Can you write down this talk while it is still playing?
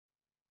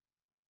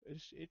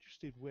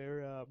interested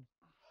where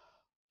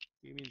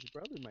Damien's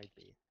brother might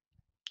be.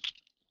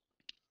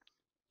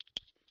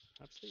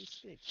 Perhaps they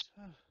escaped.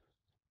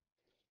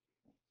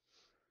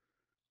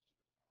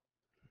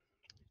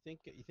 You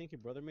think your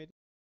brother made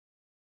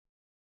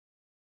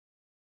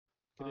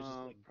could have just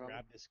like Probably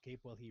grabbed escape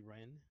while he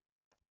ran?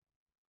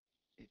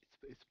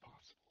 it's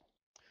possible.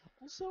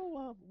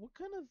 Also,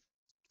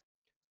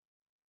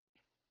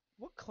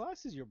 what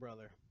class is your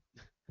brother?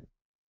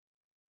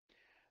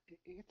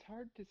 It's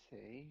hard to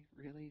say,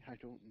 really. I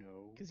don't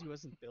know. Because he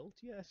wasn't built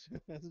yet.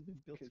 Hasn't been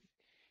built. Because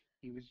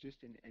he was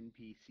just an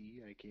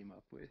NPC I came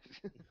up with.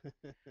 Yet.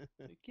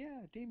 Like,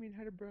 yeah, Damien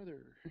had a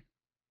brother.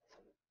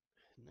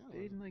 No,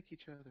 They didn't like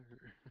each other.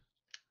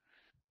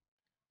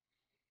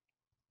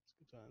 it's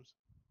good times.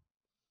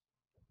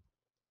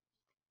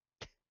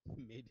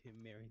 Made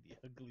him marry the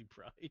ugly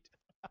bride.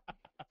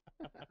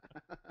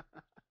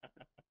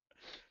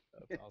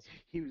 That's awesome.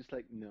 He was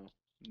like, no,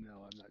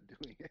 no, I'm not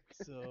doing it.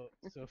 So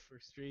for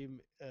stream,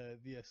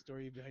 the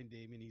story behind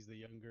Damien, he's the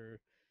younger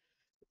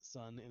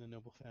son in a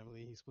noble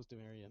family. He's supposed to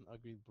marry an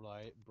ugly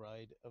bride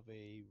of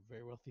a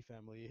very wealthy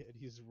family, and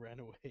he's ran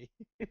away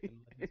and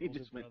let his He older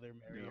just went, brother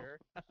marry no, her.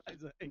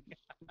 It's like-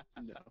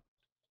 no.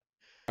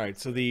 All right,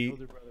 so so the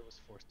older brother was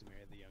forced to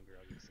marry the younger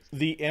ugly sister.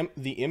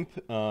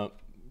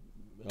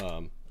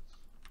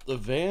 the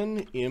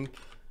Van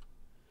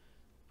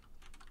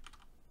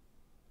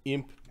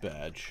Imp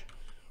badge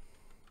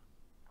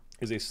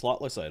is a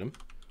slotless item.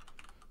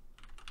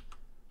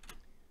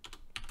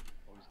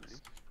 Always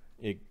nice.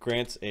 It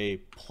grants a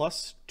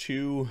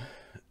 +2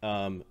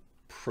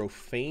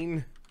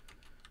 profane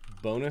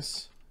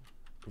bonus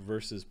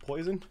versus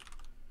poison,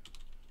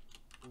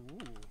 Ooh.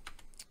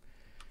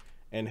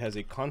 and has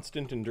a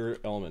constant endure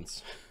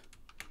elements.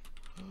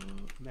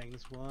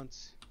 Magnus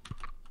wants.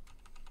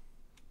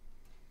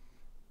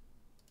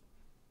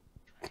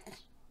 Of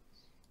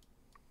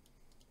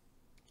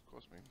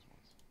course, Magnus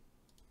wants.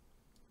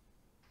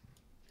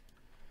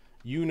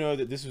 You know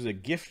that this was a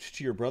gift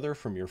to your brother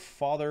from your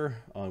father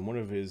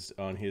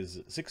on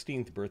his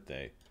 16th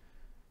birthday,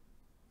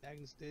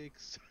 Magnus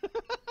takes.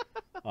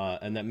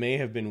 and that may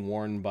have been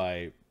worn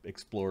by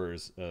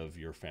explorers of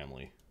your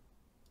family.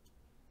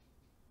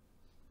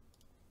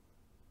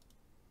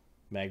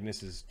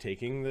 Magnus is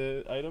taking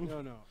the item.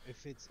 No.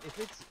 If it's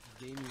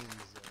Damien's,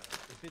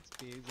 if it's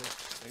Magnus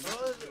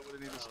doesn't know what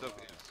any of this stuff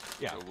is.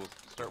 Yeah. So we'll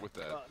start with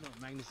that. no,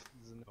 Magnus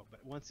doesn't know.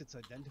 But once it's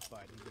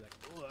identified, he'd be like,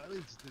 "Oh, I'm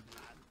interested in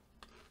that."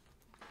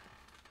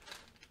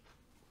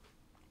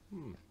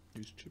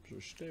 These chips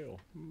are stale.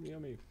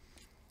 Yummy.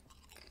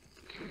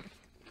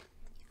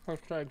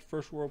 Hashtag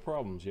first world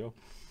problems, yo.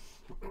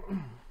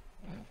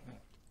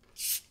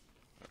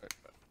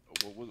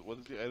 What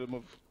is the item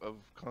of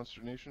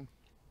consternation?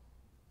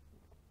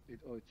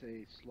 It's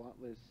a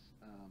slotless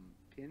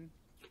pin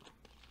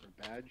or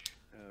badge.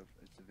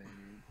 It's a Van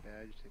Imp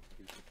badge that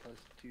gives a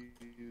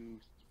 +2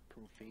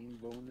 profane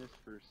bonus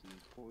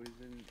versus poison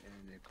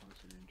and a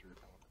constant injury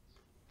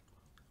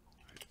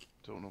elements.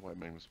 Don't know why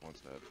Magnus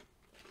wants that.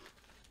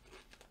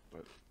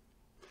 But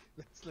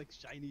That's like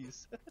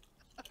shinies.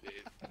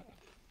 it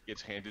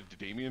gets handed to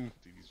Damian.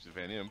 He's a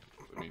Van Imp.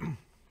 I mean,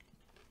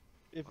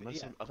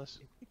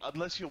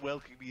 unless you're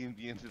welcoming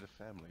me into the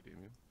family,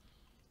 Damian.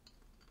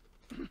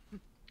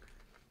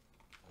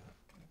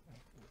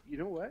 You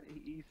know what?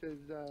 He says,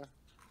 I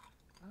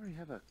already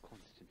have a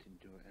constant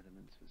endure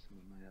elements for some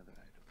of my other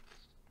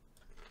items.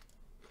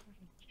 Why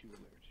don't you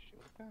learn to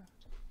show that?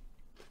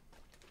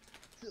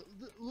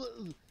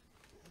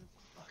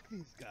 Fuck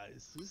these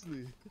guys, isn't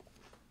he?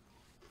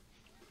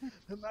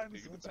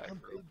 Magnus Taking the wants to back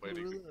come row big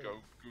fighting the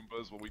gorilla.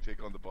 Goombas while we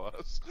take on the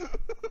boss.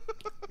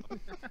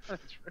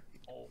 That's right.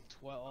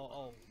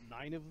 All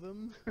 9 of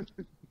them.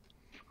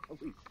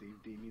 Probably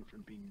saved Damian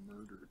from being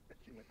murdered.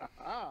 He went,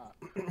 aha!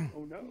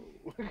 Oh no!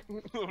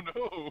 Oh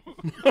no!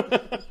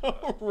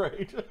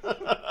 Right.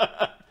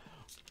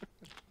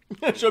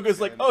 Ashoka's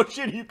like, oh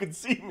shit, you can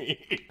see me.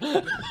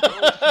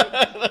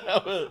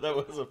 that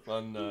was a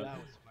fun. That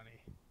was funny.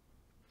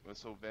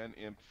 So Van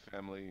Imp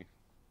family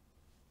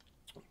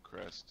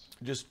crest.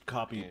 Just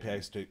copy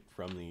paste it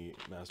from the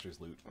master's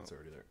loot. It's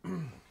already there.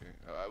 Okay,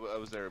 I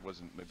was there. It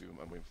wasn't. Maybe I'm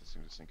waiting for this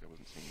thing to sync. I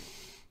wasn't seeing it.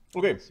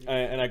 Okay,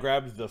 and I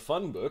grabbed the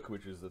fun book,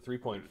 which is the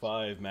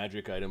 3.5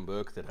 magic item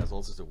book that has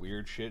all sorts of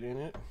weird shit in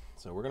it.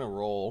 So we're gonna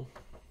roll.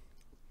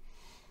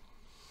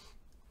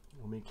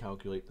 Let me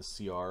calculate the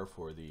CR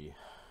for the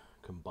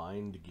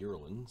combined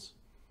Gearlands.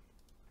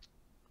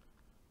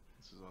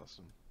 This is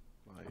awesome.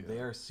 They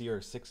are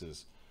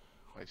CR6s.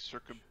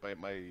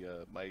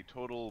 My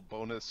total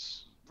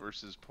bonus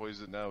versus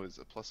poison now is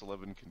a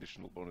 +11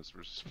 conditional bonus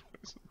versus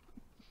poison.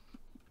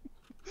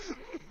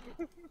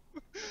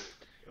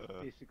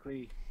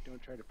 Basically,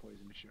 don't try to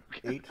poison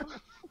Ashoka. 8.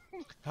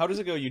 How does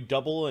it go? You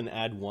double and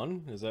add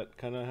 1? Is that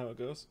kind of how it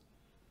goes?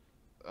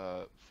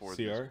 For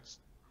CR?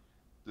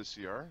 The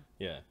CR?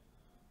 Yeah.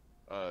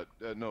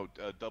 No,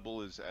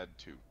 double is add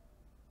 2.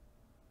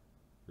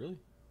 Really?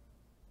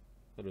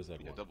 What does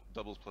that Yeah, one?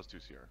 doubles +2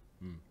 CR.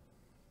 Hmm.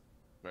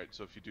 Right,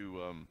 so if you do,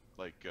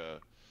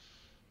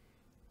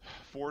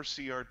 4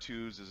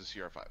 CR2s is a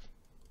CR5.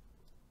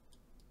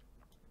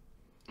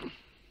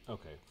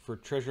 Okay, for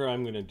treasure,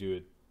 I'm gonna do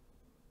it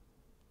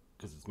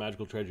because it's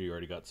magical treasure. You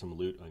already got some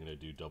loot. I'm gonna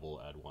do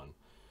double, add 1.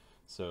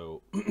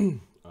 So,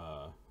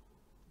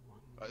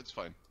 It's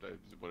fine.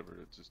 Whatever.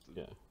 It's just.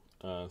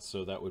 yeah.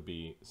 So that would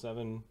be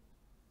 7,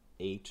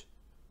 8,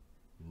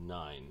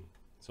 9.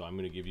 So I'm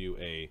gonna give you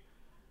a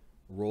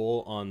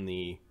roll on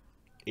the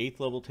 8th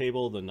level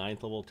table, the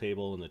 9th level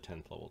table, and the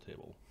 10th level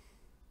table.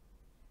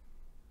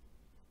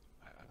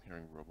 I'm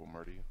hearing Robo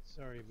Marty.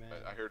 Sorry, man.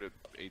 I heard it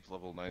 8th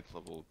level, 9th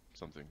level,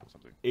 something.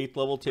 8th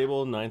level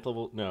table, 9th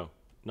level, no.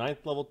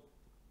 9th level,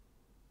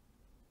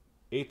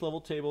 8th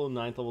level table,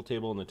 9th level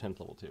table, and the 10th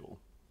level table.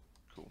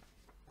 Cool.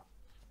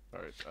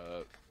 Alright,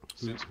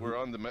 since we're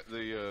on the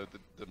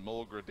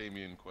Mulgra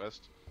Damian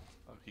quest,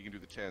 he can do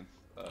the 10th.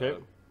 Okay.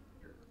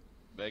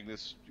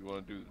 Magnus, do you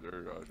want to do,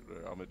 or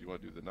Ahmed, do you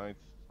want to do the 9th?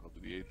 I'll do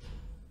the 8th.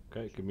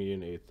 Okay, give me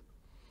an 8th.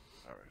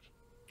 Alright.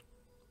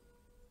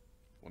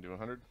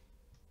 1d100?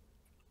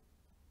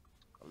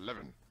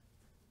 11.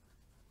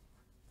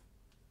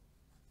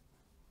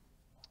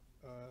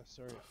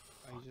 Sorry,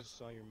 I just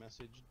saw your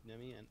message,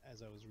 Nemi, and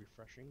as I was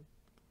refreshing,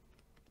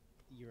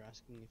 you're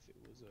asking if it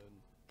was a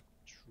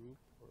troop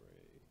or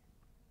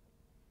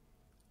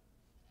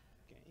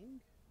a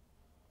gang?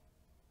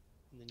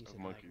 And then you said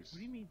monkeys. What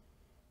do you mean?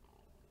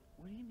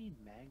 What do you mean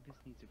Magnus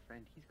needs a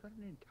friend? He's got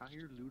an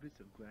entire ludus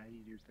of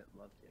gladiators that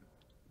loved him.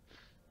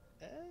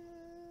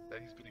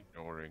 That he's been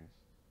ignoring.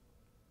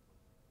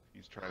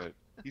 He's trying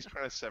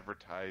to sever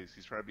ties.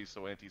 He's trying to be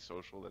so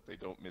antisocial that they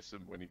don't miss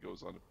him when he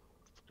goes on a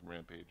fucking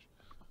rampage.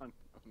 On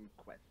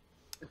quest.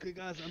 Okay,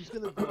 guys, I'm just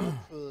gonna go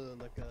out for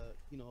like a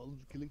little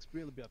killing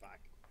spree. I'll be right back.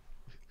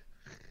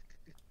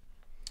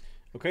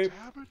 Okay.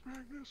 Damn it,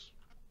 Magnus!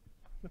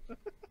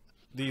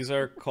 These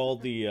are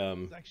called the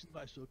It's actually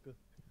by Ashoka.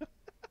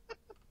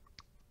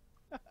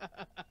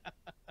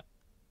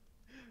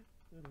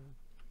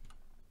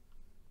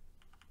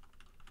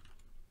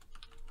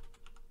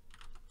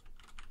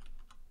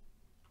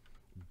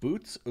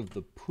 Boots of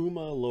the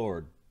Puma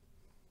Lord.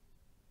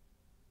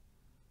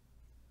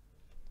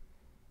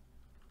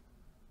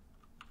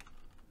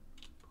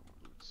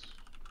 Boots.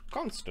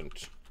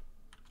 Constant.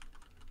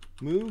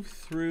 Move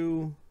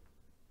through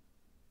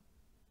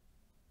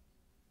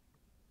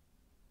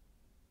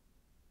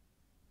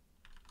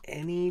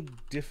any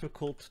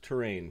difficult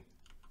terrain.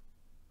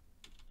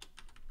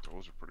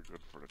 Those are pretty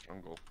good for the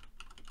jungle.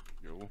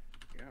 Yo.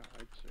 Yeah,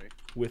 I'd say.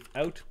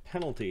 Without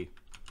penalty.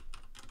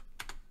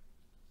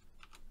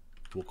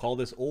 We'll call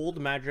this old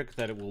magic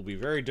that it will be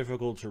very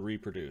difficult to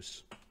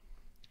reproduce.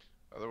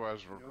 Otherwise,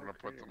 we're gonna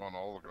put them on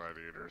all the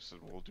gladiators,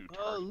 and we'll do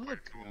Oh, target look.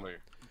 fights only.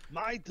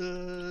 My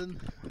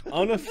turn.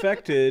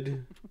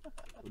 Unaffected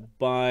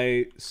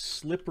by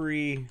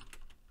slippery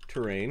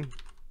terrain.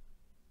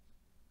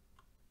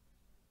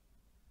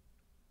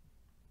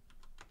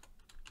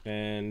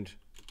 And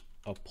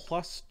a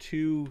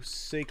 +2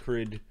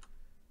 sacred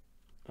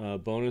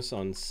bonus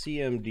on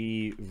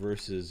CMD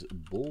versus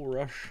Bull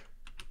Rush.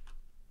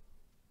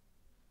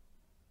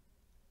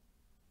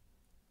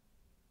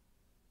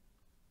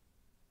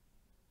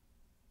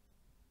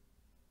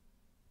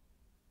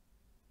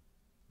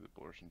 Is it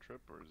Boris and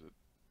Trip, or is it?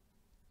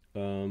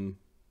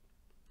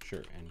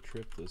 Sure, and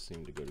Trip, those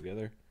seem to go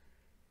together.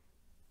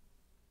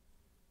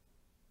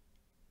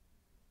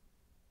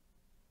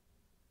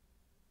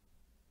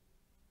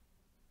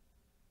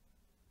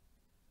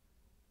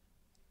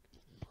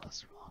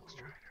 Plus Long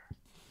Strider.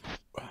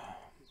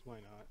 Because why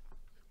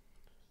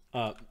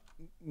not?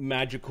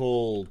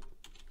 Magical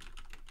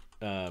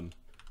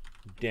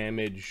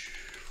damage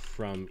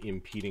from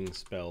impeding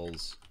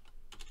spells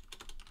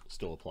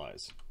still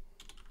applies.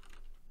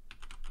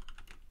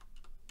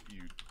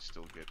 You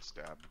still get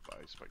stabbed by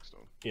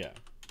Spikestone. Yeah.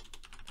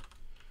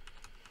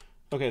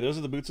 Okay, those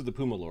are the boots of the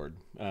Puma Lord.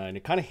 And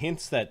it kind of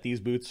hints that these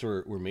boots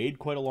were made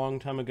quite a long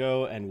time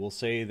ago, and we'll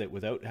say that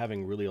without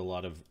having really a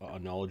lot of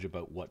knowledge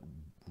about what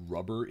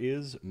rubber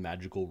is,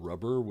 magical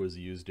rubber was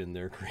used in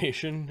their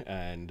creation,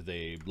 and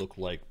they look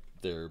like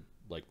they're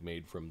like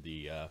made from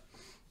the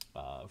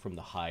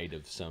hide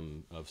of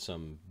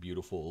some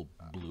beautiful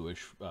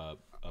bluish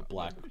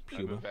black I'm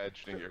puma.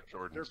 imagining your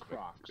Jordans. They're but-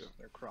 Crocs. yeah.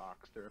 They're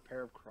Crocs. They're a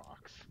pair of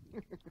Crocs.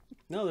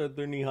 No,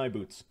 they're knee-high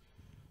boots.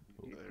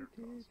 They're-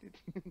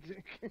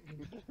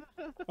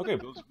 Okay,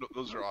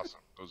 those are awesome.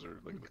 Those are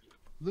like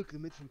Look,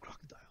 they're made from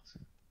crocodiles.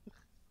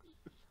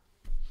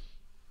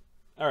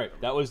 all right,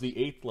 that was the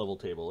 8th level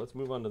table. Let's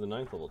move on to the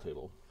 9th level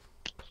table.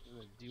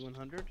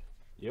 D100.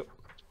 Yep.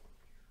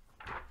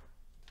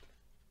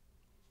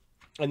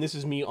 And this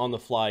is me on the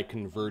fly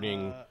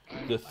converting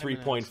the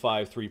 3.5,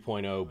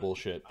 3.0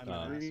 bullshit. I'm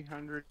an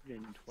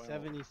 312.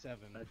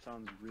 77. That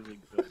sounds really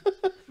good.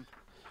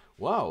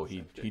 Wow,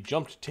 he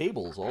jumped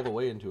tables all the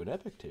way into an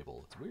epic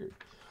table. It's weird.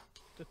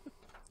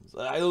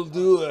 I don't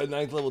do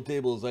 9th level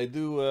tables. I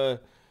do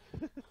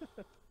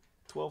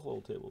 12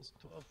 level tables.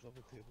 12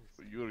 level tables.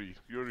 You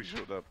already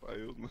showed up. I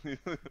only.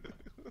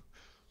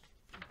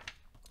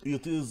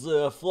 It is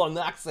a fun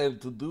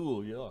accent to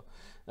do,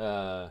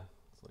 yeah.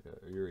 like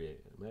a Yuri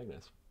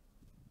Magnus.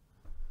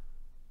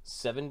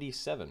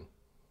 77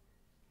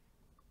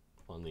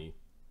 on the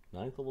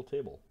 9th level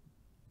table.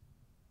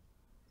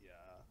 Yeah.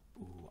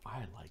 Ooh,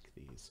 I like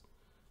these.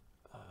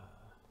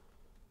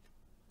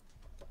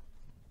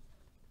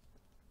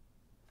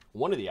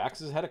 One of the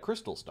axes had a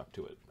crystal stuck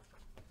to it.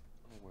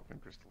 Oh, weapon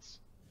crystals.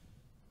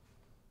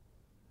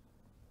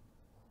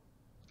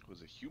 It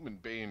was a human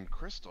bane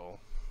crystal.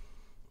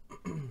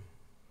 You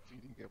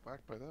didn't get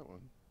whacked by that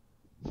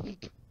one.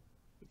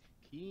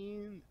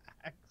 Keen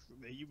axe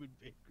with a human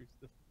bane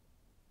crystal.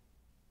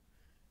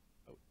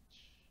 Ouch.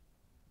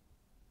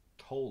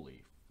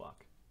 Holy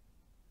fuck.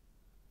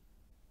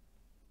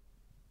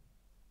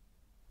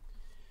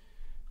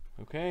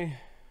 Okay.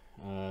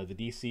 The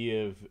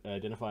DC of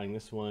identifying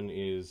this one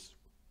is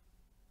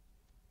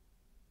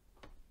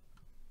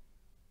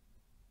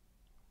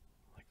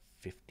like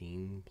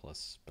 15 plus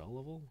spell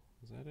level?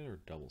 Is that it, or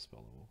double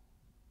spell level?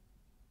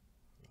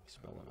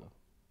 Spell level.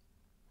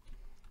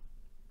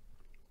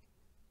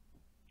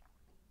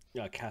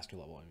 Yeah, caster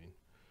level, I mean.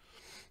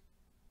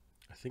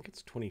 I think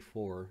it's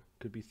 24.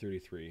 Could be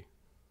 33.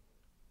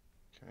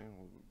 Okay,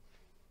 well,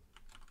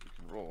 we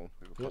can roll.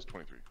 We have a plus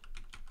 23.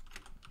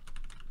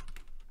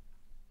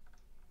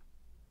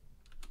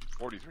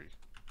 43.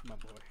 My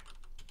boy.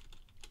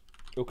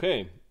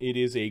 Okay, it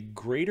is a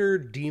greater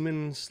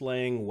demon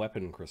slaying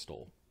weapon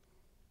crystal.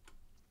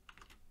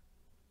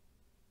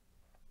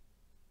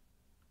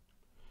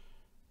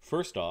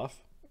 First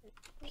off,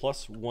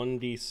 plus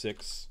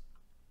 1d6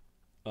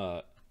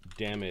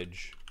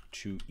 damage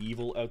to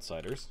evil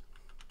outsiders.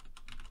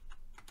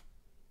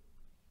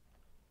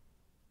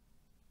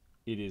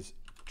 It is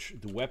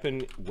the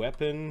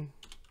weapon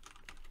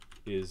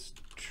is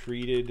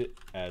treated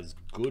as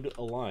good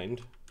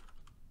aligned.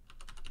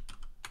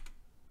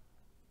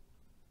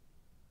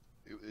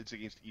 It's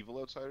against evil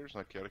outsiders,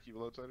 not chaotic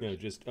evil outsiders? No,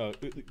 just a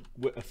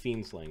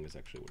fiend slaying is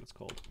actually what it's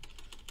called.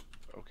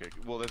 Okay,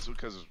 well that's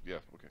because, yeah,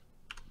 okay.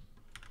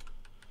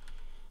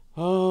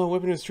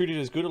 Weapon is treated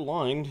as good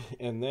aligned,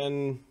 and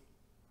then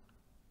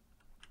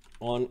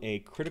on a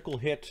critical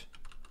hit,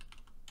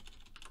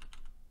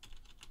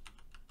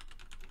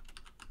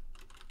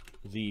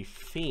 the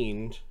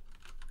fiend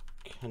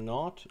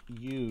cannot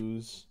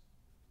use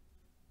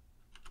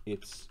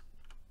its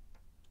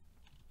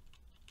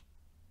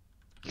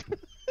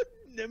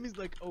Nemi's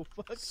like, oh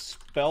fuck.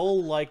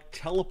 spell-like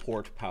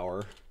teleport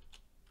power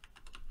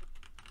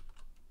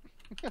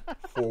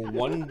for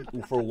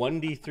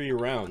 1d3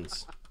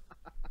 rounds.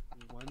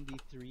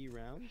 1d3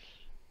 rounds?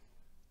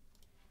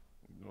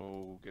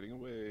 No, getting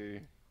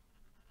away.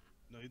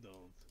 No, you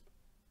don't.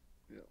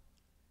 Yeah.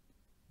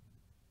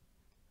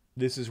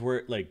 This is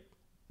where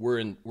we're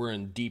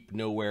in deep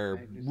nowhere,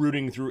 Magnus.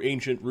 rooting through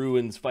ancient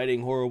ruins,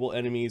 fighting horrible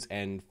enemies,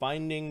 and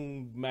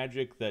finding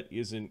magic that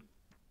isn't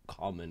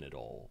common at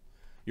all.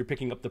 You're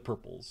picking up the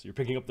purples. You're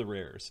picking up the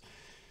rares.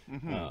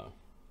 Mm-hmm. I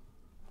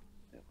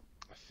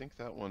think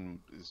that one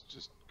is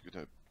just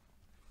gonna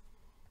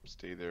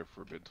stay there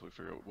for a bit until we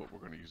figure out what we're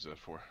gonna use that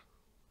for.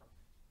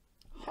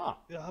 Huh.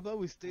 Yeah, how about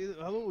we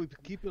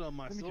keep it on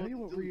my Let me sword? tell you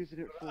what we're using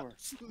it for.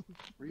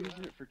 We're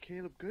using it for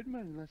Caleb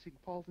Goodman unless he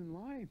falls in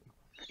line.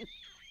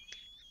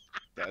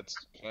 That's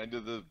kind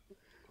of the...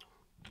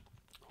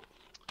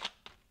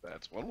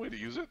 That's one way to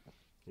use it.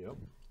 Yep.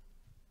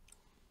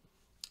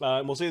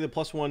 We'll say the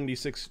plus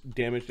 1d6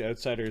 damage to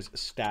outsiders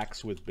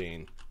stacks with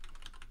Bane.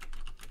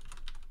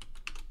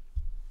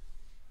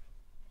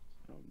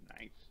 Oh,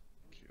 nice.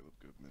 Caleb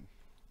Goodman.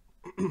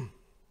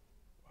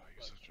 Wow,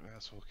 you're such an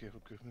asshole,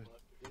 Caleb Goodman.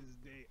 Is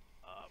day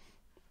up.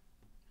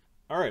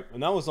 Alright,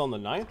 and that was on the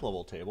 9th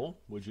level table.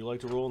 Would you like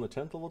to roll on the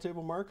 10th level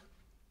table, Mark?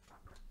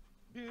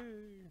 Yay!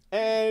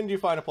 And you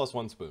find a plus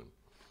 1 spoon.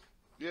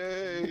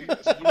 Yay!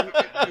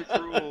 It's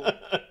cruel.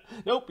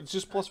 Nope, it's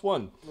just plus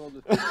 1. Roll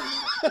the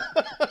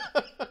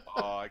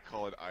Oh, I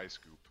call it eye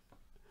scoop.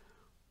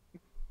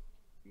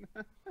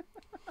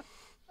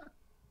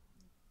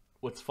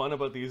 What's fun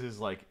about these is,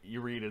 like,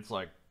 you read, it's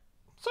like,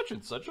 such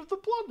and such of the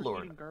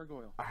Bloodlord. eating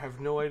gargoyle. I have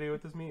no idea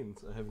what this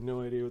means. I have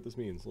no idea what this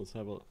means. Let's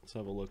have a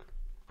look.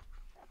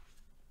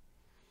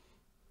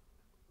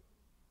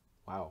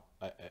 Wow,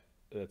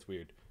 that's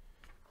weird.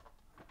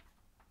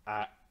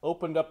 I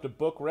opened up the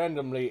book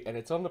randomly, and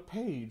it's on the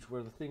page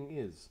where the thing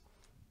is.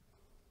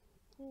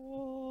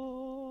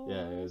 Oh,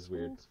 Yeah, it is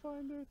weird. folks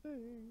find their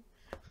thing.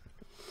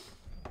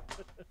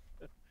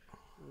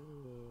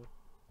 Oh.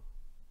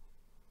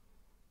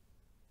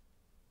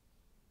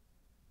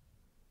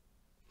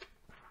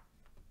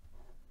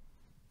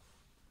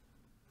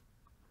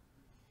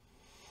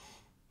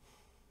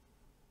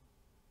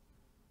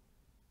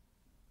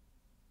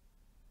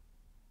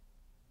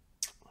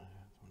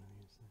 That's one of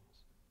these things.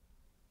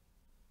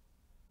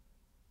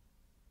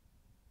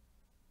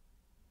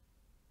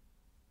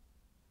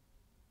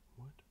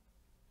 What?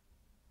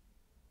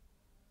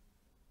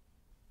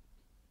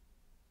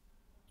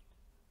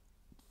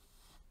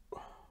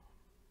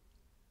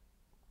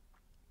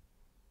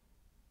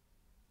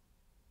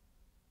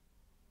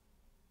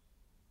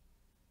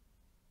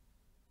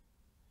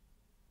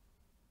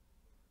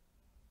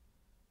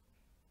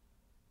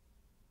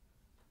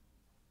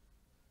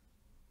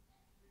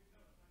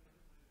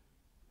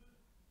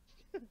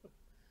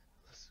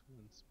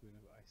 spoon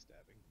of eye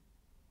stabbing.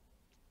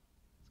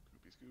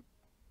 Scoopy scoop.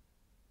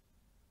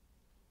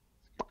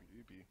 Scoopy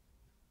doopy.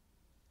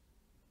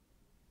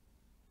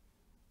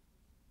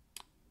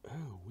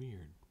 Oh,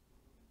 weird.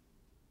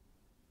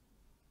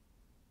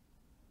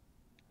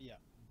 Yeah,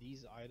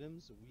 these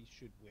items we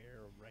should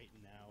wear right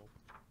now.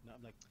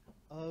 Not like,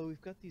 oh,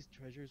 we've got these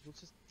treasures. We'll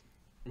just.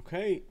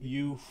 Okay,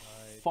 you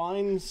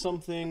find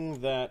something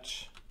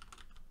that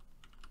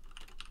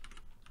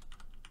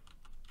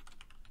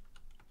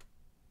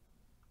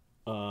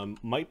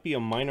might be a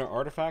minor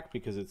artifact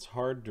because it's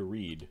hard to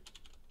read.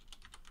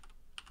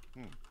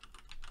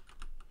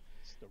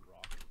 It's the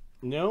rock.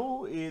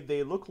 No,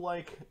 they look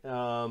like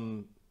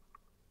a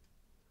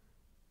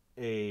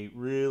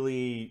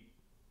really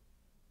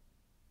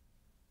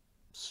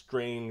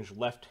strange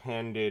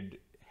left-handed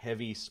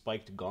heavy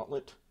spiked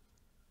gauntlet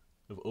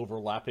of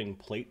overlapping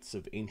plates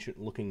of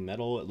ancient-looking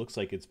metal. It looks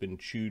like it's been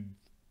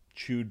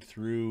chewed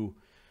through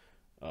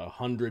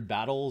 100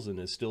 battles and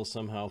is still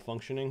somehow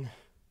functioning.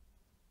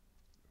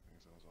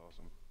 That sounds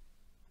awesome.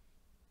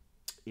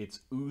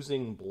 It's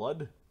oozing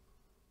blood,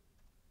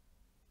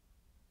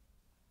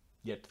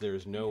 yet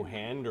there's no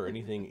hand or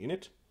anything in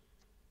it.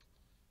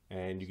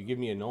 And you can give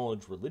me a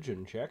knowledge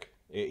religion check.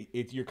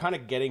 You're kind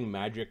of getting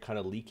magic kind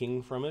of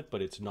leaking from it,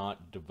 but it's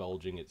not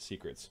divulging its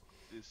secrets.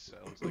 This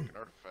sounds like an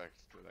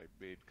artifact that I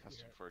made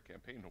custom for a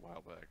campaign a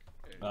while back.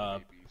 And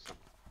maybe some,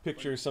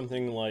 Picture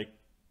something like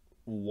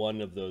one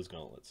of those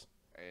gauntlets.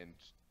 and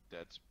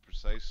that's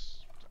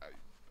precise.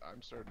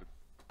 I'm starting to.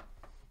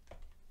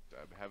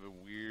 I'm having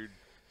weird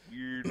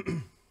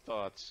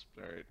thoughts.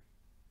 All right.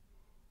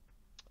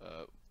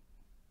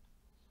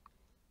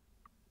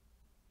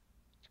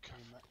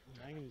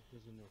 Magnus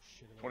doesn't know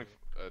shit about 20.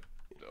 it.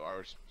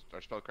 Our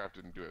spellcraft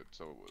didn't do it,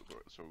 so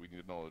we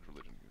needed knowledge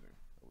religion. You think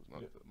that was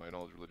not my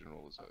knowledge religion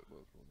roll is that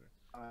roll there.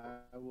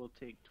 I will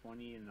take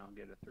 20 and I'll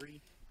get a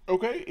 30.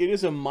 Okay, it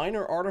is a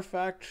minor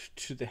artifact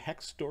to the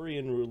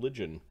Hextorian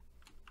religion.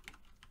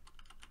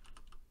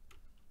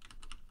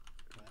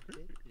 What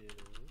it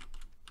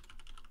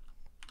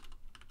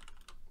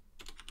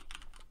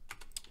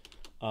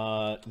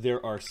is.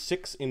 There are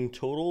 6 in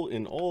total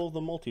in all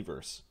the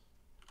multiverse.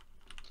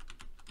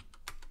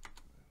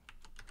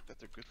 That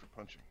they're good for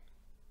punching.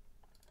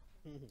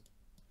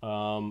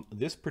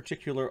 This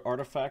particular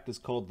artifact is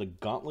called the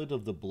Gauntlet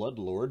of the Blood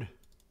Lord.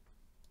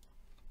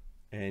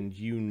 And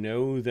you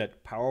know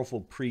that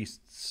powerful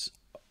priests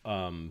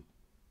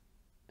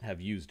have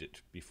used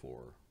it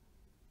before.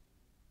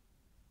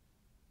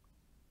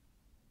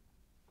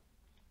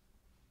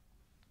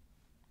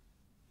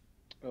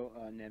 Oh,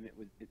 Nem,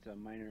 it's a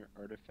minor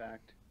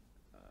artifact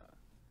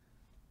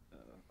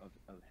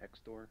of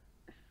Hextor.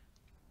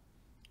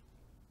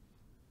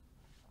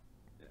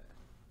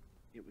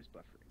 It was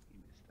buffering. You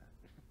missed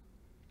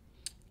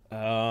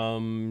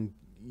that.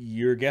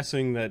 You're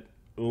guessing that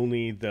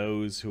only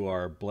those who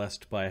are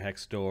blessed by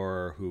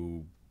Hextor,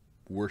 who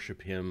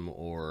worship him,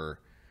 or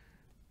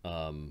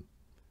who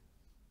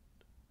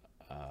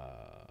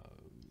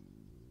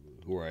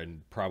are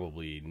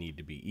probably need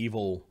to be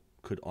evil,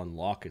 could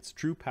unlock its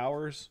true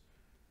powers.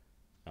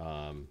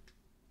 You're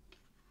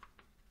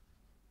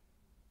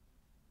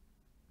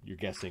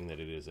guessing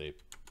that it is a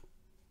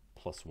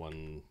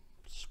 +1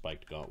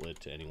 spiked gauntlet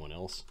to anyone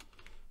else.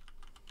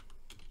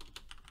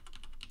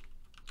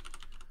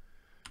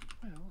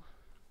 Well,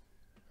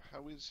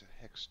 How is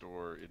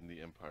Hextor in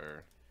the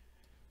Empire?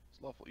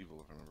 It's lawful evil,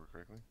 if I remember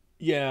correctly.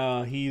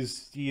 Yeah,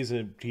 he's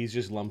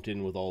just lumped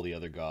in with all the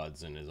other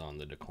gods and is on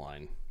the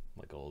decline,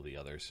 like all the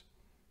others.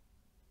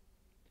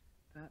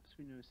 perhaps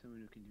we know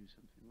someone who can do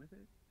something with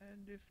it,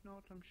 and if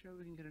not, I'm sure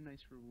we can get a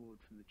nice reward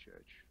from the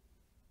church.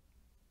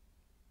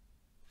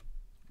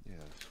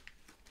 Yes.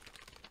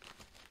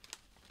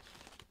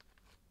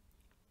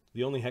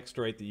 The only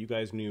Hextorite that you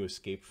guys knew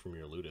escaped from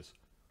your Ludus.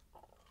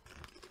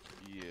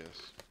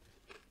 Yes.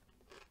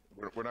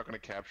 We're not going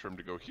to capture him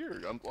to go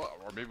here,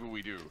 or maybe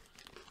we do.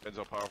 Depends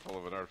how powerful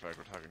of an artifact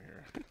we're talking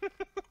here.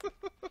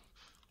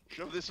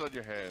 Shove this on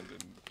your hand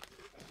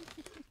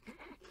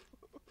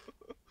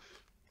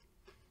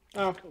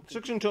and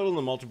 6 in total in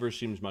the multiverse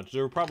seems much.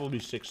 There were probably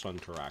 6 on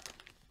Tarak,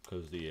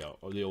 because the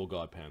old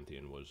god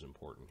pantheon was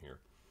important here.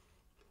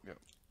 yeah.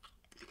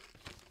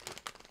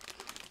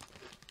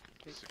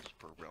 6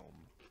 per realm.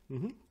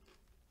 Mm-hmm.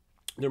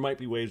 There might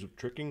be ways of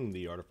tricking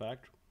the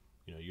artifact.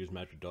 You know, use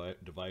magic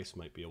device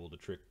might be able to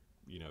trick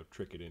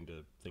it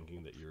into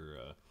thinking that you're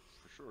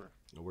For sure.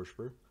 a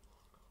worshiper.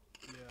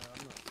 Yeah,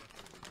 I'm not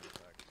suffering an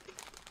attack.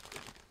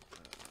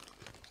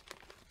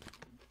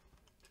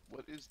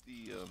 What is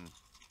the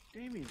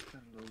Damian's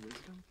got a little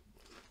wisdom.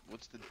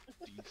 what's the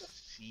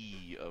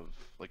DC of,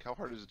 like, how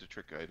hard is it to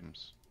trick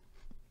items?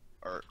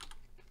 Or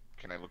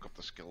can I look up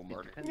the skill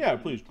mark? depends. Yeah,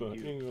 please go ahead.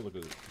 You can look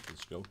at the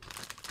skill.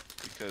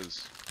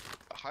 Because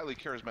a highly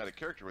charismatic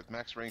character with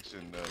max ranks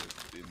in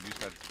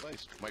use magic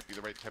device might be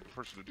the right type of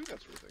person to do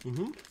that sort of thing.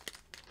 Mm-hmm.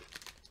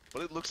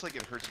 But it looks like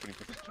it hurts when you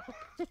put that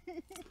on.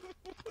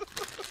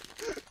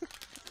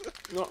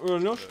 No, there are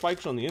no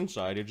spikes on the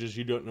inside. It's just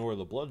you don't know where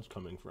the blood's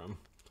coming from.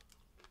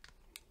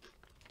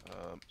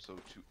 So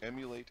to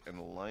emulate an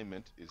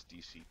alignment is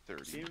DC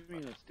 30.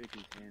 Damian will stick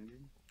his hand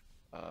in.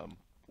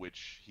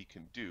 Which he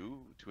can do.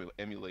 To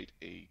emulate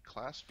a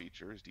class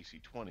feature is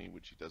DC 20,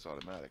 which he does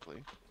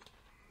automatically.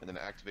 And then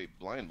activate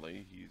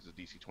blindly, he's a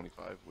DC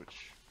 25,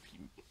 which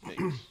he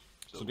makes.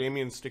 So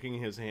Damian's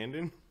sticking his hand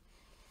in?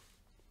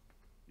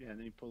 Yeah, and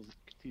then he pulls.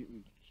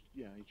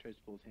 Yeah, he tries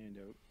to pull his hand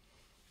out.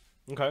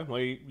 Okay, well,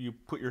 you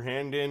put your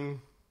hand in.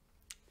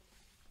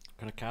 What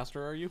kind of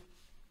caster are you?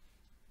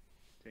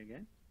 Say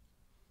again?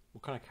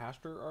 What kind of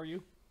caster are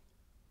you?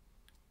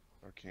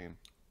 Arcane.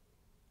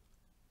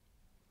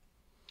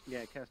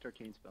 Yeah, cast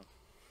arcane spell.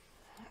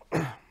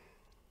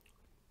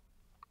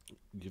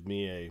 Give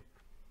me a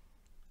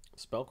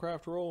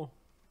spellcraft roll.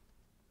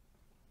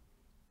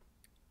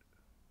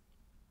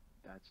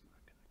 That's not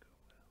gonna go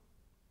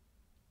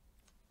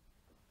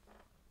well.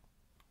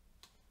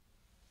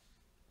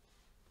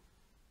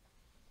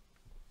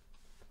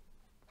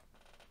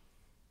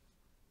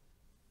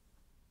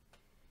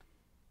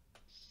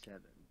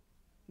 Seven.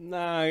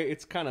 Nah,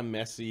 it's kind of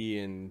messy,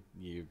 and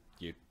you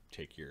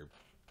take your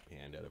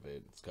hand out of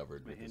it. It's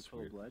covered My with hand this full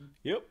weird. of blood?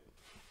 Yep.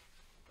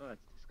 Oh,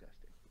 that's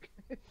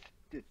disgusting.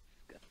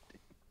 Disgusting.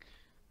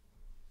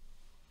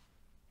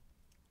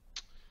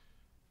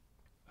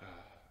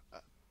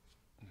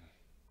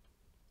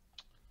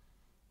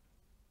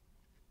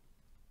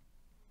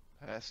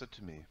 Pass it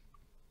to me.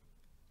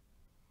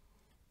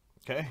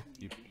 Okay.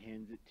 He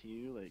hands it to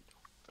you like.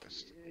 I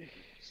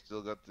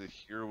still got the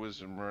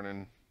heroism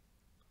running.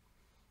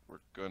 We're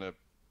gonna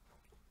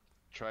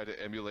try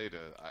to emulate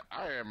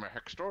I am a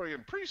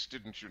Hextorian priest,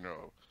 didn't you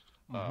know?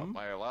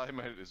 My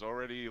alignment is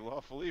already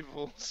lawful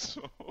evil,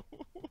 so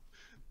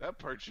that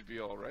part should be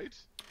all right.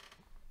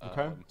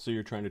 Okay. So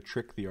you're trying to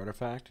trick the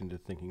artifact into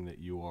thinking that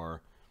you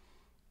are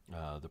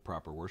the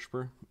proper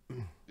worshiper.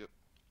 Yep.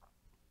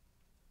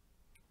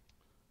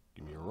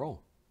 Give me a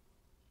roll.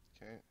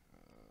 Okay.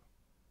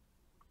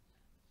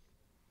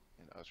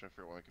 And I was trying to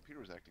figure out why my computer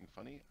was acting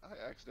funny. I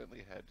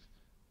accidentally had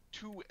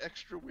 2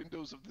 extra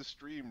windows of the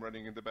stream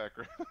running in the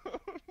background.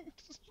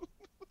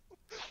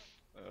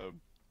 All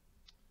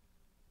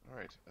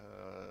right.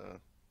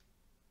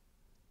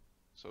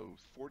 So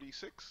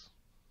 46.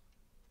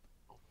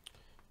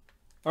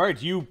 All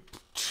right, you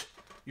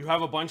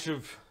have a bunch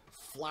of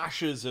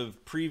flashes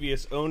of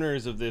previous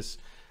owners of this,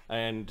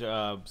 and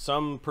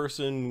some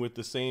person with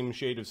the same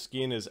shade of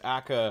skin as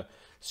Akka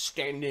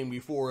standing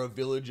before a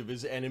village of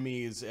his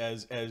enemies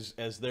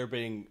as they're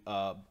being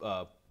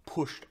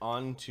pushed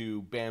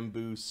onto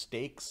bamboo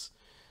stakes,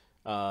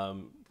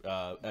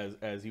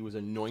 as he was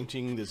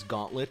anointing this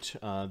gauntlet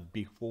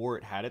before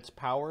it had its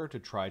power to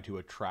try to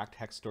attract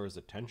Hextor's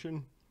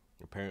attention.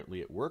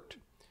 Apparently, it worked.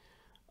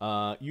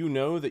 You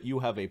know that you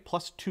have a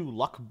 +2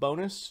 luck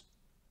bonus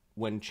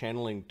when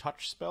channeling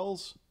touch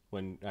spells,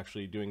 when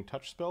actually doing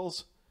touch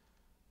spells.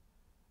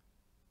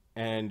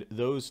 And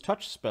those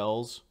touch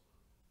spells,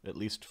 at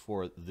least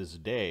for this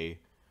day,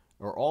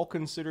 are all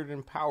considered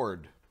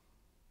empowered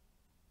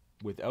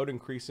without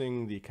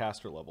increasing the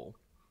caster level.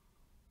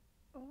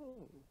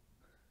 Oh.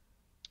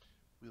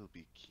 We'll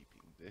be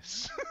keeping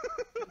this.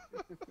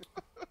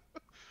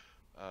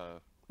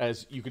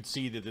 As you could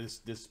see that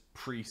this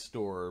priest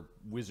or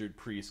wizard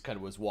priest kind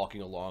of was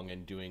walking along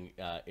and doing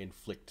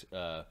inflict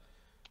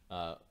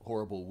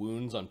horrible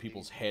wounds on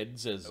people's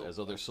heads as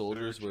other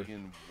soldiers were.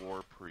 In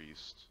war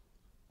priest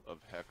of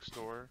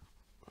Hextor.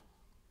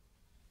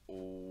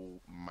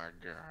 Oh my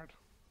god.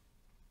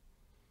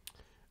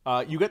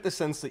 You get the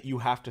sense that you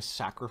have to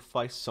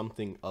sacrifice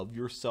something of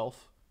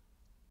yourself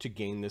to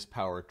gain this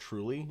power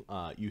truly.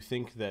 You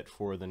think that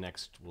for the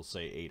next, we'll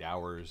say, 8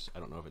 hours, I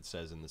don't know if it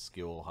says in the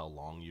skill how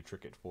long you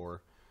trick it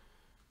for.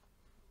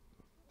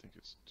 I think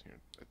it's here.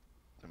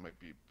 That might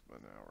be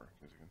an hour.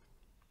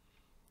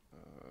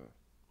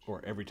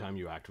 Or every time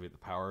you activate the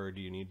power, do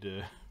you need to... Give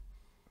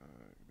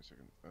me a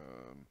second.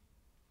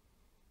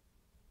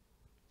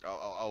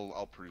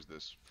 I'll peruse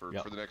this for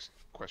the next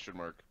question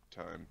mark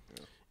time.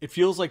 Yeah. It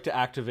feels like to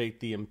activate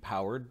the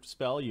empowered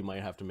spell, you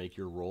might have to make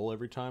your roll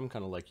every time,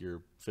 kind of like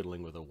you're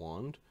fiddling with a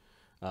wand.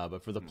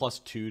 But for the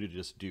 +2 to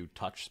just do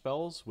touch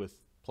spells with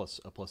a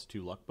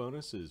 +2 luck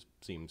bonus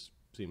seems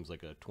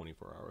like a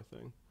 24-hour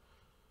thing.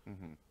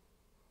 Mm-hmm.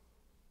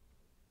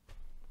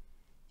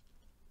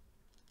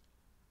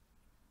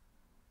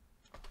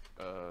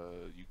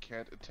 You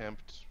can't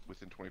attempt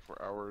within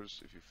 24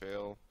 hours. If you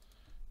fail,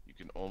 you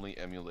can only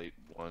emulate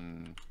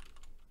one.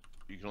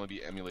 You can only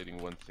be emulating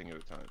one thing at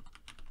a time,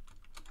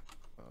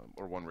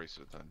 or one race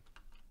at a time.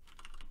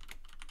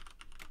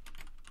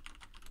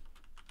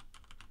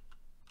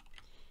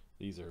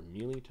 These are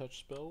melee touch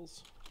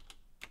spells.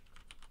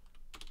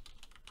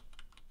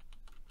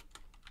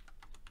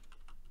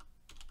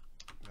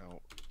 Now,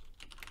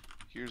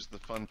 here's the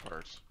fun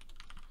part.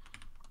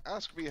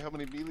 Ask me how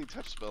many melee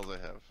touch spells I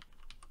have.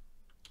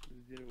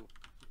 0.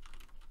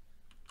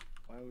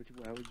 Why would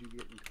you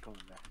get into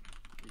combat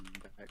in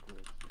that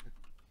world?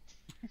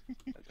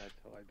 That's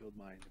how I build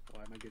mine.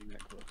 Why am I getting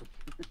that close?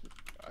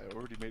 I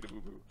already made a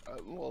boo-boo.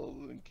 Well,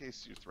 in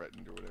case you're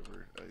threatened or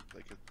whatever,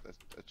 like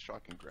a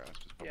shocking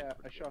grasp is probably Yeah,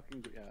 pretty a good.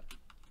 shocking. Yeah.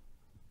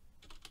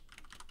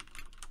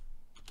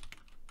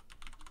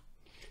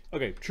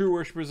 Okay, true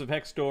worshippers of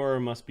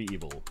Hextor must be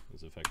evil.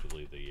 Is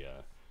effectively the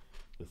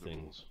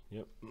thing. rules.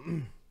 Yep. Oh,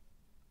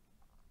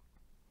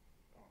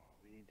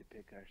 we need to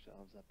pick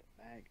ourselves up a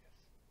Magus.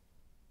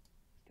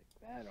 Stick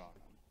that on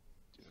him.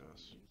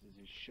 Yes. He uses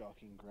his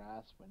shocking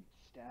grasp when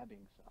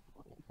stabbing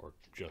someone. Or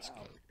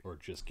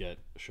just get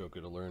Ashoka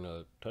to learn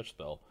a touch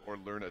spell. Or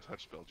learn a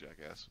touch spell,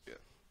 jackass. Yeah.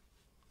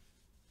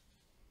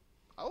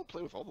 I'll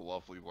play with all the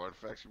lawful evil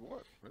artifacts you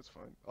want. That's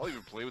fine. I'll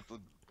even play with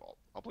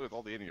I'll play with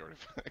all the any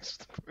artifacts,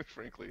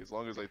 frankly, as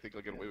long as I think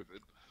I'll get away with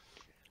it.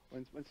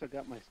 Once I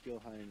got my skill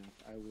high enough,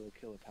 I will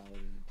kill a paladin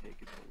and take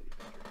his holy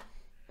avenger.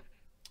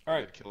 All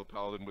right, I'd kill a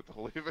paladin with the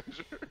Holy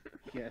Avenger.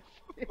 Yes.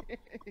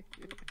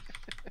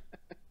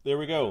 there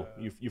we go.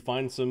 You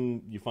find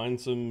some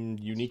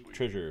unique Sweet.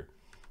 treasure.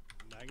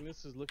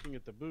 Magnus is looking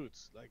at the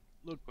boots. Like,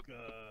 look,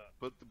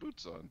 Put the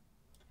boots on.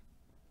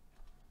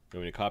 You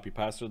want me to copy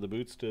paste the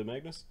boots to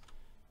Magnus?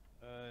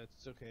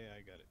 it's okay,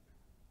 I got it.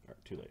 All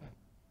right, too late.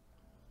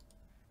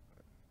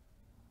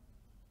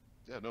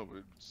 Yeah, no,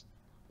 it's...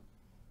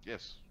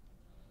 Yes.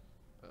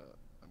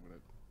 I'm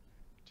gonna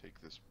take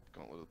this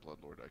Gauntlet of the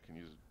Bloodlord. I can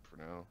use it for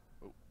now.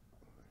 Oh.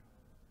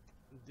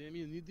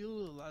 Damian, you deal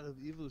with a lot of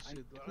evil I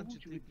shit. Why don't you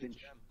told you take the adventure.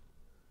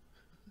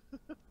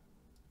 gem?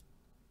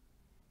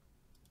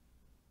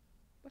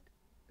 What?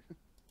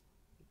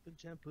 Take the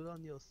gem, put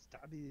on your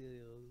stabby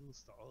little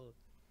stall.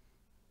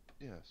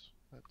 Yes,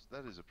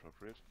 that is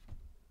appropriate.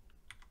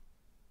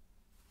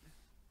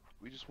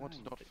 We just want to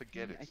Fine, not but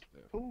forget see, it. I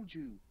told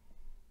you.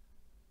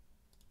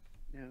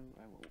 No,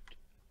 I won't.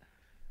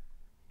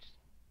 Just,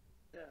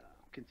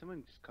 can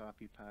someone just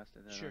copy pasta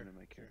that Sure, onto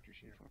my sure, character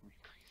sheet sure. for me,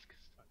 please?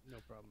 'Cause No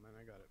problem, man.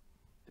 I got it.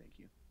 thank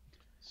you.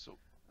 So,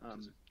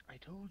 does it- I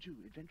told you,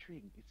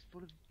 adventuring. It's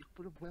full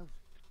of wealth.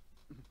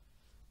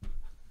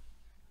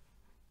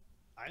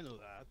 I know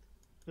that.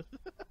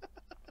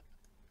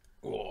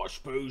 Oh, I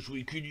suppose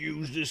we could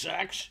use this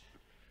axe.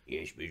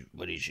 Yes,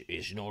 but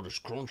it's not as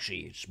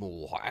crunchy. It's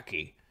more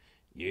hacky.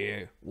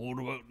 Yeah. What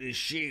about this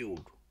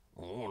shield?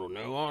 I don't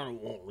know. I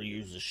don't want to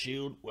use the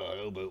shield.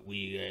 Well, but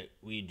we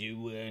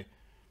do.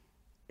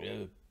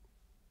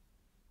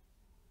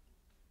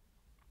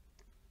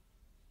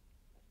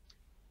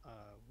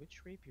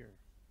 Which rapier?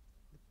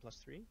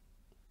 +3?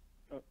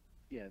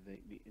 Yeah, the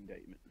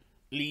indictment.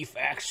 Leaf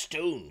axe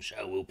stones.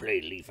 I will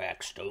play leaf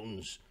axe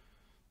stones.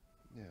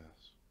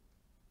 yes.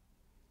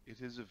 It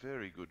is a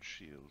very good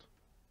shield.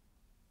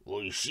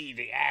 Well, you see,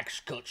 the axe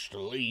cuts the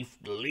leaf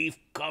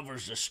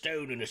covers the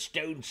stone, and the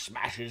stone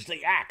smashes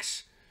the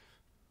axe.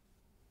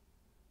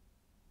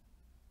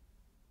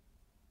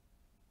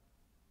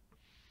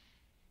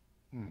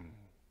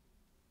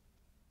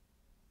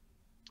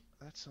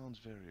 That sounds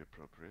very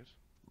appropriate.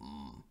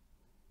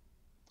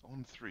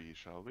 On 3,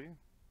 shall we?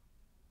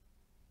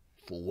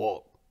 For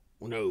what?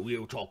 Well, no, we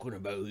were talking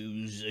about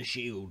who's the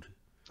shield.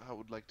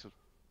 I'd like to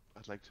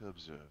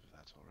observe, if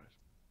that's all right.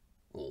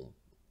 Oh,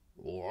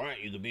 all right,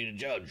 you can be the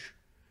judge.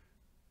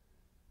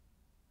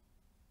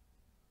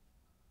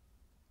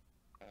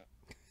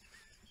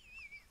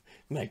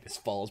 Magnus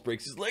falls,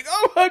 breaks his leg.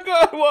 Oh my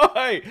god,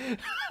 why?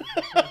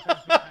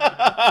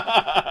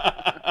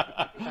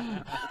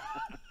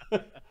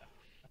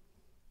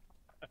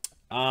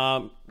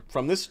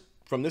 From this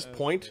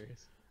point,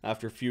 Hilarious.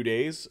 after a few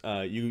days,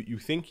 you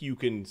think you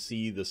can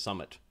see the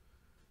summit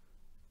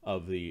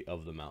of the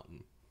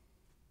mountain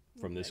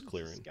from this Magnus is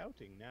clearing.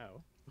 Scouting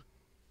now.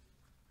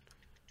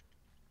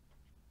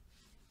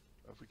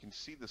 If we can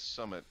see the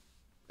summit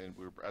and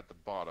we're at the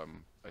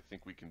bottom, I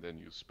think we can then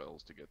use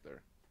spells to get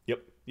there.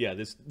 Yep. Yeah.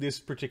 This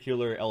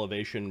particular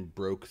elevation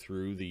broke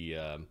through the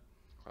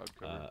Cloud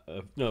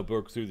cover.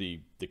 broke through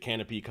the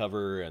canopy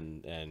cover,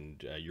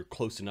 and you're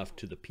close enough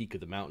to the peak of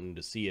the mountain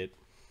to see it.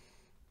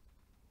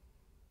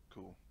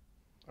 Cool.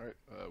 All right.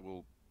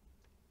 We'll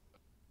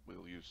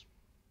use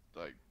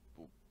we'll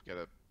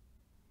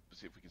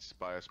see if we can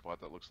spy a spot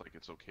that looks like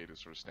it's okay to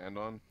sort of stand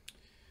on.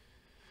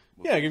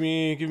 Yeah. Give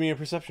me a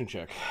perception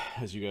check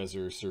as you guys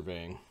are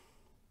surveying.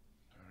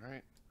 All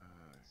right.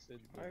 Sid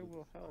I did the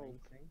will flying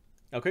help. thing.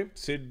 Okay.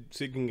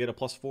 Sid can get a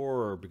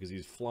 +4 because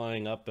he's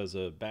flying up as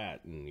a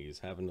bat and he's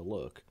having to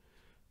look.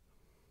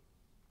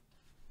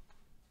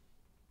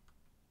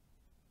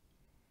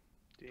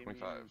 Damian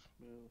 25.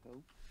 will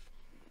help.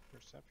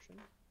 Perception.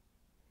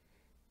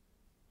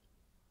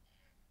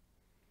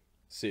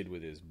 Sid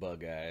with his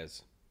bug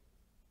eyes.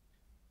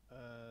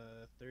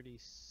 30.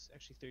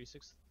 Actually,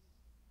 36.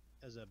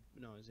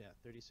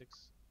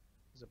 36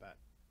 as a bat.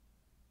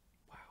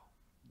 Wow.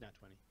 Not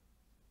 20.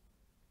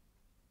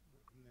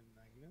 And then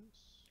Magnus.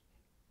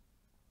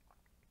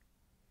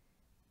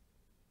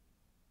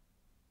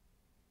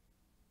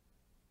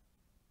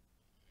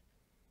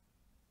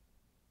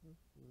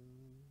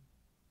 Mm,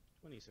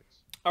 26.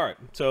 All right,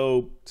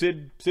 so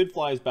Sid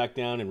flies back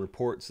down and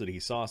reports that he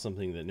saw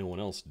something that no one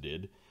else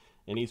did,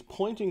 and he's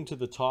pointing to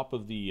the top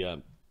of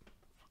the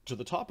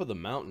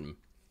mountain.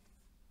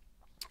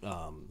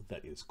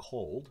 That is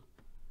called.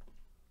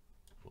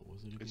 What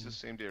was it again? It's the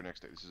same day or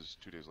next day. This is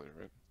 2 days later,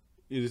 right?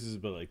 Yeah, this is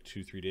about like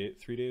 3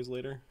 days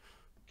later.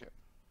 Okay,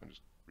 I'm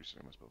just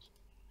resetting my spells.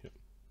 Yep.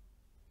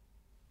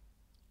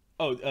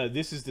 Oh,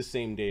 this is the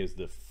same day as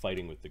the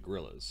fighting with the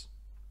gorillas.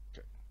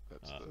 Okay,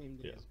 that's the... Same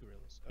day yeah. as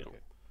gorillas. Yep. Okay.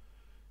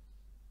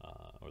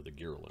 Or the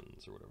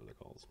Girlins, or whatever they're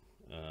called.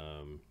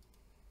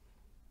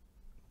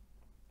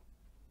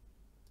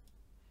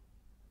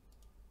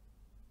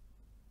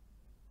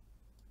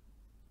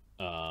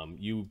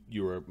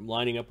 You are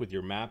lining up with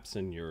your maps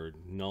and your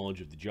knowledge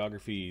of the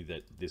geography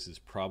that this is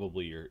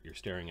probably you're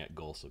staring at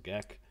Golso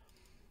Gek.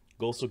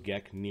 Golso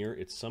Gek, near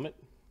its summit,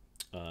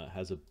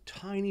 has a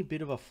tiny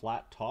bit of a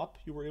flat top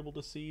you were able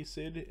to see,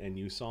 Cid, and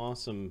you saw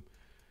some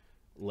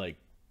like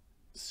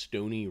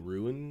stony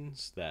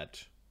ruins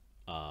that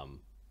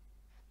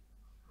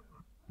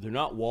they're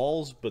not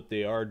walls, but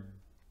they are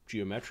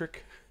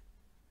geometric.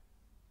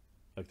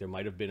 Like there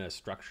might have been a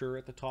structure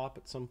at the top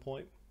at some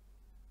point.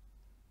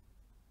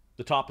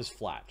 The top is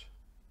flat.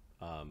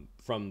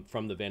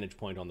 From the vantage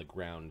point on the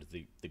ground,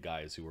 the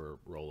guys who were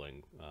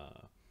rolling,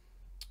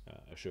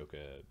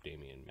 Ashoka,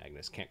 Damian,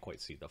 Magnus, can't quite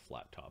see the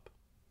flat top.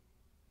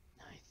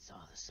 I saw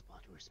the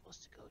spot we're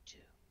supposed to go to.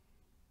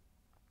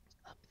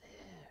 Up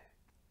there.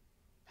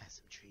 Past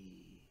some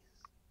trees.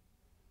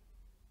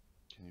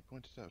 Can you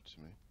point it out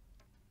to me?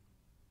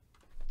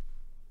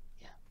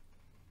 Yeah.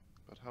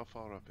 But how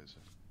far up is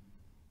it?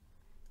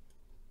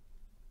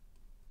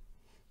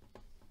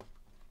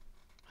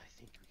 I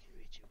think we can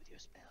reach it with your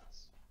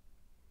spells.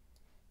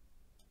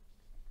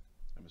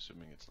 I'm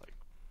assuming it's like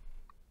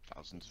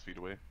thousands of feet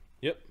away.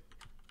 Yep.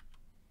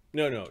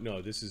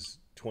 No. This is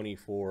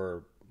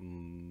 24,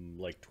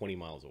 like 20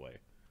 miles away.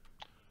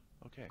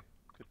 Okay,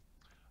 good.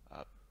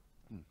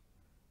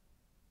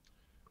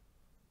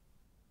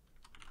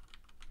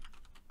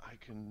 I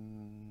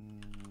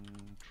can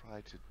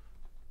try to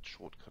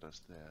shortcut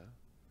us there.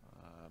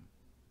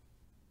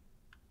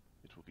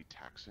 It will be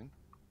taxing.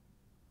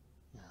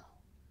 No.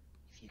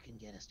 If you can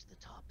get us to the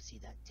top, see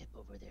that tip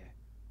over there?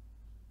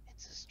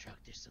 It's a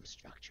there's some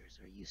structures,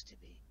 or used to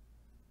be.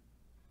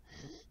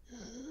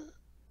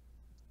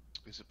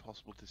 Is it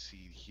possible to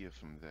see here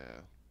from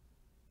there?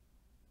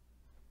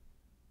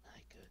 I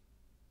could.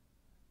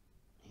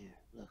 Here,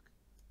 look.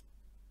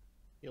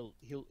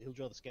 He'll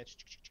draw the sketch.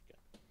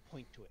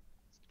 Point to it.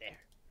 It's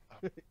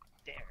there.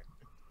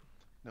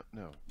 There.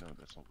 No,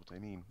 that's not what I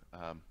mean.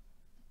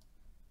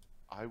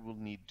 I will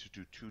need to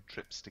do 2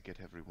 trips to get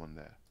everyone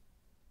there.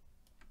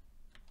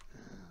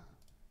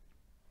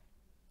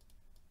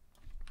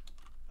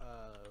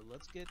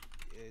 Let's get.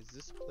 Is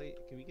this place?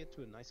 Can we get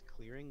to a nice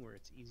clearing where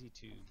it's easy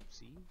to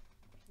see?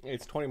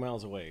 It's 20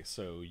 miles away,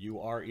 so you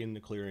are in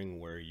the clearing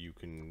where you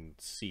can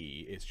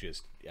see. It's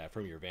just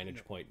from your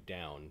vantage point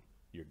down,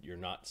 you're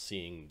not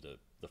seeing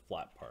the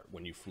flat part.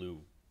 When you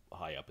flew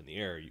high up in the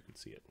air, you could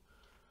see it.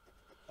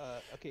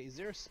 Okay, is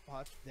there a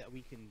spot that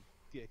we can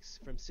get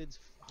from Cid's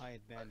high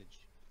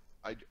advantage?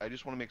 I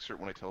just want to make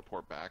certain when I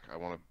teleport back, I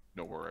want to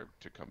know where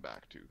to come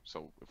back to.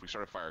 So if we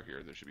start a fire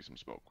here, there should be some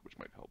smoke, which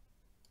might help.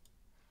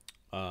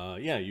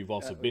 Yeah, you've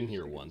also been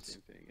here Same once.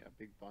 thing. Yeah,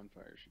 big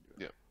bonfire should do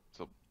it. Yeah,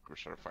 so we'll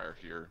start a fire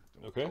here.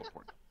 Then we'll Okay.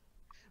 teleport.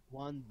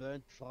 One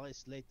burnt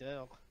forest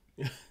later.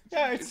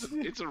 Yeah, It's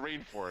a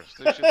rainforest.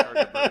 That shit's hard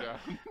to burn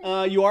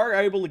down. you are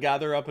able to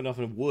gather up enough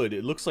of wood.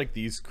 It looks like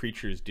these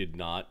creatures did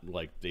not,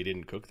 they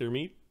didn't cook their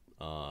meat.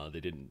 They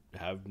didn't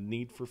have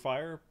need for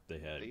fire. They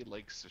had... They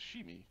like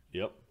sashimi.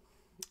 Yep.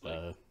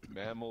 Like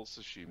mammal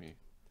sashimi.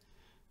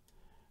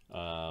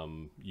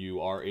 You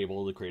are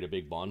able to create a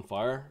big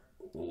bonfire.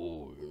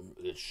 Oh,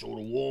 it's sort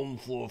of warm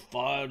for a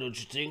fire, don't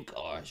you think?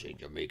 I think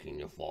they're making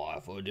the fire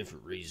for a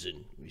different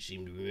reason. We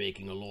seem to be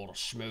making a lot of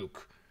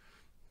smoke.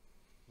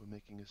 We're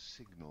making a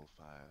signal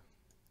fire.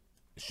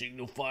 A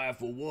signal fire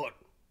for what?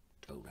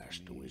 Don't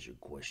ask the wizard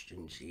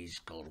questions. He's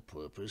got a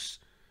purpose.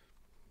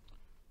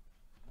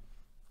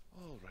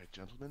 All right,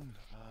 gentlemen.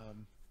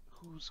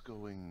 Who's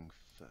going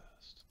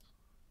first?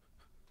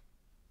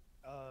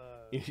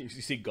 You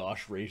see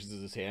Gosh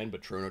raises his hand,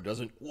 but Trono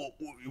doesn't. What,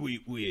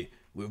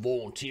 we're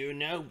volunteering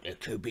now? There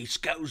could be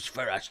skulls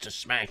for us to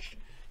smash.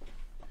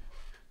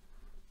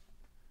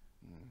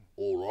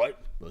 All right.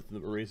 Both of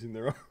them are raising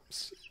their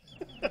arms.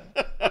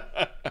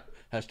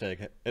 Hashtag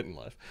het in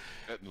life.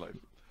 In life.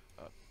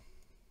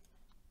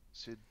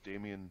 Cid,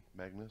 Damian,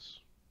 Magnus,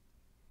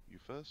 you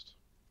first?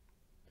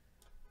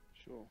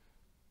 Sure.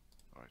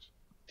 All right.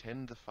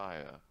 Tend the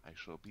fire. I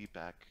shall be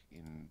back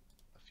in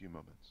a few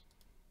moments.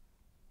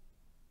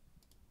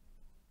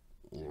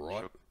 All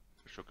right.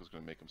 Ashoka's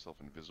going to make himself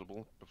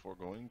invisible before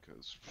going,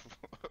 because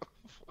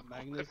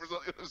Magnus, whatever's on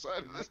the other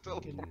side of this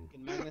teleport.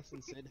 can Magnus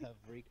and Cid have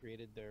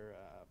recreated their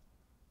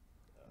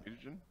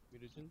Mutagen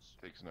mutagens?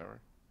 takes an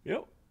hour.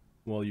 Yep.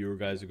 While you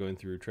guys are going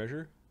through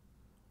treasure,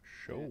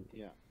 show.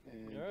 Yeah.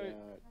 And Alright.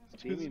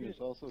 Damian is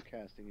also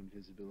casting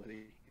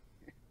invisibility.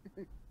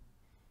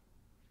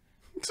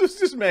 So it's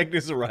just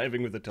Magnus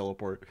arriving with a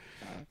teleport.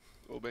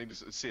 Well,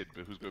 Magnus and Cid,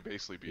 but who's going to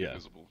basically be Yeah.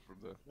 invisible from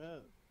the...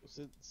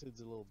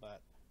 Sid's a little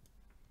bat.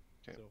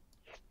 Okay. So.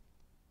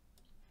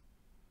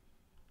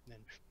 Then.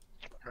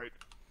 Alright,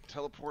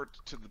 teleport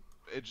to the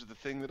edge of the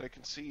thing that I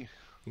can see.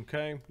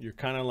 Okay, you're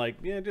kind of like,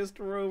 yeah, just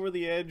over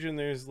the edge, and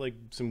there's like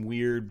some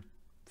weird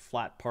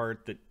flat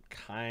part that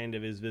kind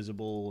of is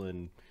visible,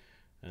 and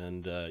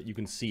you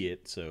can see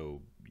it,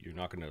 so you're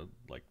not gonna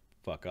like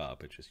fuck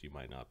up. It's just you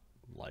might not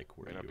like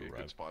where Might not you be a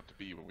arrive. good spot to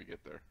be when we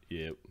get there.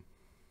 Yep.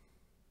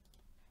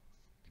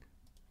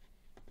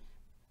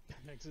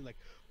 Next is like,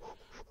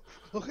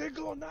 okay,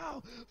 go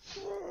now.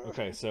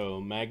 Okay,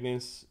 so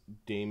Magnus,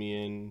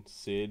 Damian,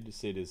 Cid.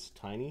 Cid is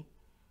tiny,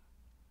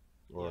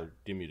 or Yeah.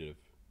 diminutive.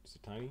 Is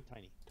it tiny?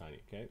 Tiny.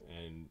 Tiny. Okay,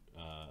 and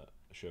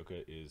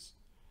Ashoka is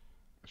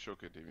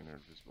Ashoka, Damian are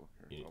invisible.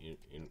 Here,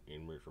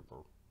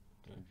 immeasurable.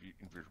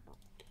 invisible.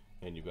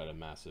 And you've got a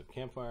massive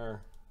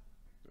campfire,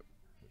 Yep.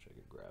 which I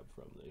could grab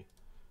from the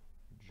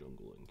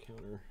jungle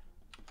encounter.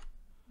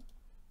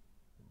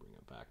 Bring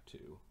it back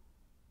to.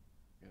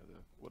 Yeah,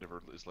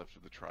 whatever is left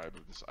of the tribe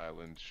of this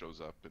island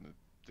shows up and it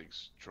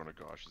thinks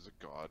Trono-Goesh is a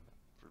god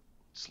for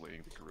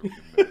slaying the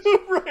Carillion menace.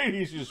 Right,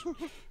 he's just just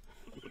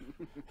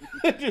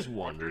I did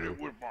wandering, it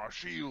with my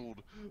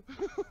shield.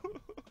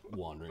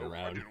 wandering I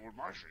around, did it with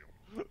my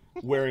shield.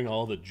 wearing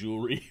all the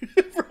jewelry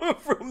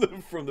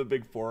from the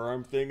big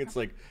forearm thing. It's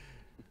like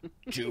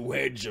 2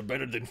 heads are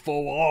better than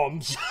 4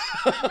 arms.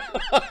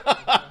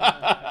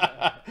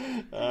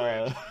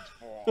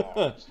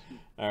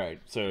 All right,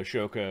 so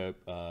Ashoka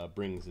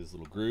brings his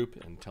little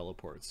group and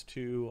teleports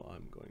to.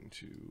 I'm going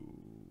to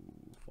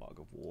Fog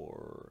of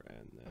War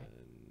and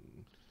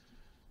then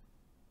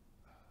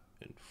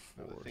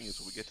Now, enforce. the thing is,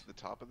 when we get to the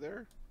top of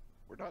there,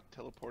 we're not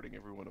teleporting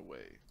everyone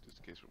away, just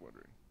in case we're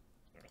wondering.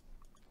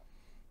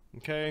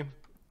 Okay,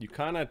 you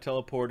kind of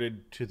teleported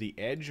to the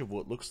edge of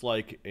what looks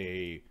like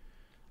a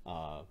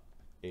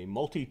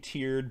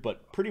multi-tiered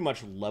but pretty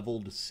much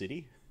leveled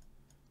city.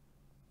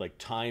 Like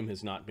time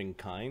has not been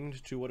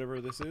kind to whatever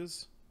this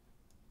is.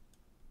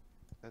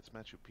 That's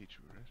Machu Picchu,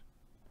 right?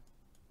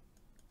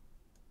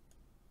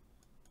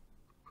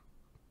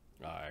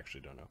 I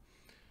actually don't know.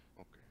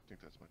 Okay, I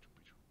think that's Machu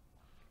Picchu.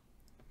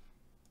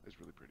 It's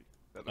really pretty.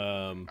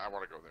 I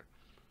want to go there.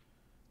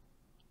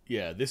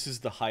 Yeah, this is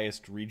the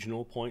highest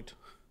regional point,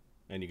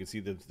 and you can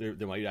see that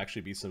there might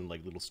actually be some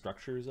like little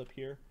structures up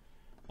here.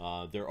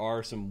 There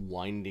are some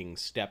winding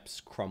steps,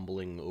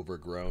 crumbling,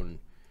 overgrown.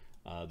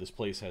 This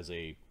place has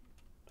a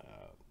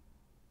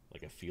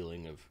like a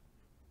feeling of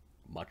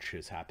much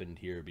has happened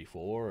here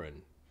before,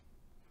 and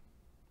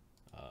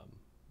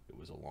it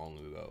was a long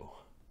ago.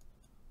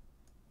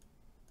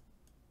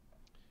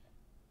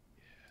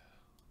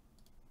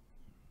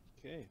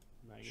 Okay,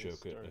 Magnus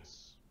Ashoka.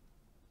 starts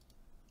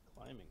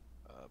climbing.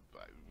 I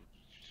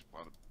just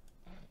want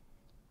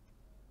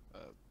to...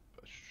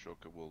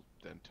 Ashoka will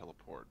then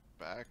teleport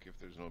back if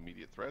there's no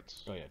immediate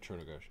threats. Oh yeah,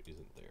 Trono-Goesh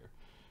isn't there.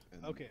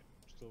 And Okay,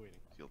 still waiting.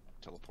 he'll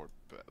teleport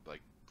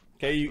like...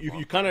 Okay, back to the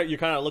you're bonfire.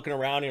 kind of looking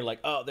around and you're like,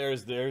 oh,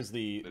 there's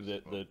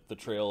the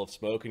trail of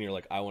smoke, and you're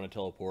like, I want to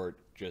teleport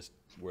just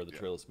where the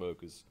trail of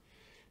smoke is,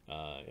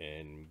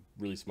 and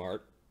really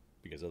smart,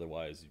 because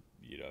otherwise,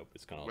 you know,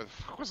 it's kind Where of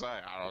the fuck was I?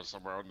 I don't know,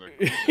 somewhere on the...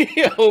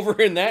 yeah, over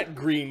in that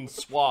green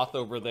swath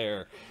over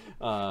there.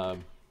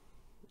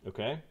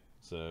 Okay,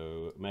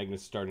 so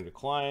Magnus is starting to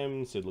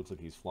climb. Cid looks like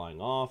he's flying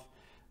off.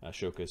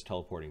 Ashoka is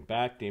teleporting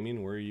back.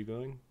 Damian, where are you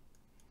going?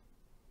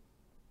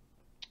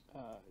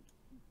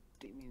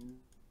 Damian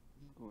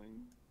is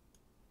going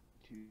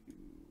to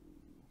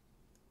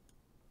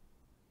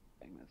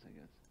Magnus, I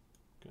guess.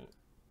 Okay.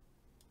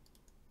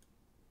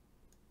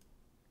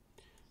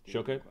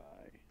 Ashoka, By.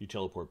 you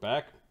teleport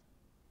back.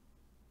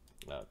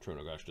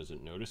 Trono-Goesh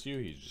doesn't notice you.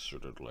 He's just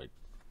sort of like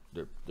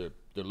they're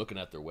looking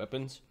at their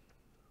weapons.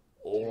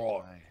 All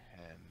My right.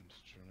 hand,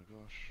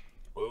 Trono-Goesh.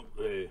 Well,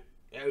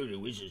 how's the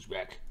wizard's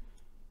back?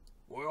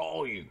 Where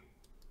are you?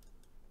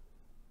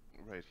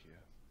 Right here.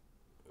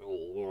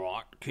 Oh, all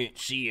right. Can't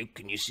see him.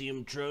 Can you see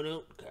him,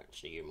 Trono? Can't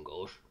see him,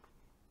 Gosh.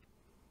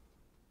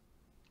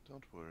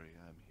 Don't worry,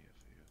 I'm here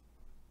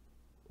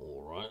for you.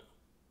 All right.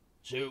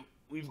 So,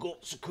 we've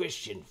got a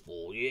question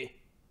for you.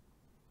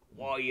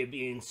 Why are you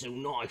being so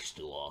nice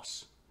to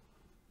us?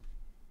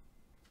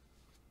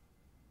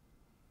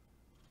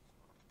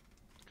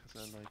 Because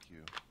I like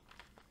you.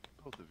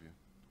 Both of you.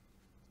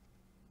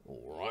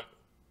 All right.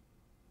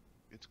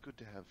 It's good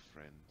to have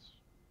friends.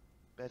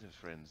 Better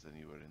friends than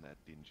you were in that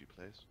dingy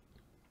place.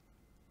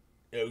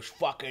 Those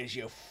fuckers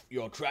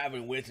you're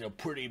traveling with are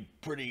pretty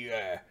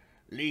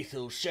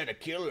lethal set of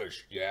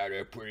killers. Yeah,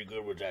 they're pretty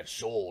good with that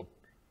sword.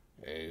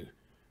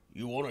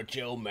 You want to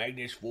tell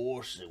Magnus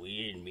for us that we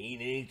didn't mean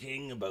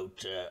anything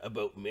about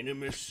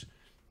Minimus?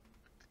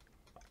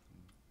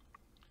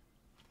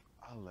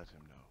 I'll let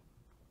him know.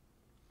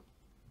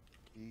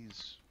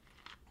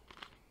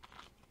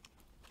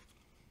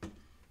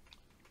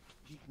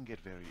 He can get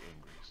very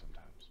angry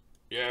sometimes.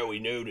 Yeah, we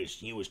noticed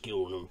he was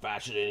killing them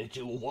faster than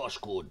two of us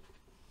could.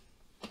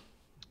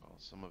 Well,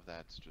 some of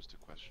that's just a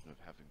question of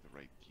having the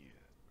right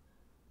gear.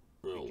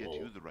 Oh, We get well,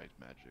 you the right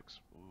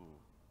magics. Ooh.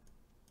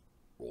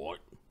 Right,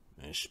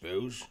 I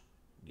suppose.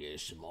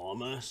 Get some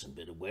armor, some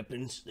bit of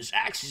weapons. This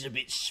axe is a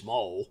bit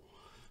small.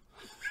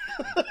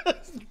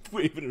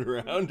 Waving it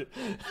around.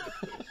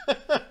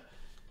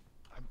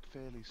 I'm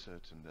fairly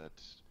certain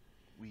that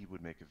we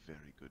would make a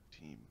very good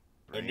team.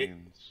 And it-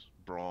 Brains,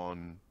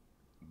 brawn,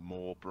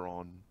 more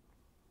brawn.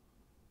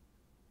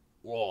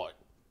 Right.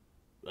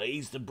 Well,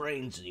 he's the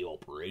brains of the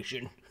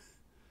operation.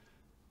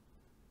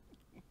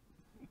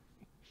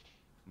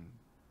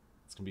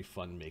 It's gonna be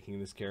fun making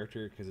this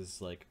character because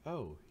it's like,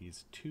 oh,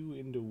 he's 2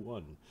 into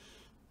 1.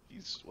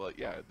 He's, well,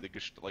 yeah,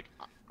 like,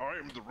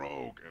 I'm the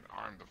rogue and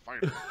I'm the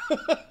fighter.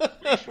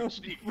 We should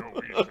sneak, no,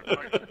 we should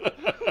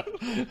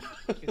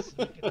fight. You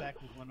sneak attack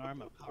with one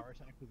arm, a power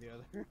attack with the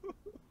other.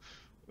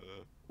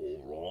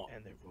 All right.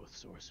 And they're both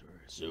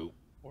sorcerers So,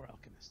 or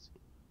alchemists.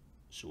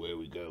 so where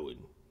we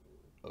going?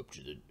 Up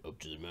to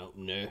the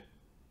mountain there.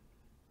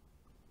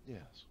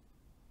 Yes.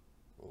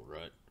 All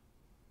right.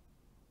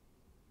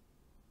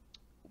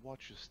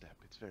 Watch your step,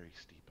 it's very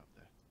steep up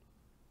there.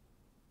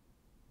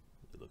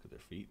 They look at their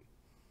feet.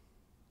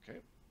 Okay,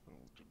 we'll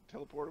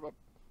teleport him up.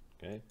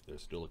 Okay, they're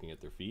still looking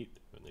at their feet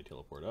when they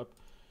teleport up.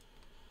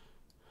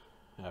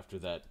 After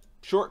that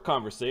short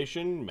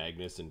conversation,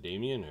 Magnus and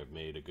Damian have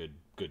made a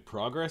good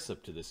progress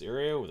up to this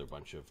area with a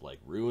bunch of like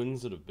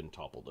ruins that have been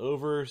toppled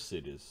over.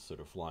 Cid is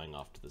sort of flying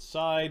off to the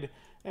side,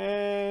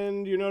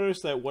 and you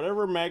notice that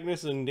whatever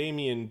Magnus and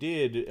Damian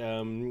did,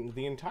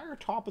 the entire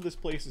top of this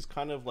place is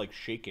kind of like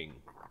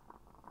shaking.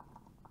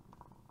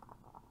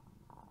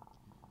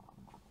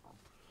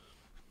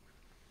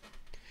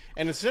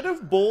 And instead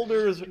of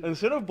boulders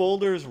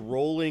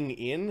rolling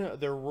in,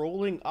 they're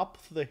rolling up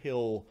the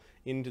hill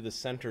into the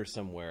center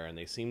somewhere, and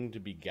they seem to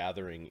be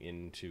gathering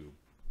into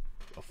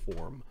a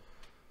form.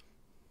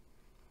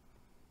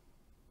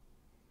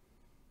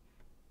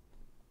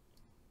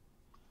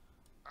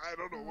 I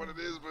don't know what it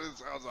is, but it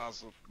sounds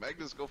awesome.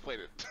 Magnus, go fight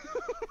it.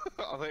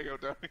 I'll hang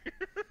out down here.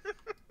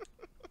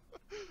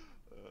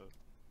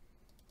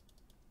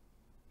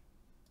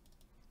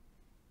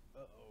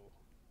 Uh-oh.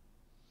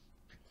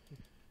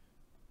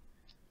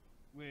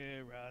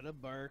 We're out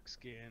of bark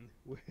skin.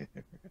 We're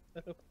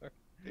out of bark.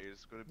 Hey,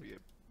 it's going to be a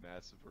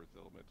massive earth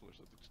elemental or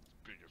something. It's the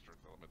biggest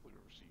earth elemental you've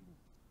ever seen.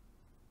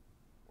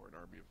 Or an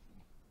army of them.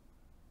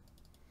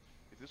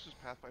 If this was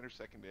Pathfinder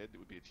 2nd Ed, it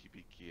would be a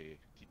TPK,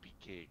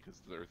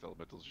 because the earth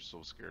elementals are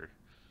so scary.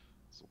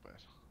 So bad.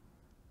 So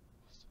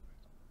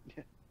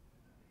bad.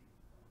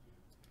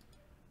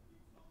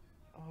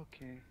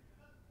 Okay.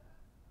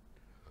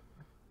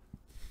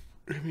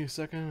 Give me a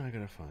second, I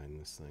gotta find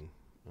this thing.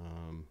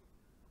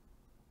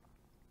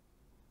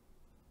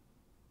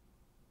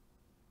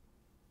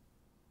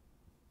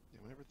 Yeah,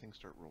 whenever things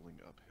start rolling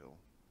uphill,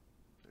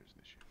 there's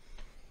an issue.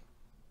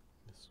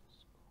 This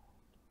was called...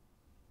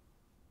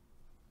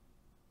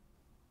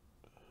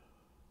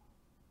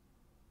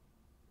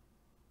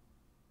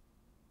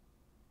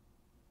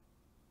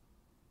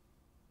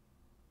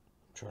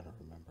 I'm trying to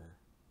remember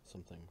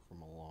something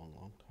from a long,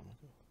 long time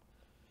ago.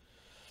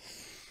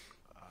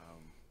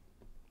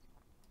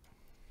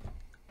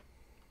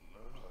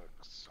 Look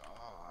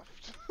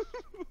soft.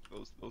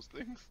 those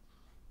things.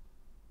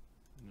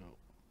 No. I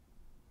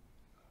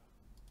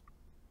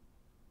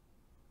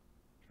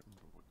can't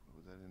remember what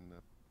was that in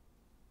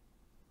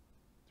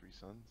Three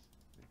Sons,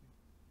 maybe.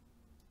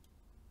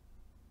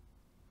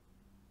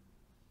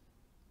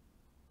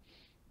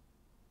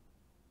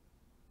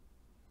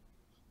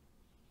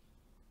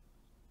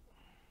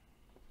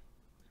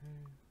 Okay,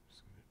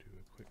 just gonna do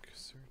a quick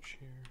search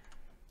here.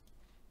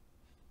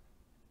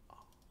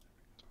 Oh,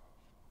 there we go.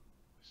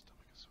 My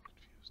stomach is so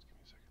confused. Give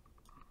me a second.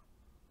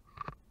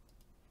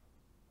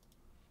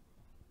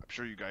 I'm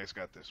sure you guys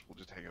got this. We'll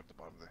just hang out at the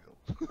bottom of the hill.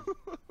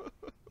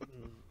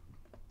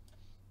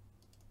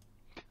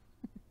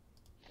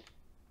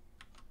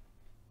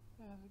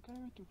 The guy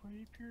with the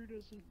rapier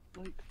doesn't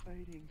like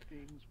fighting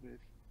things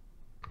with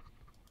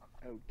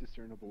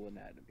discernible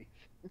anatomies.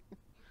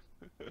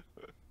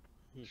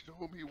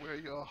 Show me where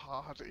your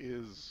heart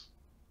is.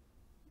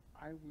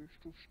 I wish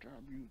to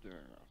stab you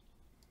there.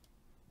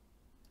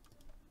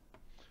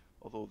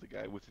 Although the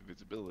guy with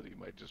invisibility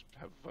might just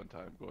have a fun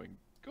time going,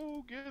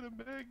 go get him,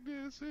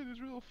 Magnus, it is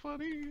real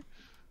funny.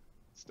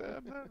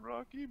 Stab that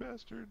rocky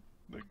bastard.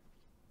 Like,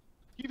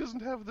 he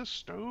doesn't have the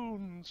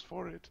stones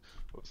for it.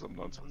 Or some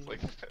nonsense like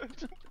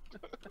that.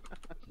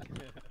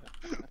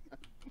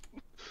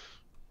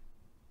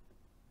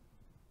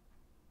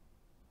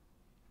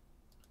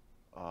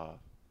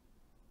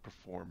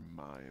 Perform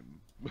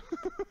mime.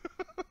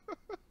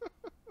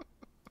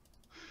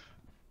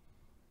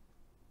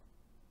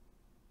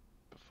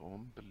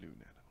 Perform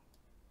balloon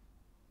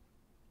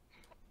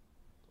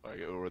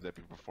animal. Or would that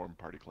be perform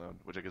party clown?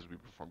 Which I guess would be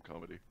perform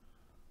comedy.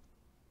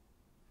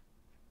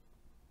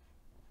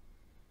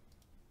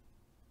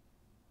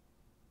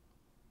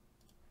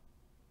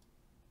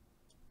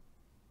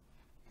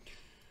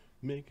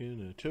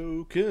 Making a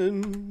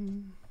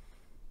token.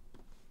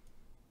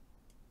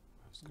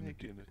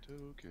 Making a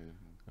token.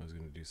 I was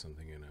gonna do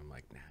something and I'm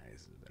like, nah,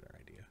 this is a better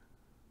idea.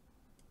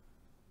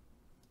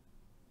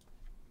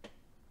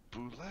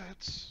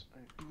 Boulettes.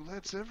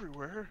 Boulettes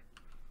everywhere.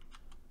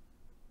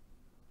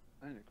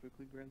 I'm gonna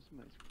quickly grab some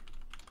ice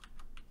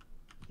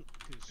cream.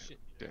 Good shit.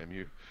 Damn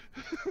you.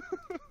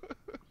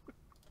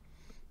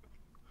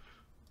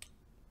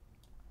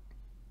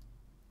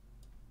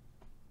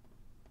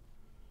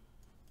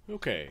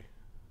 Okay.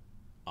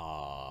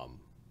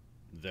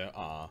 There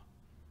are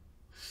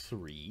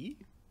 3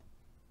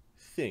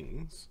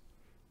 things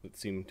that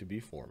seem to be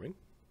forming.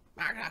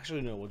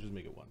 Actually, no, we'll just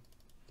make it 1.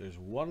 There's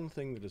 1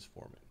 thing that is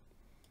forming.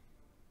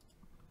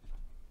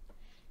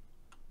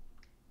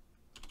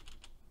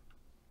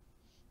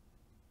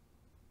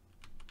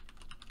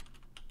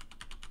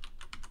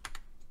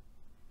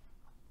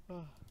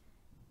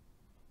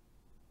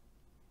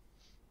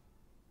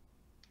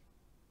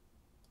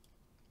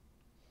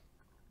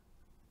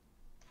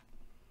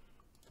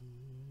 And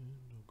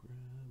I'll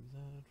grab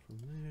that from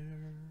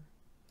there.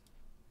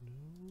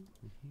 No,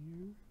 from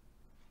here.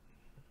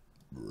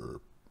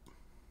 Burp.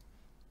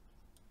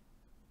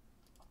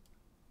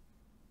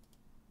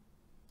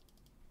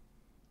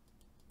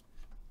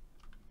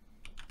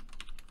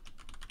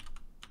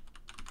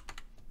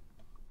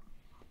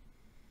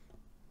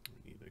 We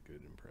need a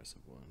good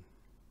impressive one.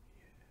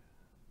 Yeah.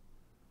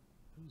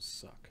 Those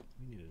suck.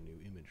 We need a new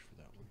image for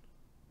that one.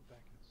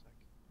 Back in a sec.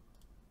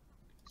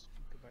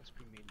 Speak of ice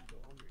cream made me go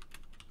hungry.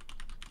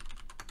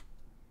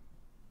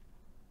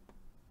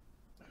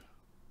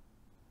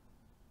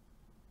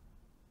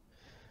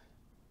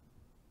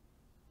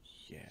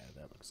 Yeah,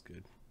 that looks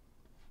good.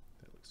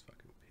 That looks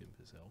fucking pimp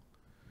as hell.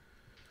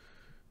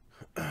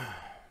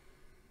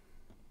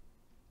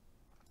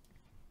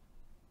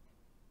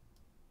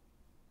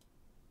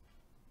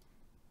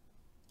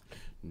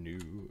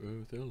 New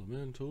Earth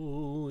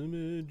Elemental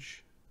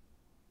image.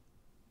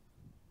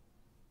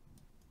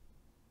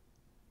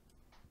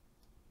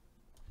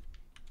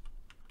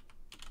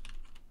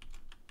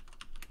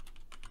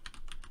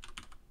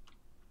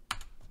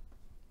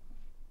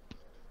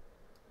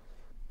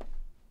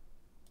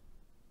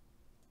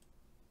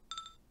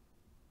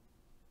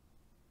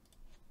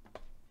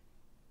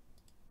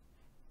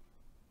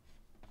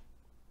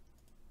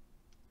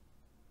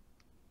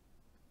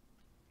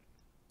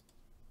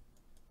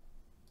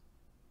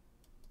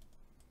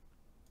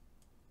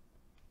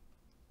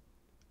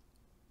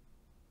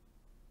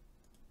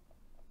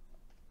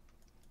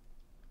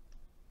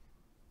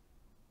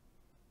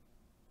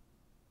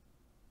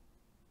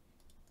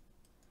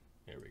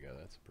 There we go,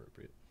 that's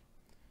appropriate.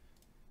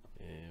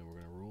 And we're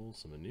going to roll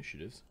some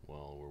initiatives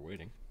while we're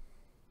waiting.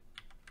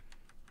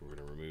 We're going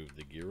to remove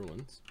the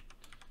Girolins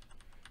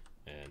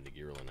and the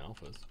Girolin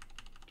Alphas.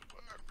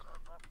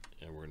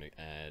 And we're going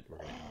to add,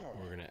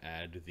 we're going to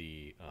add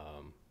the,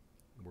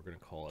 we're going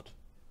to call it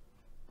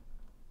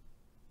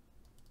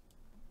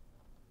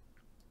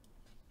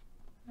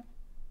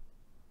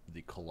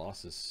the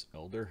Colossus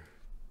Elder.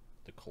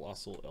 The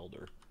Colossal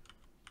Elder.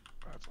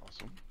 That's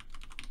awesome.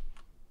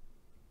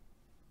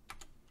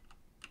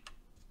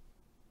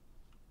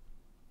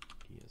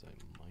 He has a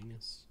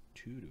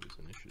 -2 to his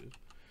initiative.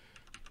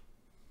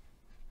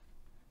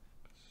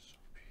 So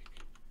big.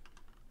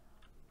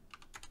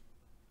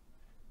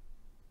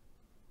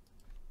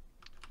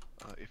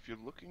 If you're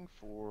looking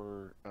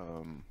for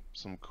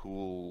some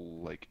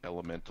cool like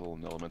elemental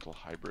and elemental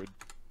hybrid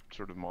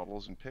sort of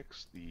models and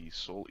picks, the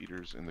Soul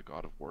Eaters in the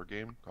God of War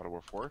game, God of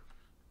War 4,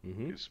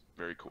 is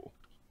very cool.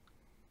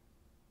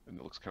 And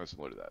it looks kind of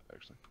similar to that,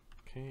 actually.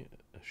 Okay,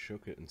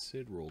 Ashoka and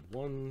Cid rolled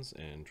 1s,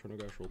 and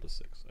Trono-Goesh rolled a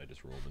 6. I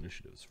just rolled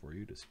initiatives for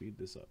you to speed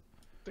this up.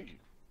 Thank you.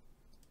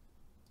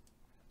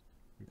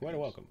 You're quite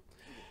welcome.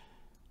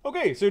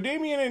 Okay, so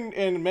Damian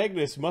and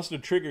Magnus must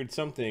have triggered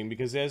something,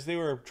 because as they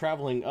were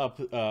traveling up,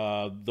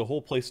 the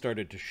whole place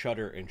started to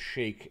shudder and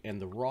shake,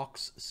 and the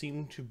rocks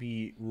seemed to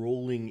be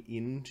rolling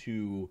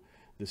into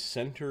the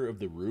center of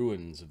the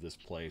ruins of this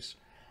place.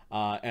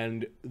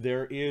 And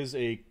there is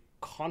a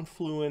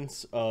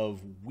confluence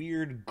of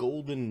weird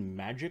golden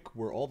magic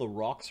where all the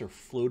rocks are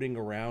floating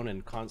around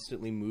and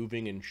constantly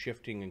moving and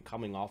shifting and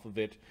coming off of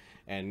it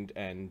and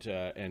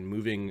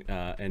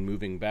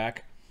moving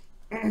back.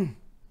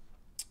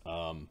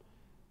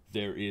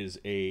 There is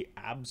a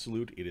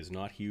absolute, it is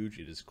not huge,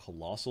 it is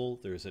colossal.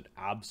 There's an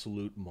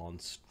absolute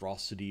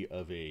monstrosity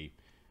of a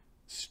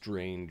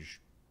strange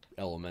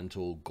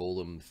elemental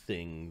golem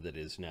thing that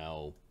is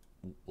now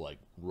like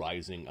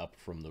rising up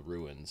from the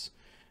ruins.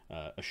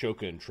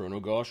 Ashoka and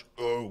Trono-Goesh,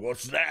 oh,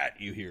 what's that?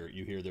 You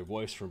hear their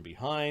voice from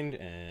behind,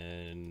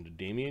 and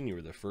Damian, you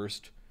were the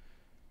first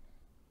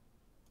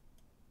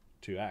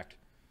to act.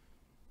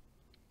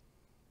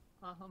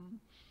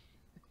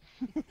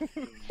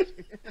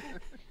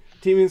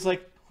 Damian's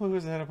like, what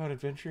was that about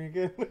adventuring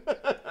again?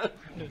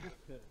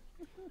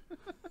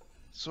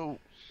 So,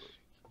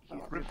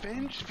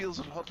 revenge feels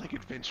a lot like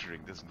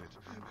adventuring, doesn't it?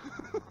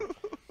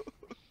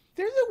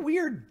 There's a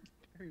weird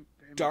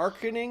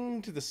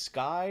darkening to the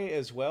sky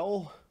as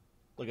well.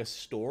 Like a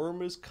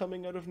storm is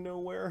coming out of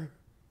nowhere.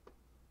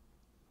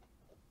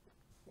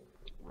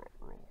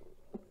 Roll.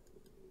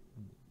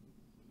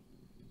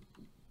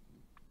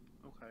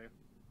 Okay.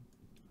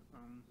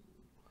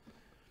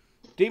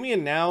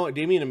 Damian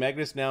and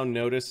Magnus now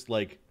notice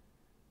like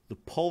the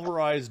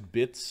pulverized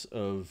bits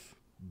of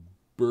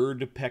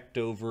bird pecked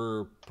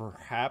over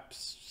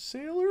perhaps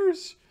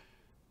sailors.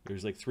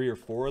 There's like 3 or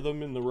 4 of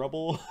them in the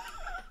rubble.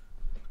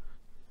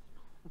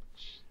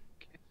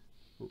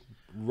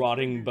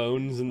 Rotting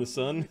bones in the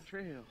sun.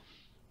 Trail.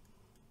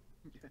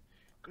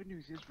 Good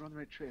news is we're on the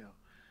right trail.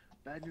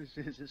 Bad news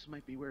is this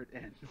might be where it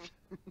ends.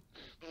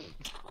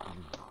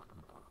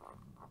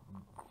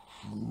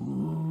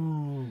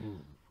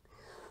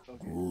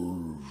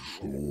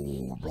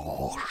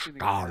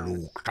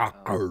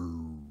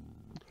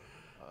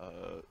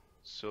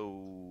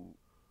 So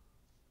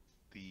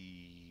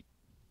the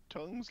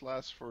tongues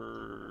last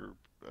for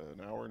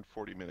an hour and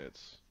 40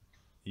 minutes.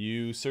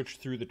 You search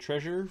through the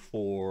treasure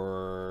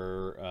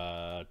for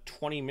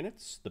 20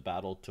 minutes. The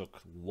battle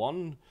took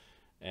 1,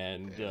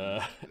 and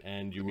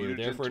you were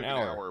there for an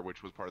hour.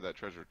 Which was part of that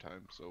treasure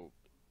time. So,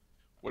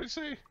 what did he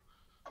say?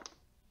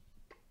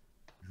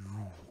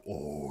 You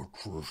are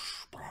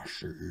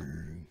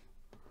trespassing.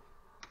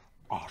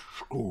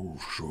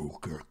 Golso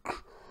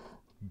Gek,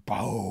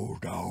 bow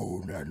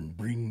down and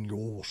bring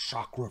your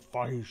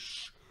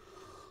sacrifice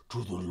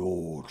to the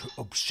Lord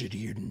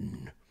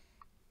Obsidian.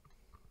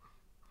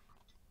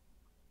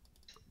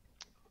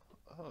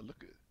 Oh,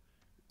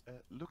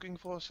 looking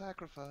for a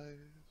sacrifice.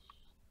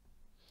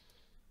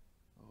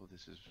 Oh,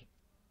 this is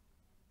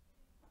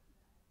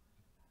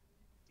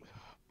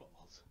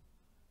balls.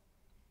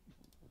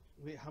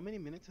 Wait, how many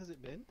minutes has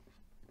it been?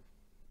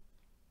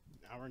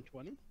 An hour and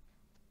 20?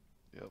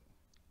 Yep.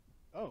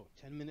 Oh,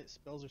 10-minute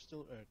spells are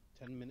still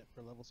 10-minute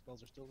per level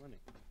spells are still running.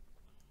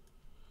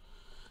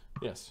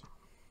 Yes.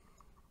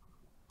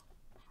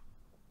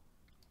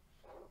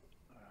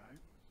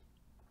 Alright.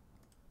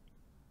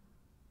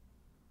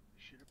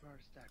 Should have brought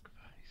a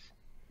sacrifice.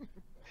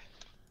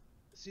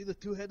 See the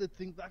 2-headed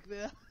thing back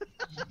there?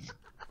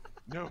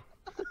 no.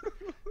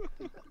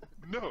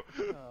 No.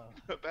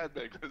 Bad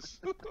Magnus.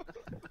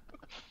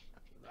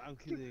 I'm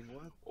kidding.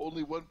 What?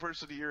 Only one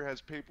person here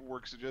has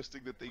paperwork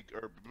suggesting that they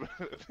are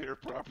their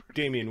property.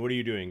 Damian, what are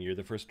you doing? You're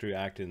the first to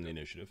act in the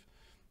initiative.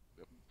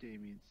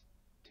 Damian's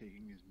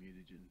taking his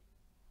mutagen.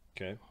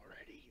 Okay.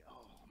 Already?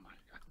 Oh my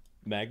god.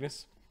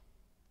 Magnus?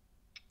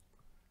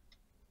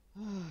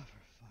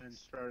 And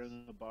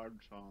starting a bard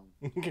song.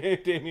 Okay,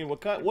 Damian,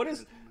 what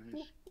is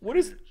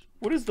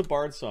the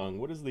bard song?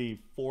 What is the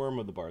form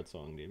of the bard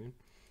song, Damian?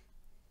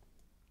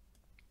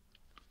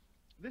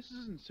 This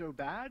isn't so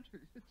bad.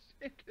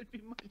 It could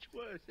be much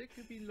worse. It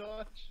could be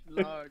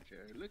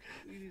larger. Look,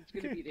 it's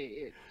gonna be the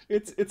hit.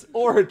 It's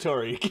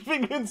oratory,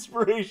 giving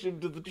inspiration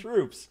to the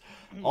troops,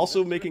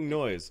 also making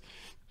noise.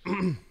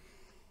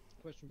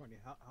 Question mark.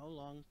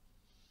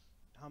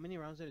 How many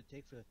rounds did it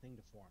take for the thing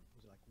to form?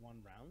 Was it like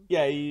 1 round?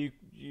 Yeah,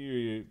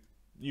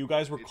 you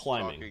guys were It's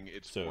climbing. Talking,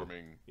 it's so,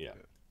 forming. Yeah.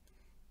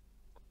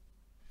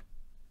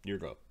 Your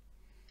go.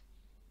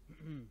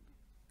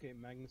 Okay,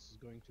 Magnus is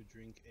going to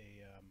drink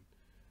a.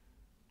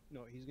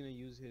 No, he's going to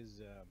use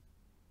his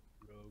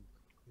rogue,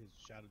 his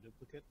shadow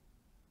duplicate,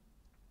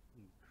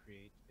 and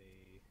create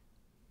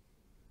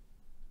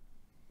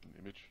An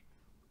image.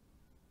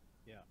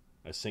 Yeah.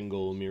 A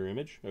single mirror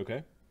image.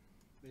 Okay.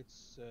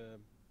 It's.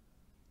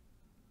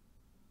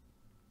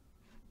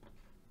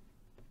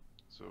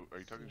 So, are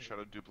you talking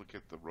shadow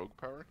duplicate the rogue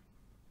power?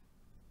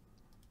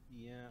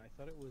 Yeah, I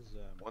thought it was.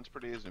 Once per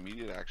day is an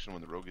immediate action.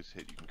 When the rogue is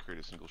hit, you can create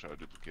a single shadow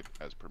duplicate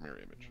as per mirror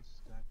image.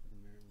 Stack with a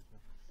mirror image.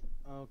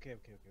 Okay.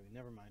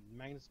 Never mind.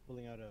 Magnus is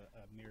pulling out a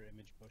mirror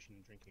image potion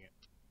and drinking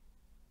it.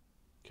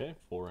 Okay,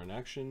 for an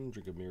action,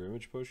 drink a mirror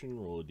image potion,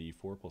 roll a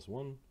d4 plus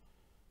 1.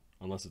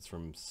 Unless it's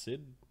from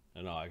Cid.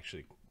 No,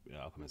 actually,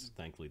 alchemists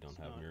thankfully don't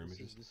have mirror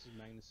images. This is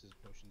Magnus's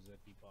potions that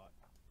he bought.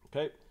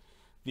 Okay.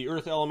 The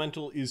earth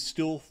elemental is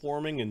still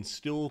forming and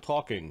still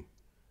talking.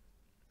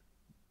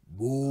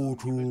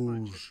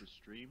 Mortals. The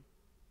stream.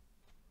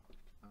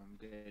 I'm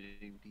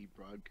getting the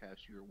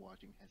broadcast you're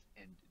watching has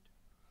ended.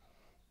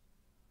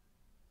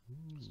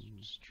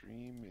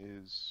 Stream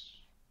is.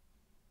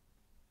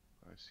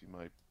 I see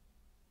my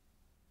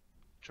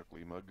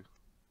chuckly mug.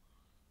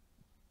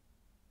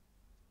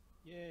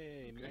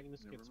 Yay! Okay,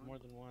 Magnus never gets mind. more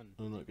than 1.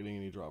 I'm not getting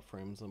any drop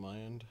frames on my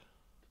end.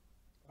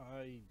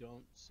 I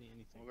don't see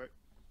anything. Okay.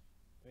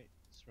 Wait,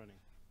 it's running.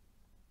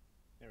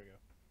 There we go.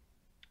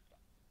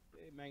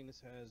 Okay,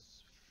 Magnus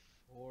has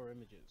 4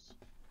 images.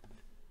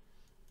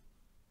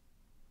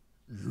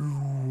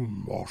 You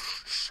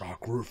must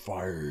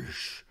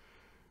sacrifice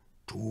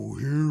to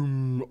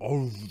him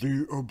of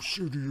the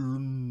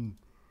obsidian.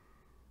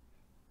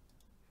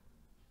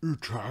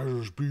 It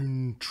has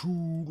been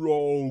too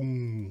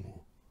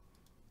long.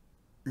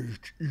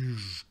 It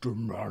is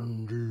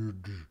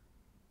demanded.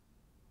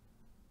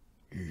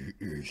 He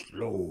is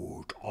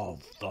Lord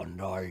of the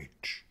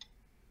Night.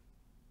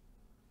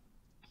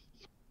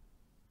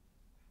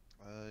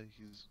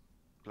 He's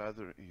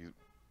he's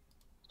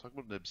talking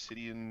about an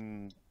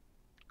obsidian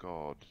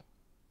god.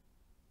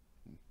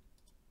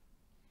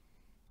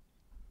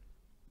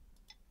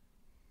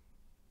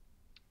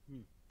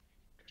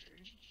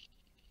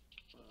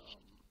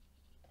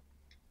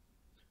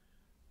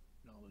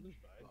 Magnus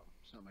died. Well,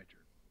 it's not my turn.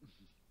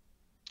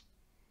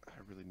 I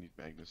really need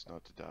Magnus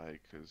not to die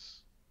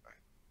because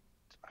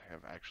I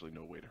have actually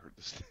no way to hurt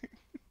this thing.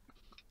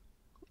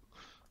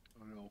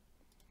 Oh no.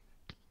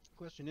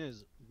 Question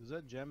is, does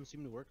that gem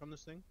seem to work on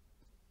this thing?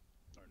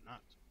 Or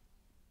not?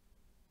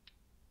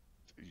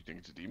 You think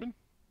it's a demon?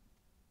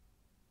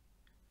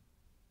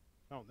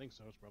 I don't think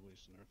so. It's probably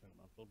just an earth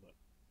elemental, but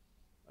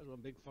that's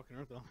one big fucking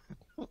earth elemental.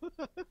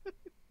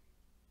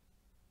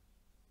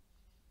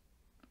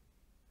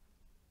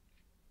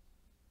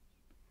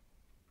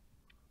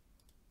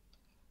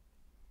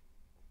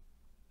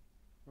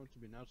 Wants to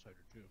be an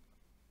outsider too.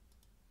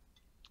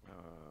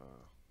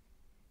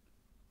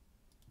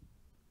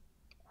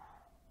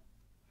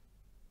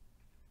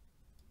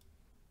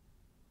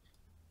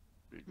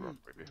 Big rock,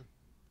 baby.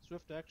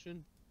 Swift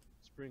action,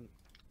 spring.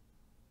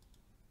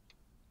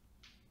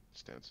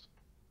 Stance.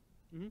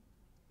 Mm-hmm.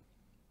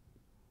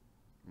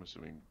 I'm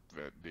assuming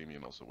that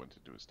Damian also went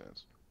into his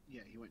stance.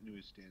 Yeah, he went into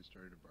his stand,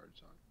 started a bard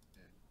song,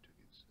 and took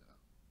his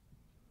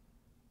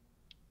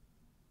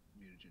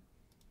mutagen.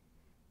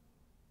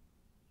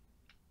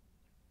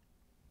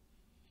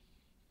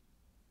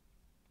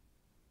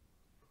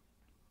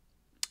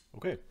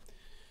 Okay.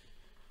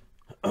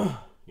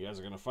 You guys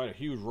are gonna fight a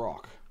huge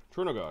rock.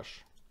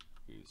 Trono-Goesh.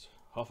 He's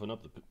huffing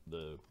up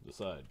the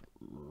side.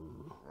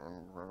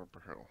 Run up a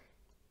hill.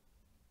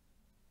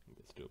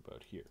 Let's do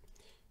about here.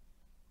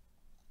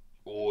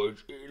 Oh,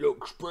 it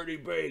looks pretty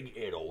big.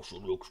 It also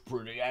looks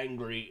pretty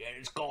angry, and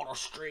it's got a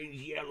strange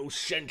yellow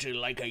center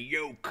like a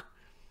yolk.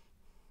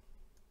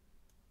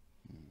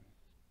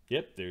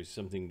 Yep, there's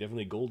something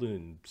definitely golden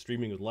and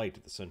streaming with light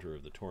at the center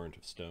of the torrent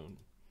of stone.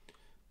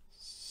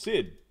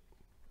 Cid.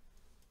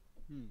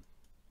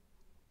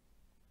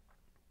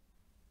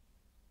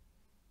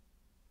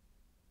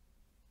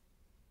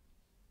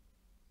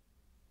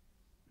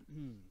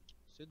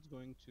 Sid's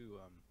going to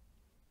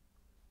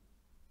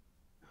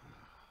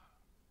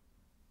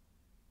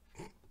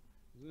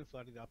he's gonna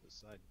fly to the opposite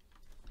side.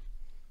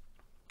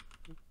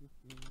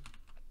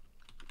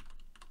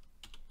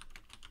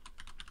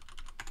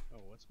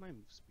 Oh, what's my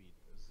move speed?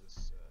 Is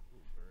this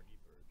ooh, birdie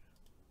bird?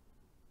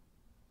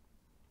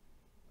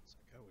 One sec,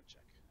 I would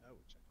check. I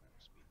would check my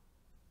move speed.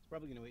 It's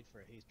probably gonna wait for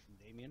a haste from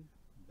Damian,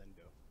 and then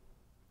go.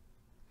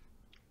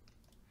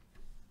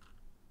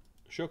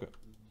 Ashoka.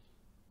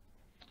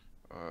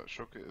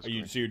 Ashoka is. So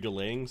you're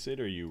delaying,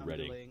 Cid, or are you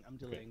ready? I'm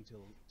delaying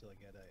till I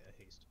get a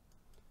haste.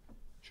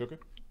 Ashoka?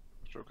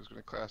 Ashoka's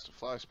gonna cast a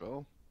fly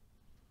spell,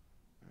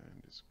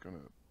 and it's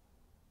gonna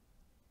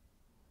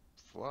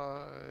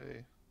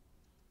fly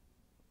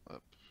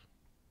up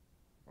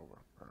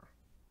over.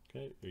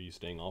 Okay, are you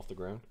staying off the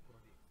ground?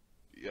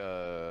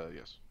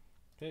 Yes.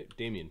 Okay,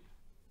 Damian.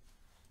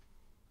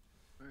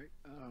 Alright,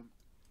 I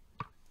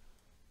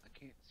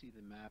can't see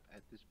the map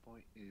at this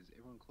point. Is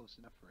everyone close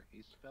enough for a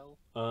haste spell?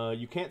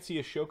 You can't see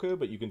Ashoka,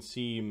 but you can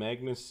see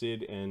Magnus,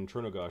 Cid, and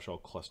Trono-Goesh all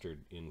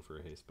clustered in for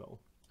a haste spell.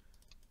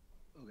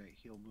 Okay,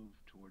 he'll move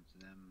towards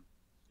them.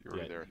 You're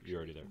already there. You're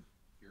already there. Okay.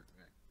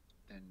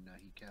 Then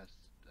he casts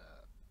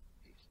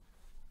haste.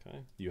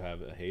 Okay, you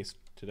have a haste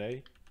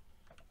today?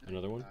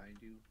 Another one? I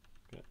do.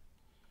 Okay.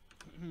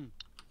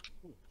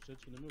 Ooh,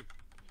 Sid's gonna move.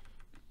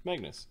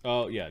 Magnus.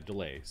 Oh, yeah,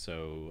 delay.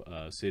 So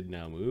Cid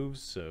now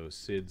moves, so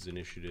Cid's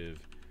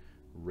initiative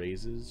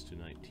raises to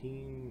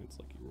 19. It's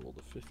like you rolled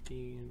a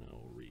 15.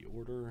 I'll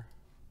reorder.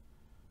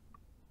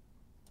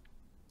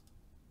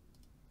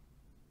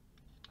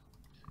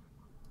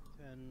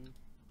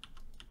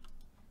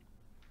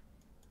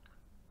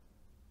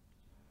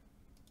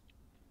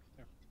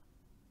 There.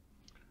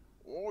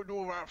 Oh, I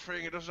know that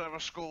thing. It doesn't have a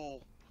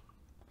skull.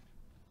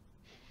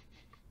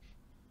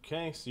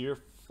 Okay, so you're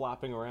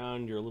flapping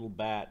around, you're a little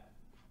bat.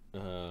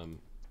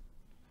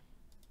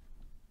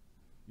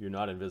 You're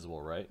not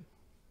invisible, right?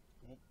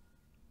 Nope.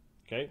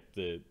 Okay,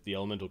 the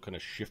elemental kind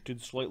of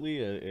shifted slightly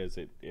as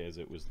it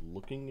was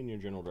looking in your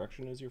general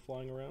direction as you're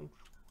flying around.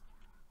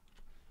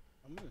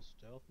 I'm gonna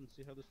stealth and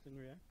see how this thing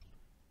reacts.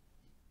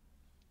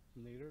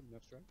 Later,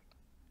 next round.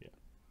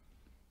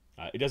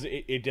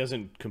 It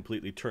doesn't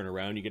completely turn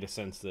around. You get a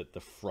sense that the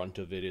front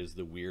of it is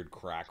the weird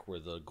crack where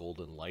the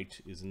golden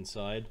light is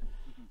inside.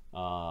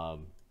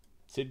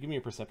 Cid, give me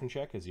a perception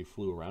check as you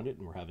flew around it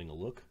and we're having a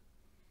look.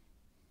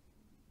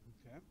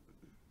 Okay.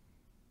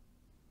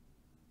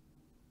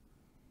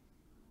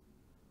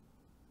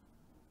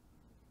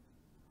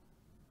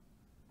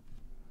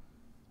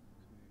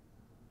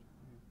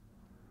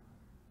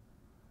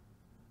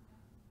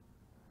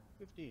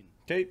 15.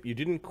 Okay, you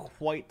didn't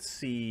quite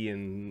see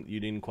and you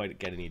didn't quite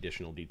get any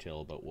additional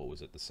detail about what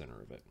was at the center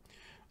of it.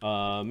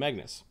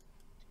 Magnus.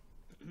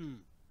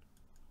 Magnus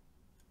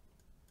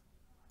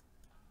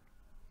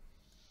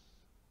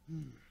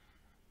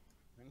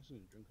is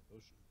gonna drink a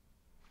potion.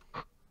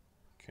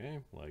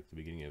 Okay, like the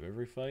beginning of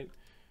every fight,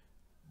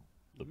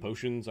 the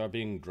potions are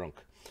being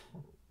drunk.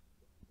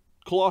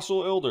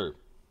 Colossal Elder.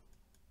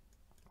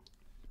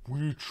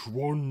 Which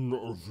one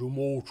of the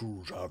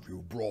mortals have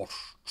you brought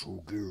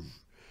to give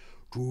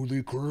to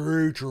the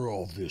creator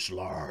of this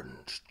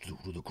land,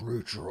 to the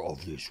creator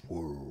of this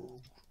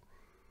world?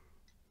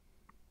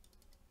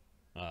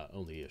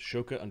 Only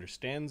Ashoka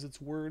understands its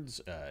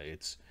words.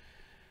 It's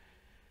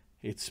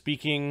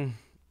speaking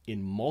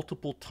in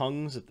multiple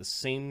tongues at the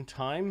same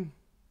time,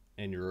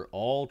 and you're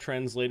all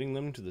translating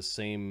them to the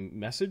same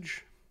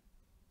message.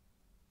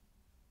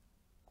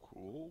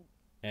 Cool.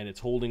 And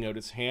it's holding out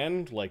its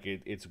hand like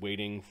it's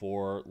waiting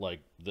for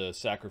like the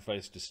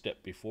sacrifice to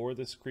step before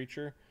this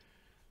creature.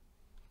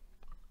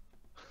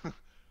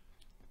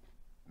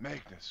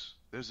 Magnus,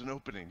 there's an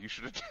opening. You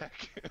should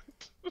attack it.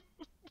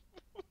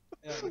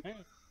 Yeah,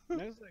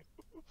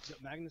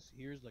 Magnus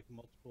hears like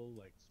multiple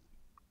like.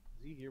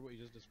 Does he hear what you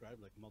just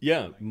described? Like multiple.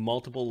 Yeah, languages?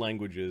 multiple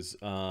languages.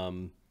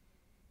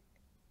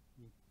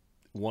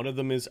 One of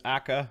them is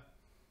Akka.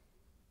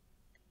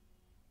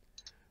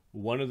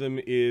 One of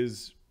them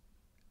is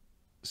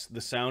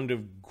the sound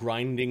of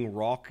grinding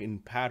rock in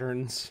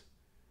patterns.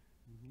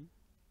 Mm-hmm.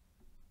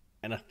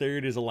 And a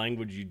third is a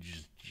language you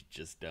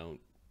just don't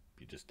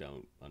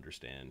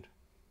understand.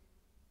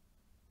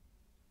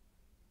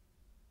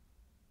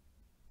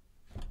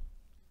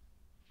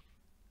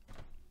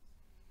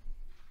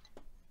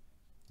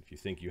 If you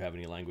think you have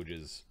any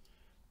languages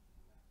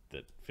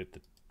that fit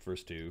the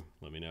first two,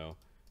 let me know.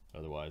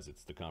 Otherwise,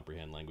 it's the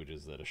comprehend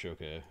languages that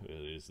Ashoka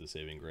is the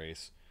saving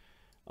grace.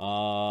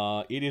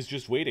 It is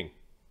just waiting.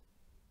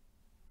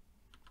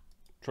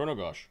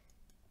 Trono-Goesh.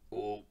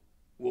 Oh,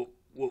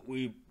 what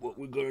we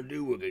gonna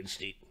do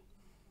against it?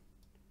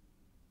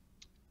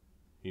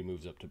 He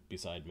moves up to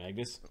beside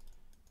Magnus.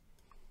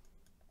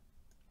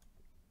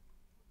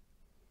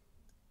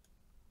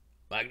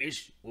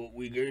 Magnus, what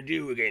we gonna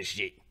do against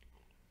it?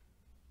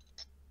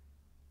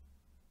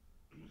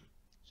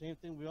 Same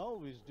thing we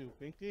always do,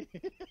 Pinky.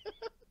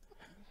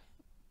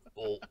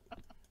 Oh,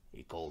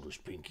 he called us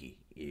Pinky.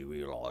 He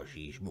realized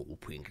he's more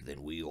pink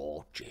than we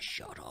are. Just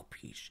shut up.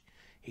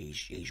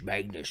 He's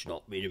Magnus,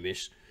 not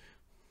Minimus.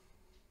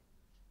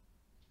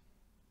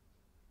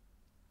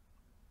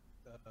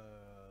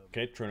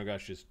 Okay,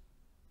 Trono-Goesh just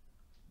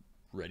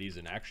readies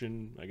an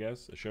action, I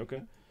guess.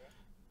 Ashoka.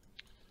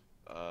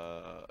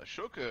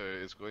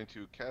 Ashoka is going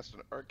to cast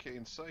an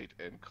arcane sight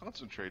and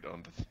concentrate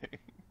on the thing.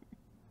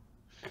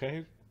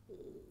 Okay.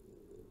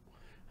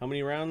 How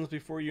many rounds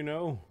before you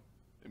know?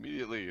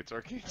 Immediately, it's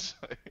arcane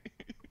sight.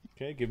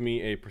 Okay, give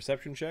me a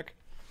perception check.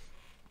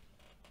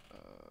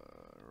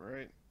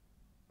 Right.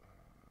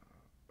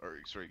 Or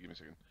sorry, give me a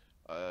second.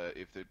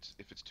 If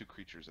it's two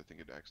creatures, I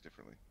think it acts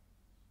differently.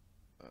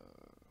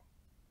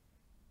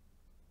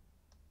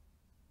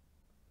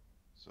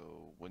 So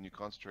when you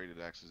concentrate, it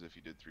acts as if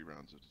you did 3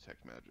 rounds of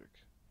detect magic,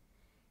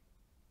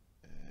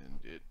 and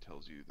it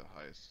tells you the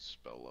highest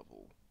spell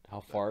level.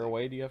 How far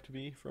away do you have to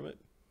be from it?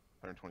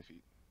 120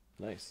 feet.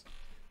 Nice.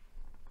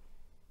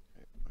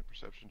 Okay, my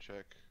perception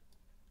check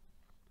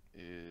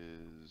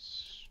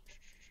is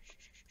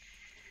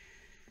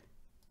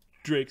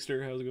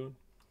Drakester, how's it going?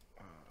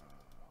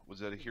 was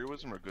that a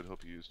heroism or good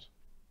hope you used?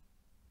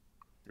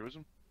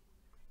 Heroism?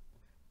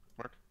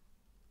 Mark?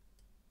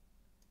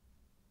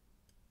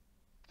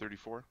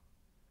 34?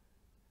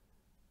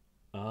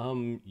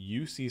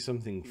 You see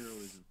something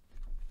Heroism.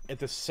 at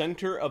the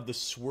center of the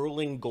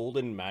swirling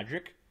golden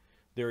magic.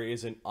 There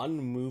is an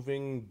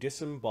unmoving,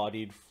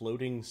 disembodied,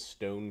 floating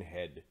stone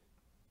head.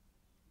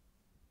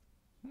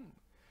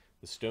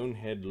 The stone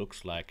head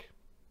looks like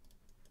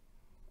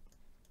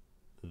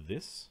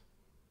this.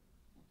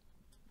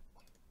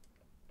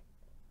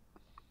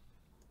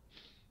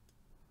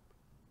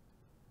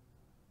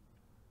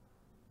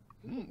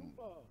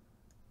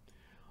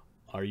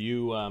 Are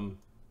you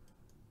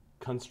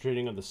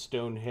concentrating on the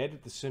stone head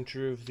at the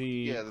center of the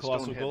Yeah, the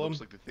colossal stone head golem?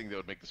 looks like the thing that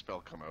would make the spell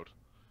come out.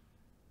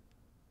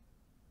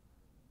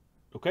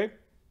 Okay.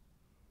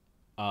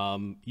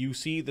 You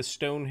see the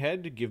stone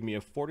head. Give me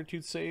a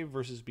fortitude save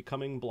versus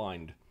becoming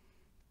blind.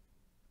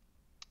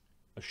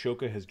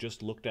 Ashoka has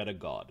just looked at a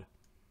god.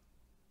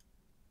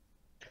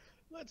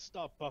 Let's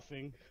stop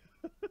buffing.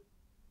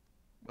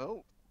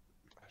 Well,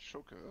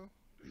 Ashoka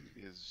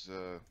is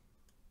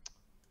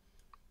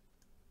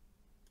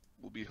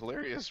will be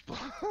hilarious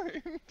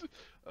blind.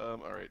 All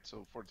right,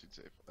 so fortitude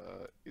save.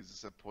 Is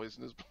this a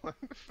poisonous blind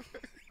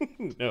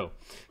effect? No.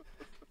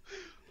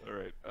 All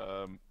right.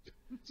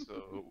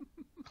 So.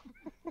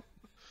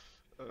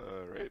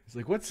 All right. It's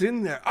like, what's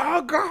in there?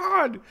 Oh,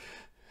 God!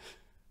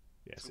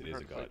 Yes, It's it gonna be is a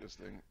hard to fight god. this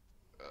thing.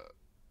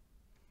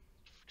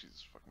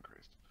 Jesus fucking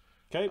Christ.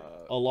 Okay,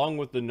 along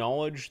with the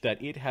knowledge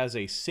that it has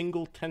a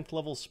single 10th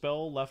level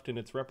spell left in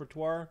its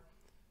repertoire,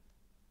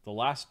 the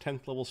last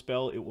 10th level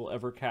spell it will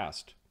ever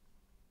cast.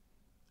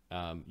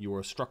 You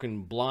are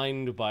strucken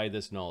blind by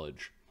this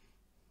knowledge.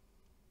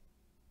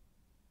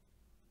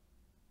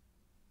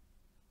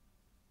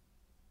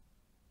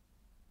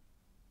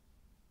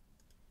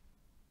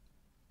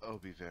 Oh,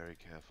 be very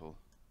careful.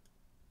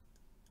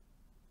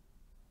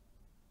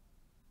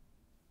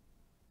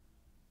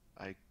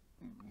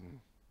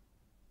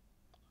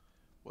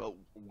 Well,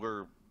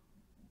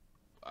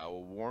 I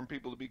will warn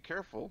people to be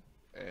careful,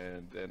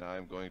 and then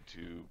I'm going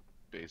to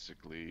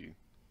basically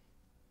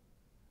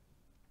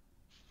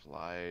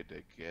fly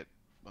to get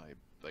my,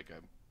 I'm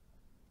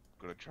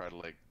gonna try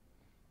to,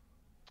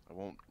 I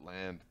won't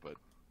land, but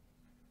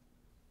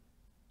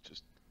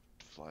just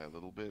fly a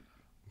little bit.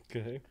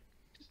 Okay.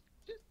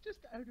 Just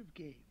out of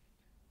game.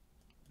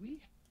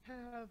 We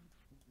have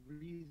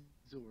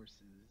resources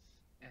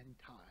and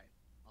time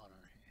on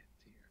our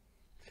hands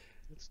here.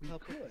 Let's We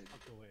help could.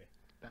 fuck away.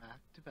 Back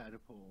to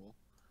Vatapole.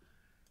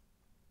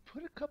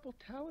 Put a couple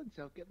talents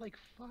out, get like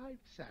 5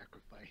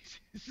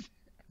 sacrifices,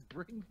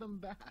 bring them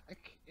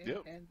back, and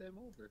Yep. hand them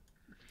over.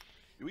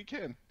 We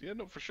can. Yeah,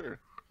 no, for sure.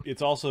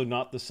 It's also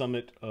not the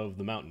summit of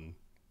the mountain.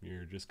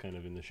 You're just kind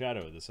of in the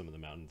shadow of the summit of the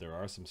mountain. There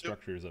are some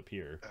structures up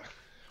here.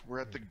 We're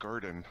at the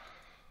garden.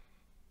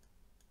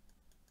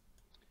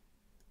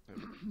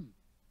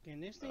 Can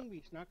this thing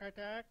be snuck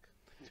attack?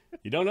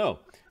 You don't know.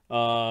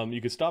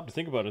 You could stop to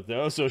think about it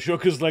though. So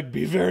Ashoka's like,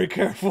 be very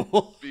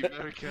careful. Be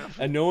very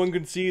careful. And no one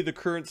can see the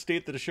current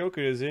state that Ashoka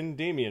is in.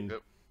 Damian.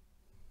 Yep.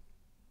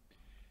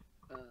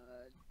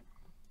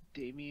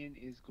 Damian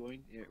is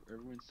going.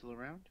 Everyone's still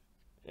around.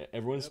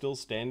 Everyone's still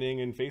standing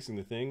and facing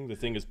the thing. The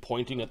thing is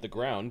pointing at the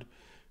ground.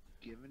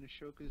 Given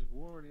Ashoka's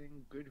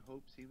warning, Good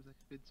Hope seems like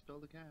a good spell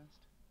to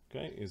cast.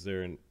 Okay. Is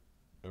there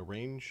a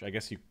range? I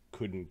guess you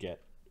couldn't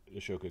get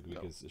Ashoka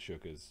because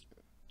Ashoka's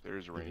There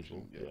is a range.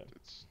 Invisible, And, yeah, yeah.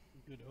 it's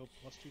Good hope.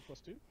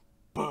 +2/+2.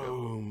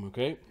 boom.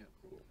 Okay.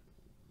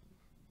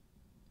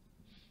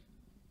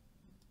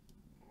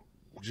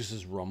 Just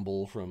this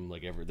rumble from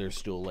like there's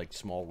still like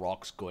small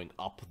rocks going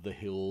up the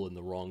hill in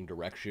the wrong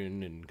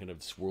direction and kind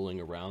of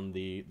swirling around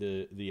the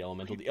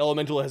elemental. The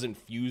elemental hasn't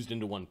fused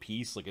into one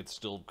piece, like it's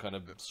still kind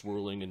of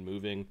swirling and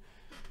moving.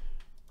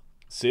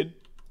 Cid?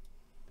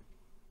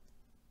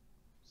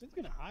 Sid's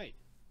gonna hide.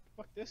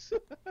 Fuck this.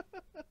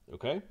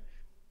 Okay.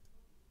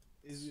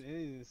 Is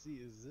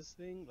this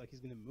thing like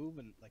he's gonna move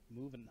and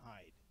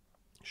hide?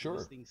 Sure.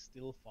 Does this thing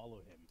still follow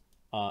him?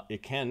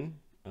 It can.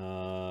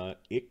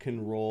 It can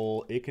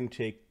roll. It can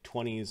take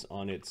 20s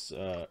on its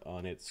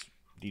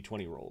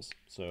d20 rolls.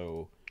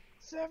 So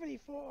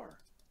 74.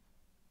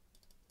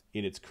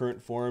 in its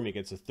current form, it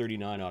gets a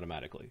 39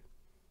 automatically.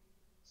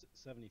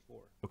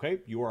 74. Okay,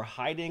 you are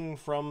hiding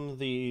from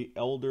the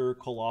elder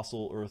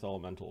colossal earth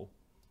elemental.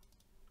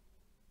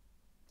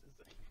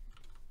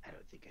 I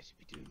don't think I should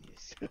be doing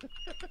this.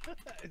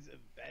 It's a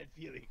bad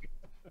feeling.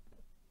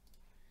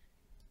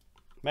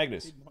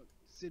 Magnus.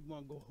 Cid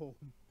won't go home.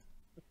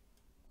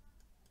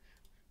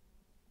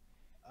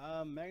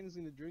 Magnus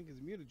gonna drink his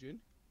mutagen.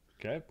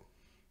 Okay.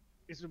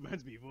 This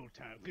reminds me of old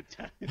time. Good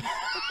time.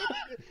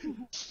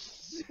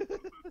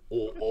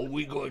 Or are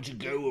we going to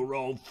go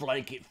around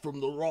flank it from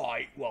the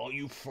right while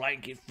you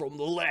flank it from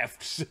the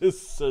left? says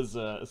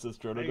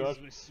Trono-Goesh. Magnus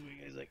was swinging.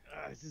 He's like,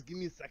 just give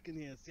me a second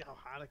here and see how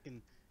hard I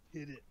can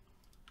hit it.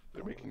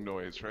 they're making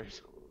noise,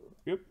 right?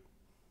 Yep.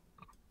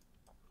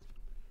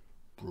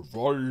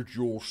 Provide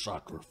your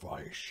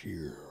sacrifice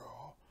here.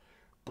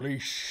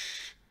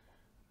 Place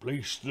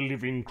the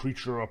living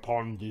creature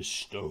upon this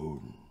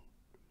stone,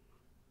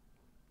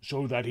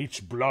 so that its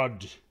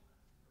blood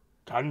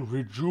can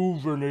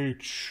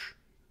rejuvenate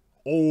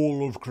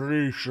all of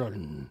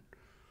creation.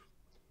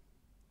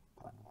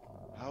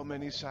 How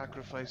many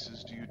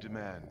sacrifices do you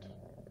demand?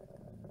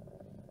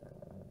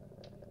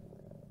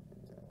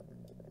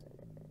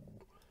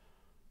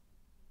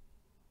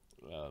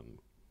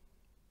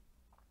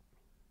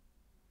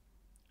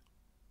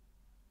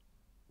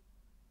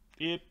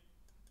 It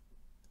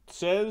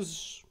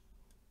says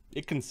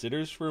it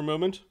considers for a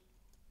moment.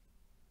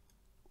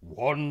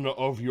 One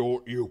of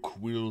your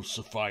ilk will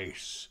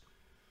suffice.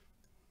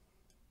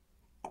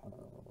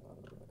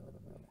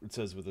 It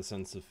says with a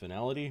sense of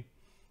finality.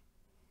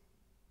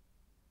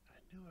 I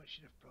knew I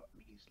should have brought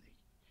measly.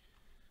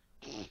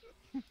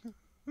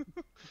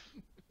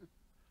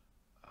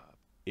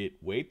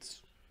 It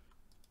waits.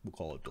 We'll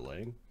call it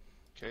delaying.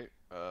 Okay.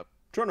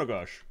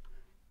 Trono-Goesh.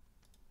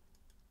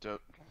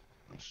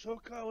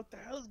 Ashoka, what the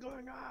hell is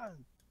going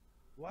on?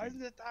 Why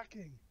isn't it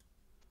attacking?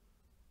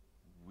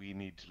 We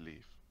need to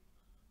leave.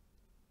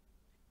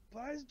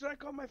 Why is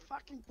drank all my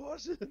fucking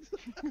potions?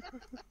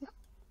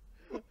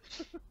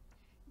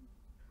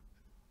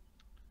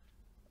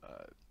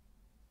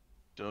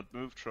 Don't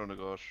move,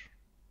 Trono-Goesh.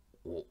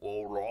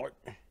 All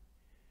right.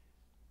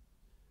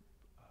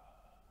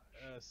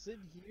 Cid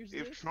hears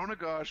If this.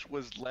 Trono-Goesh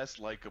was less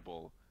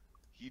likable,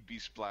 he'd be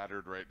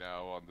splattered right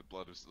now on the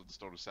blood of the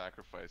stone of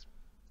sacrifice.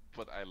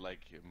 But I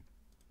like him.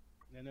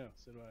 No,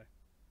 so do I.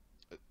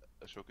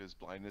 Ashoka's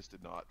blindness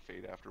did not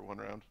fade after one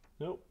round.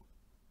 Nope.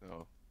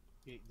 No.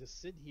 Okay, does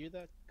Cid hear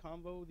that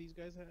combo these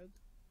guys had?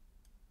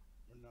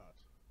 Or not?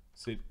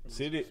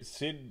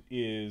 Cid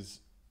is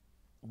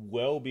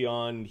well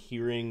beyond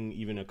hearing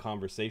even a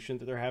conversation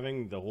that they're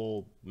having. The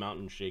whole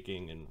mountain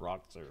shaking and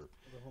rocks are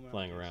The whole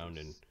flying mountain around,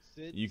 faces. and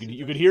Cid, you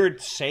Cid could hear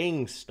it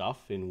saying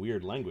stuff in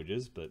weird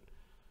languages, but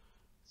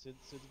Sid's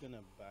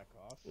gonna back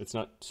off. it's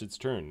not Sid's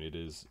turn. It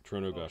is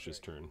Trono-Goesh's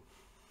turn.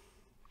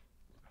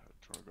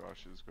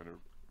 Trono-Goesh is going to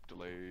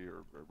delay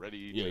or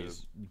ready Yeah, to...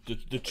 he's,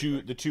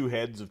 the two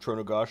heads of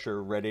Trono-Goesh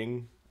are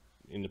readying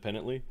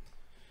independently.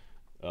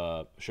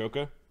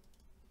 Ashoka.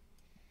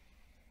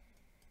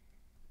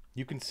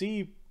 You can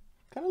see,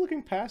 kind of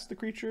looking past the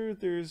creature,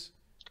 there's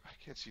I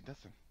can't see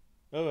nothing.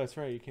 Oh, that's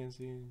right. You can't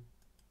see.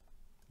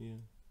 Yeah.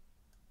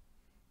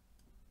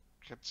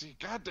 Can't see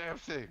a goddamn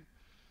thing.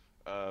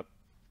 And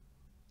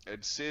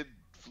Cid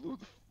flew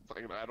the...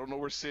 I don't know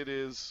where Cid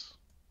is.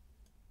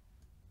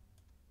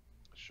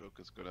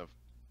 Ashoka's gonna...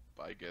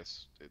 I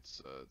guess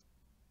it's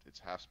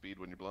half speed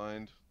when you're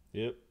blind.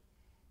 Yep.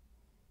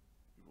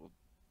 He will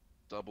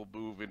double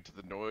move into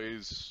the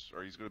noise,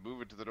 or he's gonna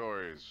move into the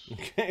noise.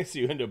 Okay, so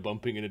you end up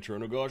bumping into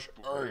Trono-Goesh.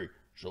 Hey,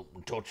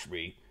 something touched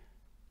me.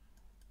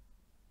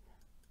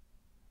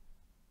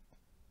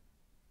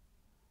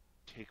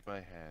 Take my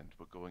hand.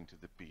 We're going to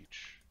the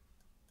beach.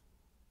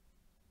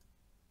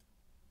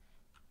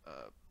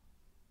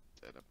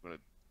 And I'm gonna...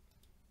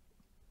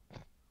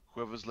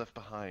 Whoever's left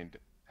behind,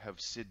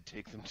 have Cid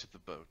take them to the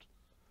boat.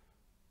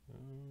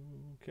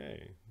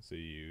 Okay, so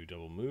you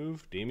double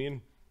move.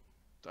 Damian?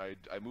 I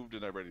moved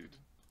and I readied.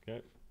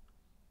 Okay.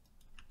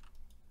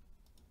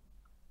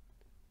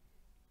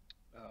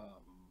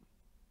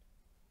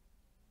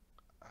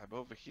 I'm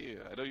over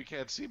here. I know you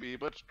can't see me,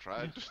 but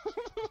try.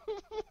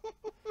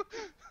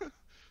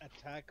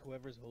 Attack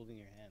whoever's holding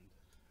your hand.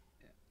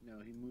 Yeah. No,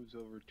 he moves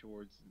over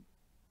towards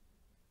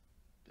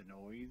the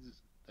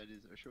noise that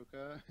is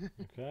Ashoka.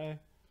 Okay.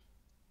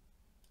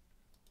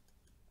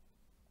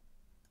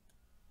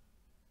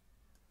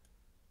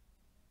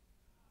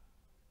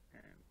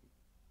 And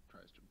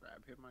tries to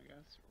grab him, I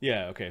guess.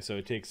 Yeah, okay, so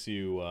it takes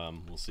you,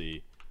 we'll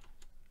see,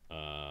 2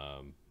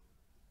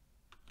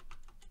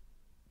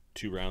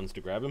 rounds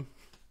to grab him.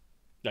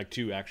 Like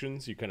 2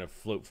 actions. You kind of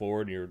float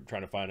forward and you're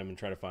trying to find him and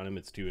try to find him.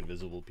 It's 2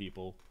 invisible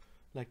people.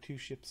 Like 2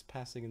 ships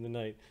passing in the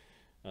night.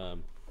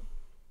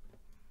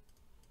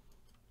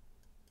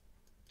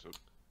 So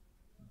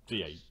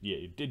yeah,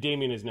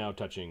 Damian is now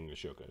touching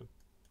Ashoka.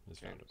 Has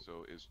okay, found him.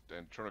 so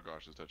and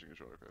Trono-Goesh is touching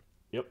Ashoka.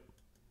 Yep.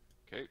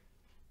 Okay,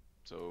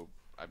 so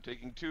I'm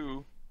taking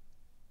 2.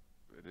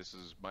 This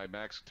is my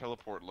max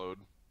teleport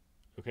load.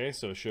 Okay,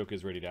 so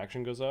Ashoka's ready to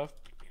action goes off.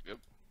 Yep.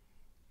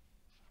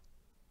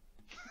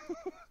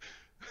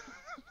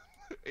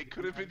 It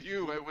could have been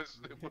you. It was.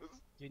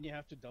 Didn't you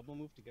have to double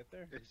move to get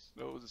there?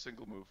 No, it was a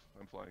single move.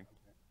 I'm flying.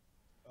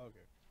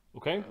 Okay.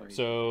 Okay,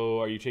 so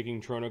are you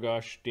taking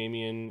Trono-Goesh,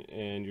 Damian,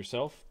 and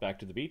yourself back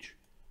to the beach?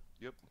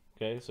 Yep.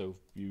 Okay, so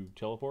you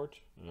teleport.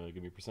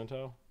 Give me a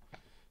percentile.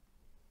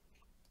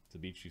 It's a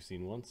beach you've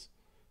seen once.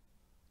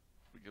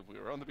 We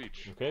were on the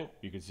beach. Okay,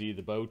 you can see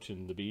the boat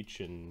and the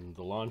beach and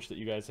the launch that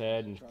you guys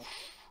had. And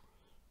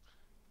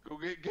Go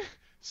get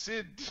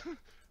Cid.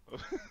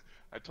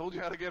 I told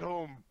you how to get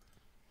home.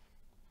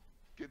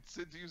 Get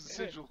Cid to use the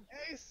sigil.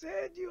 Hey,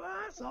 Cid, you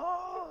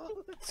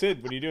asshole!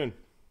 Cid, what are you doing?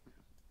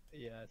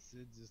 Yeah,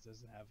 Cid just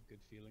doesn't have a good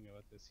feeling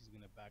about this. He's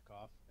gonna back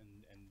off and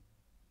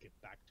get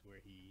back to where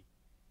he...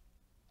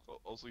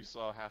 Also, you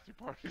saw half your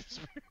party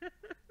disappear.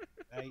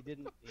 He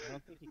didn't... I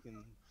don't think he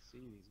can see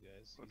these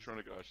guys. I'm trying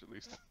to gosh, at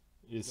least.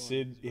 Is going-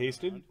 Cid he's going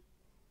hasted? around.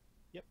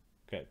 Yep.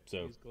 Okay,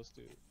 so He's close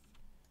to...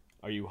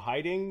 are you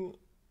hiding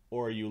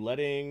or are you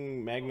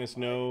letting Magnus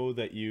know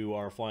that you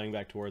are flying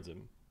back towards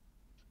him?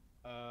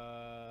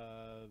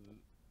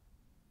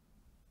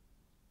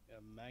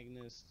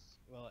 Magnus...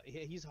 Well,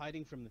 he's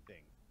hiding from the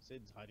thing.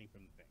 Cid's hiding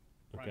from the thing.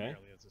 Okay.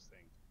 Primarily, that's his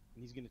thing.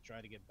 And he's gonna try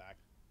to get back.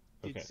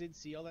 Did Okay. Cid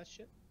see all that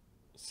shit?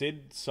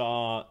 Cid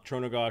saw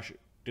Trono-Goesh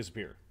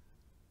disappear.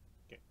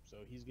 Okay, so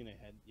he's gonna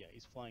head... Yeah,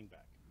 he's flying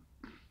back.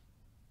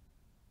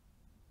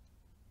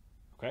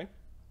 Okay.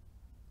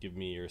 Give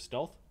me your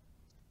stealth.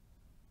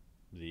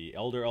 The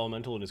Elder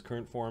Elemental in his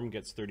current form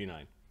gets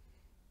 39.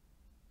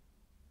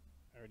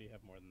 I already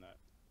have more than that.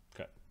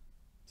 Okay.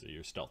 So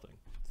you're stealthing.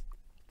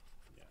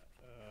 Yeah,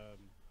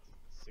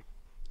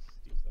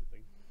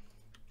 60-something.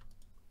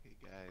 Hey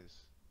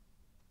guys,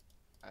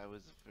 I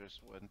was the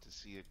first one to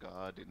see a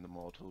god in the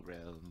mortal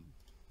realm.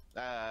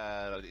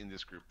 In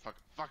this group.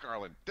 Fuck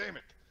Arlen. Damn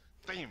it!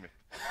 Damn it!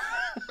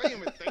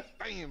 Damn it!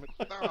 Damn it!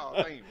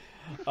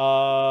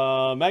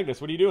 Oh, damn it! Magnus,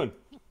 what are you doing?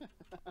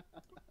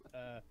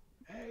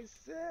 Hey,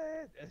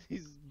 Cid! And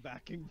he's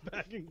backing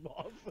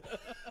off.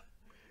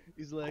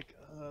 He's like,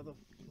 the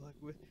fuck?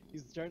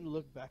 He's starting to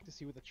look back to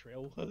see where the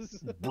trail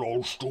was.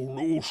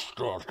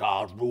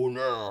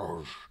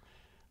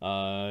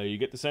 You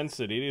get the sense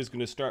that it is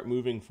going to start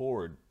moving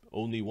forward.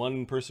 Only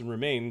one person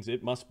remains.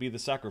 It must be the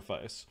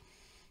sacrifice.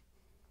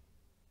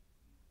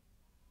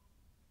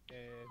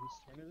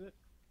 Whose turn is it?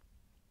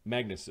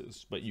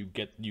 Magnus's, but you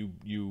get you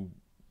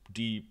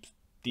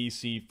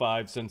DC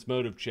 5 sense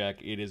motive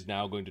check. It is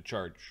now going to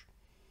charge.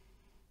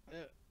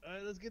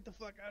 Alright, let's get the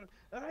fuck out of...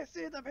 Alright,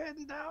 Cid, I'm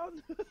heading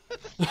down!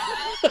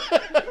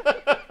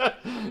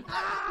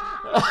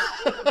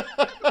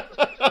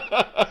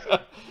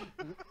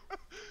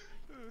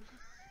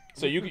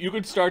 So you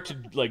could start to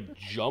like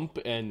jump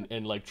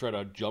and like try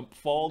to jump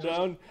fall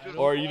down,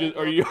 or are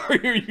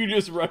you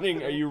just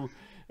running? Are you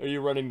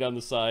running down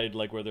the side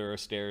like where there are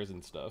stairs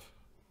and stuff?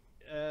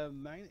 I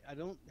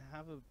don't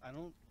have a...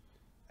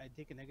 I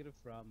take a negative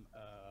from...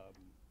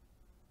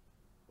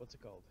 what's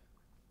it called?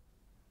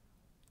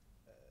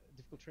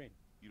 Difficult terrain.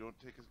 You don't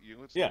take you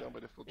don't slow Yeah. down by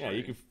difficult Yeah, terrain.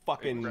 you can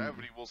fucking... And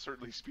gravity will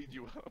certainly speed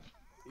you up.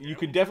 You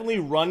could definitely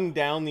run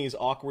down these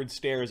awkward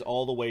stairs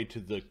all the way to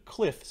the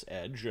cliff's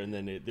edge, and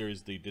then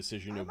there's the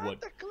decision of what.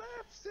 At the cliff,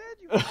 Sid.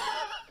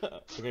 You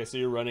Okay, so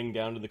you're running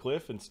down to the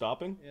cliff and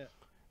stopping. Yeah.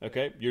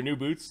 Okay, your new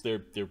boots,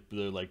 they're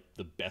like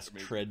the best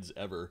treads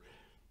ever.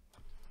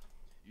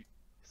 He's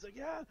like,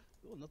 yeah.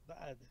 Oh, not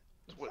bad.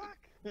 What?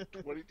 Fuck.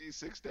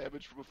 20d6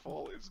 damage from a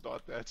fall is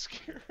not that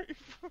scary.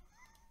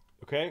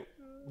 Okay,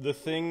 the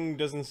thing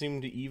doesn't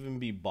seem to even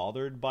be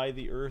bothered by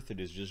the earth. It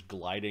is just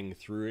gliding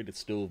through it. It's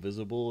still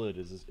visible. It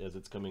is as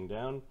it's coming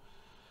down.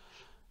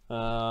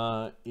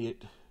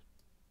 It.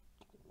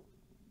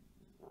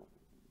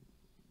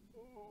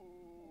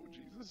 Oh,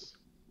 Jesus.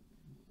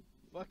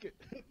 Fuck it.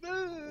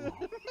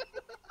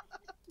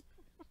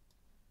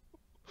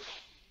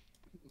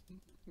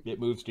 It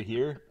moves to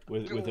here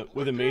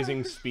with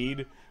amazing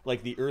speed.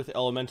 Like the earth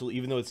elemental,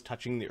 even though it's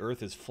touching the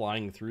earth, is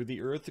flying through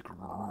the earth.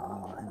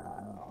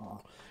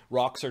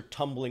 Rocks are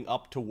tumbling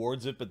up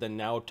towards it, but then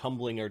now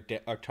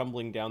are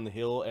tumbling down the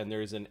hill, and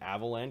there's an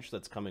avalanche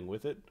that's coming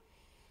with it.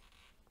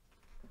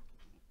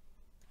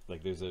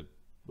 Like there's a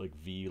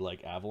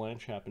V-like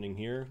avalanche happening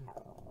here.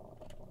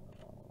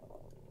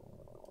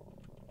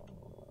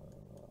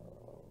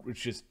 It's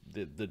just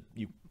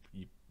you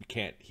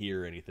can't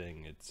hear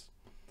anything. It's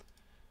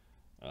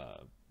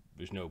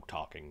there's no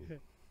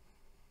talking.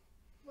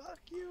 Fuck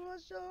you,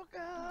 Ashoka.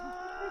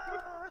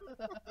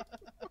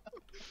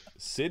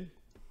 Cid?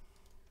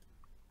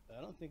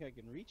 I don't think I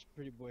can reach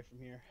Pretty Boy from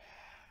here.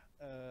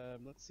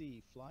 Let's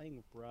see.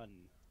 Flying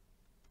run.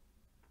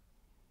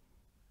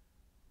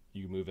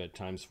 You move at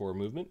 ×4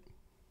 movement.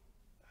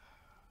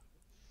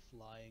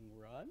 Flying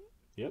run?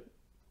 Yep.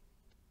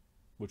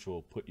 Which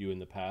will put you in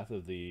the path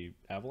of the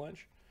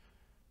avalanche.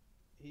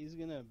 He's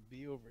gonna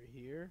be over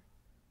here.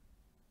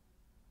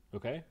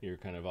 Okay, you're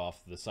kind of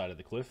off the side of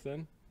the cliff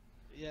then.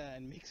 Yeah,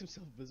 and makes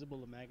himself visible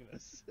to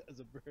Magnus as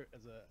a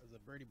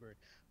birdie bird.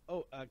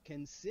 Oh,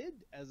 can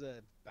Cid as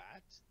a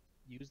bat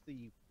use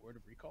the word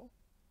of recall?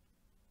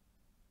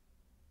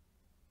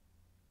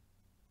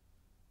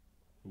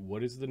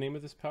 What is the name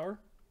of this power?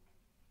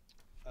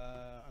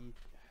 I'm.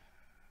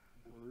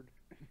 Word.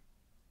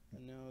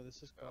 No,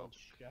 this is called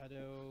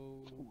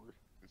Shadow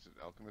Is it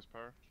alchemist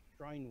power?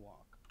 Shrine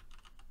Walk.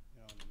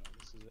 No.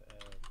 This is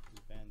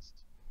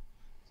advanced.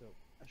 So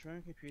a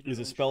shrine can create. It is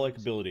a spell-like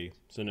ability,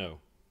 so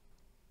no.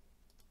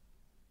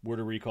 Word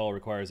of recall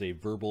requires a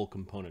verbal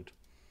component.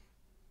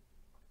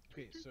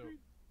 Okay, so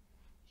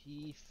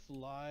he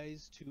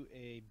flies to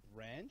a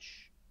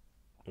branch.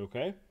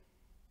 Okay.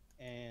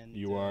 And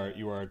You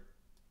are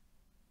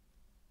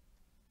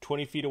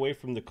 20 feet away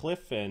from the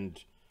cliff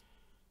and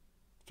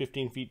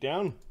 15 feet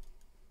down.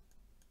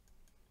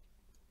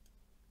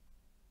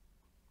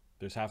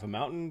 There's half a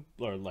mountain,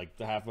 or like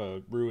the half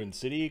a ruined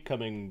city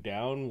coming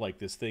down. Like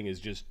this thing is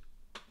just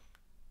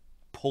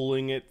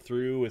pulling it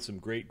through with some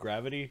great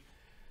gravity.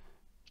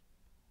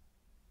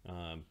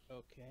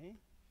 Okay.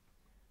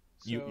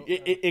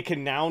 It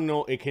can now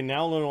no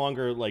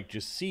longer like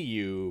just see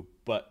you,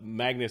 but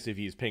Magnus, if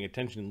he's paying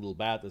attention, the little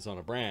bat that's on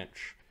a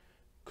branch,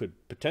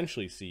 could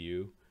potentially see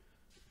you.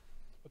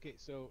 Okay,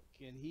 so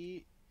can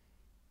he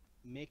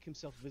make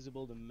himself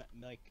visible to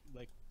like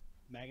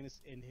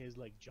Magnus in his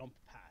like jump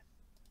path?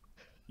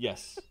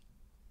 Yes.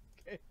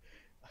 Okay,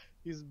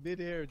 he's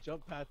mid-air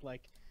jump path,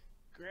 like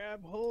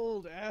grab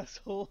hold,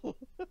 asshole.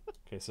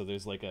 Okay, so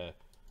there's like a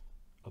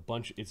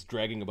bunch. It's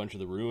dragging a bunch of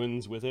the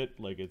ruins with it,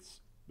 like it's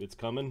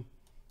coming.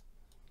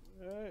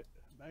 All right,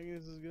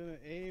 Magnus is gonna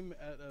aim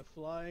at a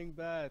flying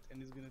bat,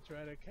 and he's gonna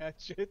try to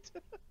catch it.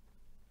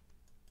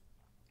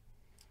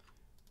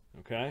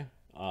 Okay.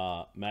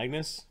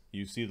 Magnus,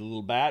 you see the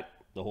little bat.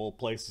 The whole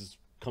place is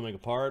coming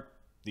apart.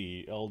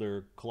 The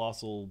elder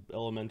colossal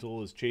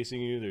elemental is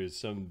chasing you. There's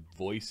some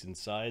voice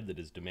inside that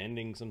is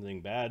demanding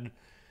something bad,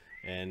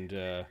 and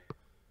you're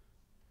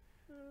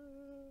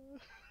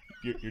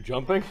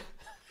jumping.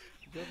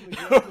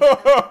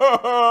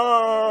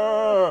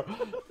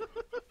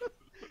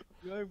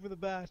 Going for the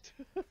bat.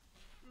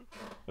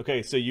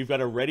 Okay, so you've got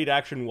a ready to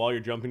action while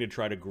you're jumping to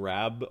try to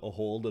grab a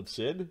hold of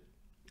Cid.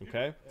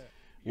 Okay. Yeah.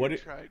 What?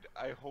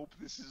 I hope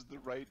this is the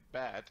right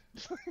bat.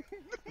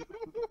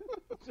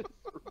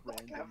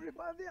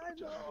 Everybody I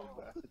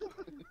know.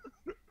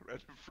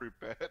 Random fruit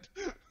bat.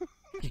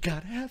 You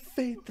gotta have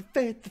faith, the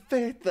faith, the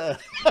faith.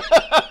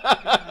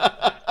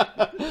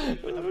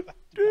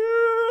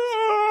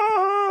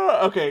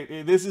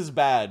 Okay, this is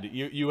bad.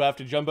 You have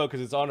to jump out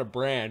because it's on a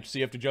branch, so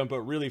you have to jump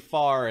out really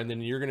far, and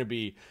then you're gonna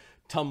be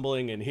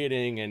tumbling and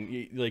hitting, and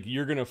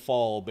you're gonna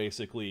fall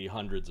basically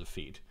hundreds of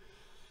feet.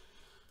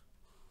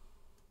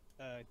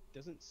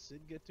 Doesn't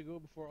Cid get to go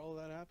before all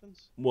that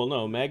happens? Well,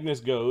 no.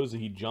 Magnus goes,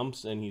 he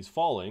jumps, and he's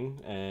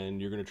falling,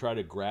 and you're going to try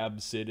to grab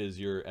Cid as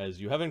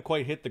you haven't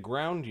quite hit the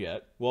ground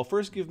yet. Well,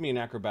 first give me an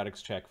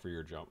acrobatics check for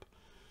your jump.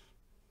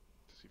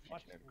 See if you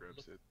can grab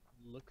it.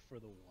 Look for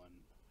the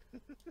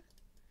one.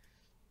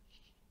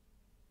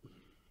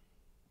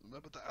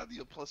 Remember to add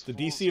the plus The 4.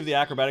 DC of the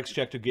acrobatics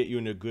check to get you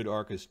into a good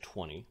arc is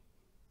 20.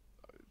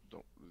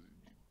 Don't.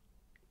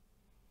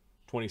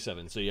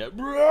 27. So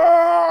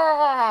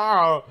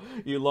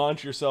you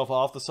launch yourself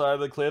off the side of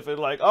the cliff and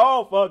like,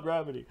 oh fuck,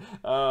 gravity.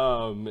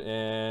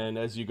 And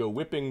as you go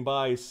whipping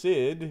by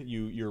Cid,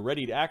 you're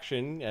ready to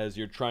action as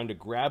you're trying to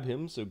grab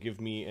him. So give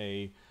me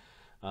a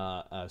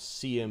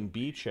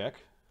CMB check.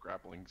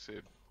 Grappling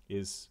Cid.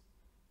 Is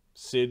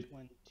Cid?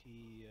 20.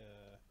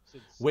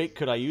 Cid's Wait,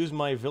 could I use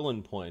my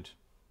villain point?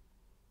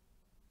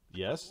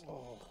 Yes.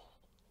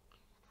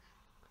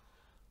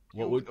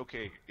 What would?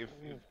 Okay,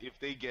 if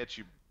they get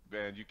you,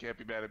 man, you can't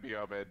be mad at me,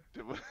 Ahmed.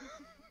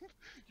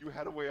 You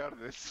had a way out of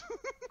this.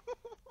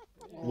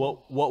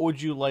 What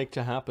would you like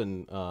to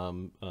happen,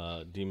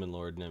 Demon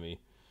Lord Nemi?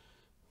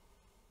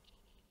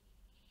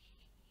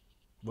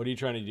 What are you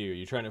trying to do? Are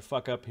you trying to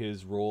fuck up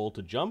his roll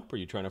to jump? Or are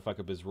you trying to fuck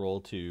up his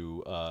roll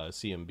to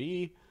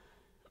CMB?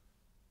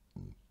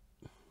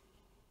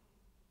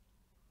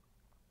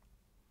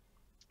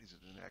 Is it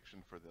an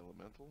action for the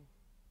elemental?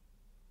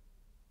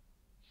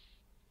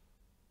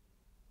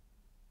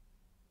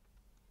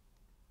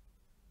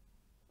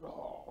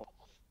 Oh.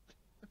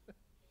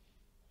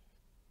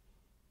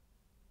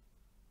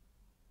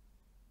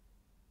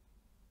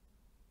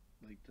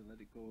 Like to let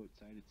it go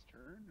outside its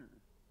turn, or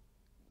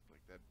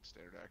Like that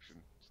standard action.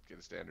 Just get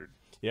a standard.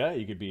 Yeah,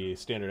 you could be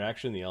standard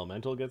action. The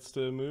elemental gets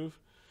to move.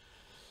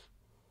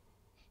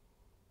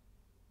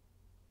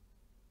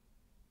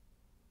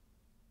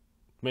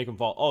 Make him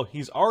fall. Oh,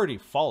 he's already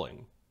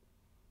falling.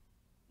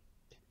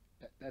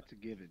 that's a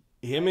given.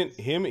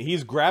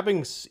 He's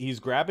grabbing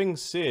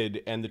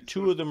Cid, and the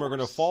two of them are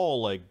gonna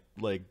fall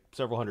like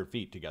several hundred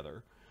feet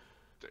together.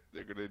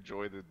 They're gonna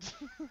enjoy the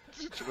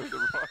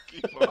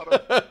rocky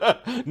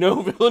bottom.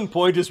 No villain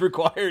point is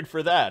required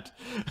for that.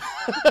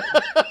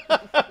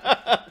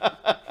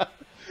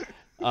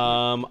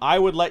 I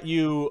would let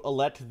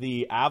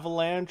the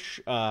avalanche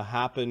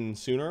happen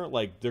sooner.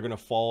 Like they're gonna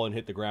fall and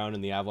hit the ground,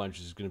 and the avalanche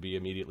is gonna be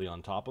immediately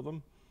on top of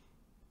them.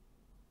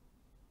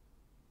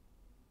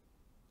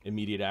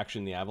 Immediate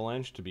action, the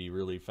avalanche, to be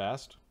really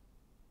fast.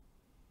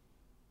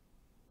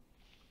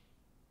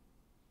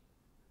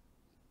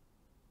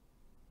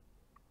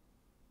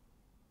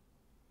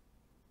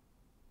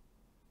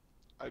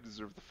 I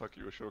deserve the fuck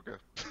you, Ashoka.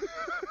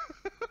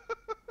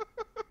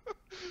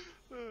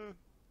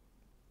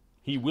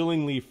 He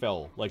willingly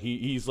fell. Like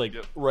he's like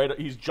Yep. right.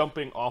 He's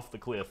jumping off the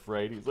cliff.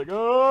 Right. He's like,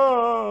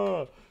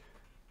 oh.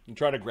 You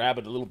try to grab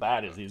it a little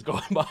bad as he's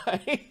going by.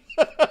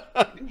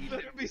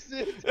 better be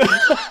Cid.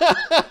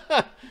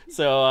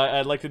 So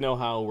I'd like to know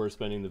how we're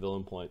spending the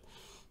villain point.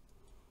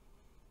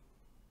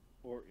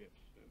 Or if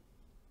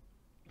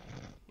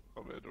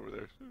Ahmed over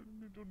there.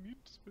 You don't need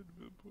to spend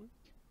a point.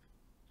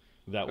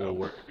 That will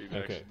work. Be an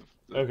Okay. action.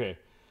 Okay.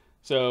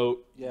 So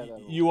Yeah,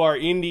 that'll you are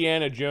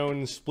Indiana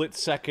Jones split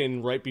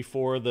second right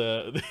before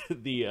the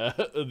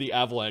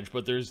avalanche,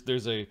 but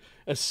there's a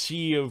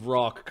sea of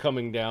rock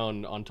coming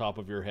down on top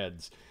of your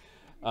heads.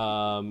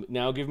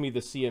 Now give me the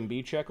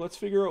CMB check. Let's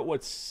figure out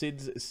what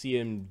Cid's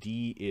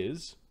CMD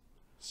is.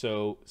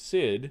 So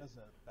Cid, As a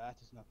bat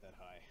is not that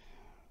high.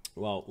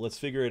 well, let's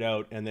figure it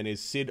out. And then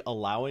is Cid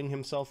allowing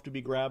himself to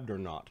be grabbed or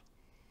not?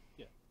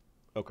 Yeah.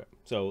 Okay.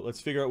 So let's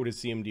figure out what his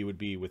CMD would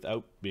be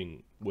without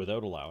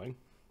allowing.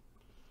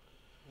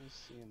 His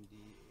CMD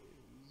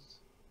is.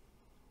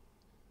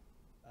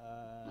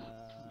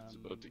 It's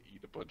about to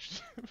eat a bunch.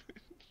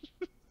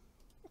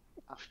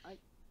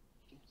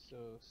 So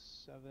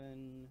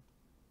 7,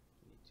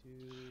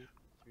 22,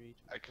 3.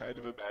 I kind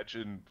of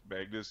imagine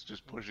Magnus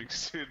just pushing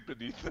Cid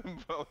beneath him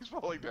while he's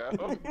falling down.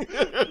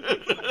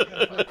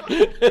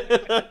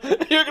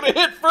 You're gonna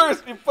hit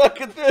first, you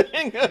fucking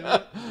thing. You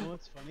know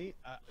what's funny?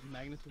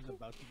 Magnus was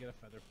about to get a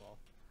feather fall.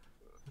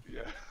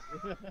 Yeah.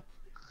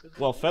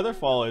 Well,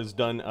 Featherfall is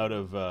done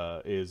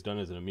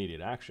as an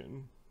immediate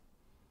action.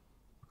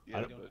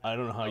 Yeah, I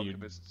don't know how you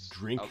Alchemist's-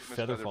 drink Alchemist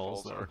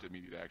Featherfalls, though. aren't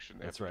immediate action.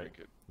 They That's have to right. drink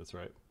it. That's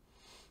right.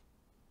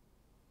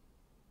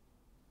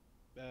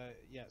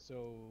 Yeah,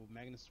 so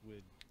Magnus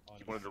would.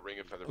 He wanted to ring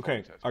a feather.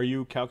 Okay, are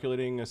you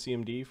calculating a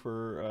CMD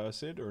for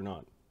Cid or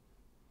not?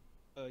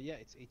 Yeah,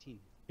 it's 18.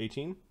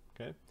 18?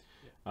 Okay.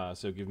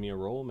 So give me a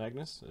roll,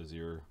 Magnus, as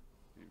your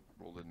He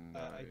rolled in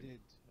I did.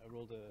 I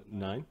rolled a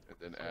 9. and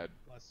then so add.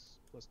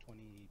 plus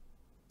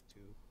 22.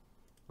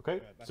 Okay,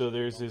 back so to the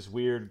there's rolls. this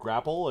weird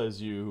grapple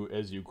as you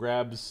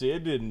grab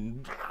Cid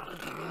and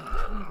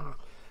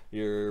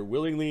you're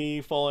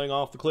willingly falling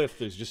off the cliff.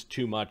 There's just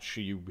too much.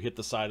 You hit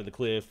the side of the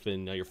cliff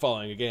and now you're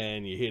falling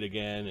again. You hit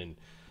again,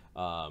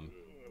 and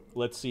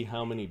let's see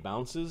how many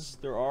bounces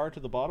there are to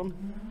the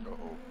bottom.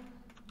 Uh-oh.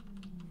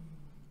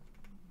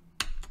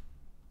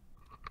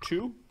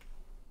 2.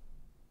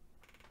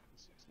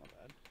 It's not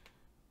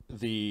bad.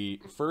 The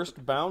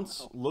first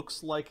bounce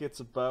looks like it's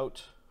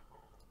about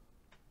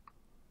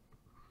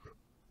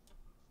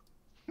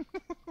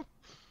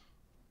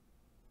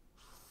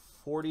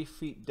 40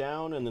 feet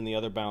down, and then the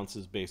other bounce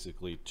is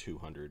basically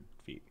 200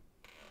 feet.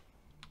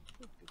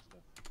 Good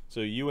stuff. So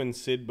you and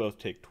Cid both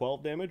take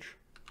 12 damage.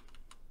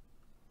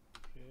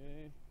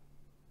 Okay.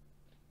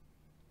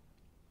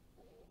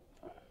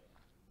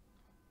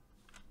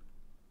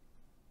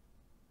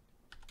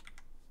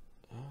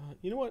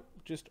 You know what?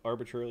 Just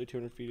arbitrarily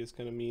 200 feet is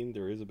kind of mean.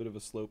 There is a bit of a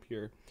slope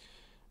here.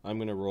 I'm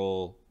going to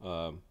roll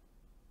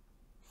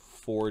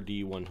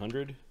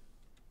 4d100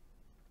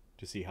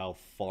 to see how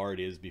far it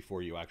is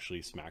before you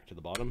actually smack to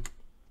the bottom.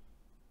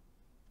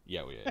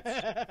 Yeah, we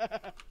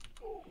are.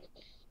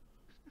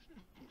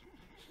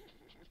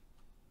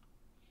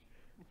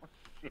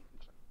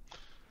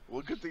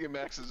 Well, good thing it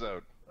maxes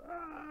out.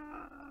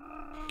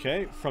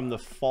 Okay, from the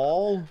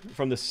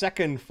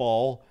second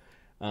fall,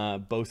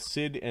 both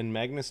Cid and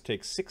Magnus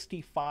take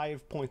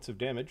 65 points of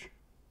damage.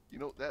 You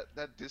know,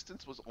 that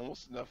distance was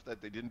almost enough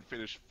that they didn't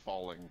finish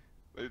falling.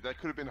 That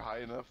could have been high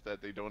enough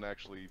that they don't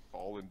actually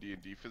fall in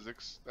D&D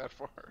physics that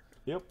far.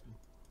 Yep.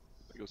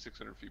 They go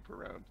 600 feet per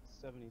round.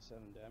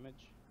 77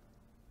 damage.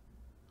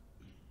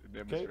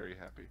 Nem Okay. is very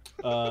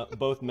happy.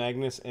 Both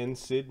Magnus and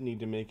Cid need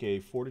to make a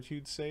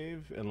fortitude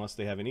save unless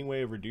they have any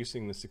way of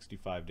reducing the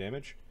 65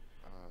 damage.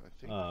 I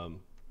think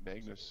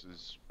Magnus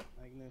is...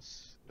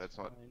 Magnus. That's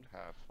not fine.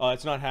 half. Oh,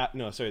 it's not half.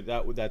 No, sorry,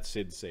 that's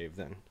Cid's save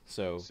then.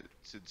 So,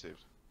 Cid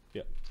saved.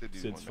 yep, Cid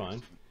needed Cid's one, fine.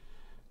 Magnus didn't.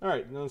 All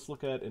right, now let's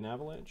look at an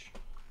avalanche.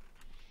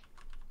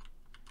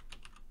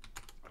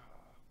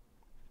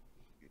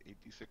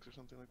 86 or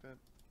something like that.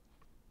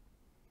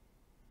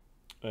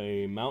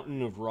 A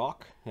mountain of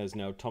rock has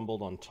now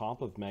tumbled on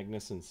top of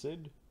Magnus and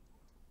Cid.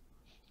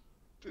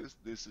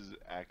 This is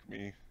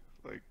Acme,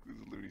 like this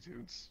is Looney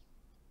Tunes.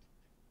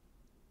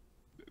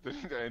 The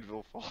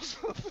anvil falls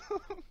on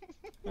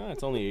them.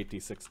 It's only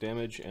 86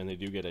 damage, and they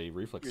do get a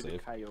reflex You're the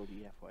save.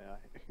 coyote,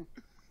 FYI.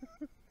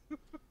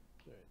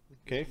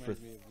 Okay, for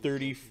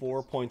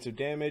 34 points of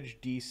damage,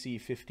 DC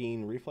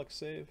 15 reflex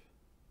save.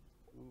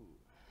 Ooh.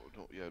 Oh,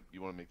 no, yeah,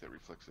 you want to make that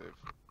reflex save.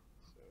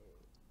 So,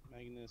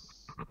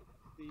 Magnus,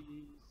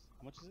 please.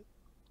 How much is it?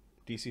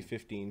 DC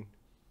 15.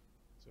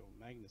 So,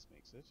 Magnus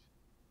makes it.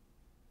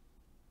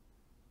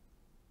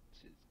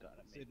 Cid's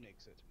gotta make Cid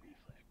makes it.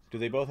 reflex. Do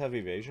they both have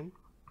evasion?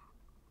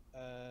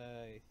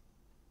 I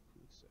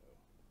think so.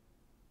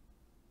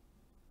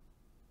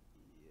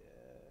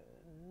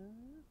 Yeah.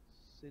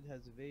 Cid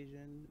has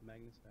evasion.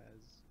 Magnus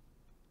has,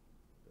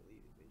 I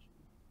believe, evasion.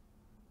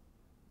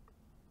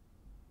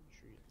 I'm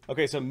sure he-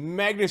 Okay, so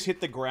Magnus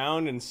hit the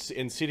ground and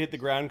Cid hit the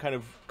ground kind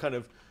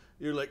of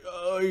you're like,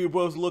 oh, you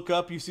both look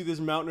up, you see this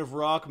mountain of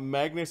rock.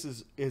 Magnus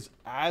is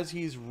as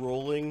he's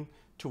rolling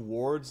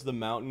towards the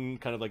mountain,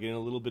 kind of like in a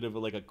little bit of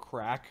a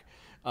crack.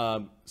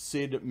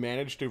 Cid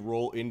managed to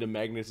roll into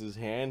Magnus's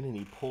hand, and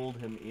he pulled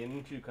him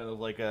into kind of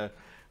like a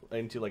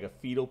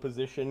fetal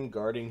position,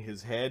 guarding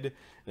his head.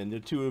 And the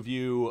two of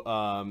you,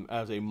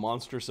 as a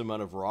monstrous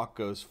amount of rock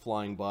goes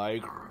flying by,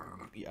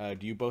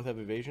 do you both have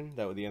evasion?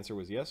 The answer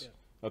was yes. Yeah.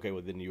 Okay,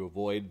 well then you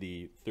avoid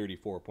the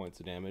 34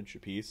 points of damage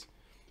apiece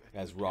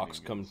as rocks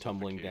Suffocating come and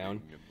tumbling down.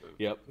 suffocating and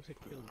the- Yep. Looks like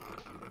killing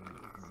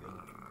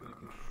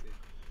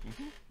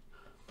Cid.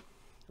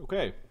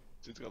 Okay.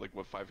 Cid's got like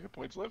what, 5 hit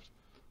points left?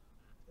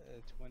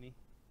 20.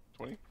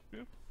 20? Yeah.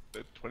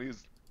 That 20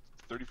 is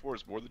 34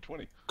 is more than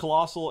 20.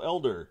 Colossal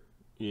Elder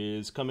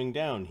is coming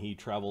down. He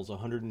travels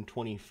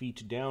 120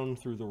 feet down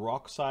through the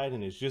rock side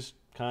and is just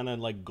kind of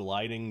like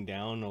gliding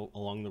down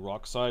along the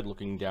rock side,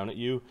 looking down at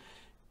you.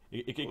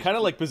 It kind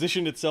of like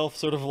positioned itself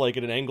sort of like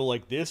at an angle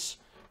like this.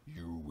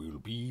 You will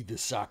be the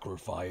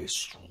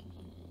sacrifice.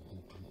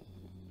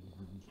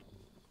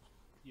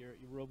 You're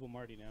Robo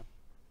Marty now.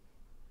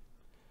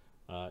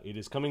 It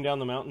is coming down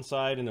the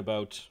mountainside and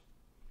about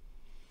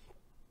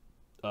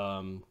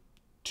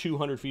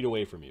 200 feet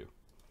away from you.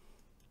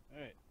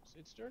 Alright,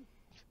 Cid's turn.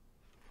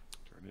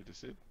 Turn into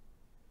Cid.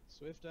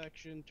 Swift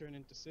action, turn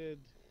into Cid.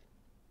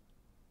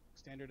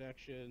 Standard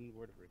action,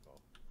 word of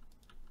recall.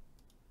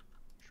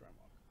 Shrine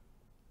walk.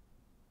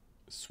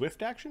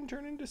 Swift action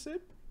turn into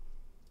Cid?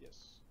 Yes.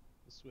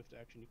 The swift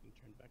action you can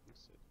turn back into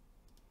Cid.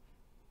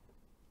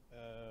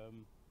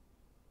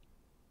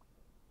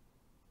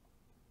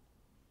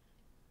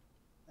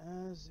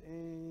 As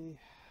a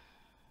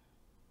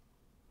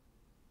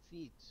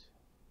feat.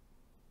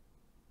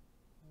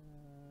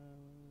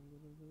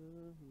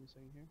 Give me a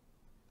second here.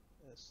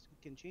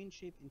 Can change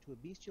shape into a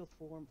bestial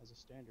form as a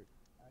standard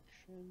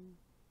action.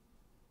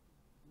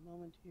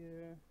 Moment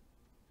here.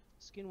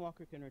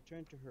 Skinwalker can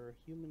return to her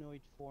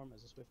humanoid form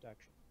as a swift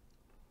action.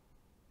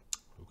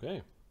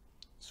 Okay.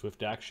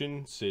 Swift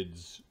action.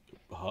 Cid's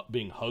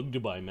being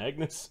hugged by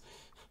Magnus.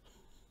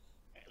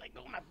 Let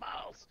go of my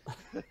balls!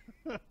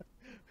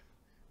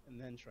 And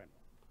then Shrine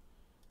Walk.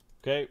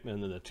 Okay,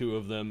 and then the two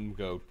of them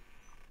go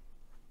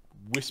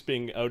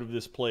wisping out of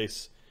this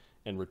place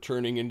and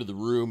returning into the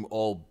room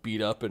all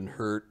beat up and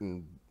hurt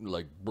and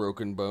like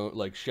broken bone,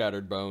 like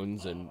shattered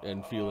bones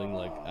and feeling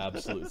like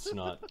absolute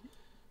snot.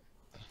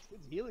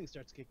 His healing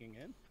starts kicking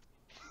in.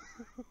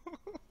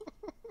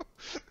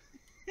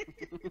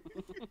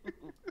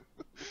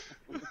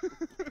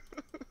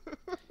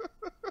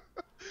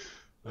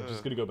 I'm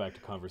just gonna go back to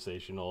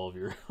conversation. All of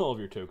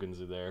your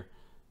tokens are there.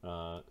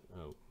 Oh,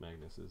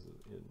 Magnus is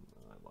in.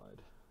 I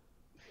lied.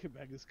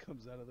 Magnus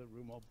comes out of the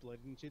room all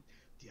bloody and shit.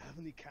 Do you have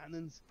any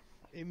cannons?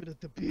 Aim it at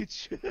the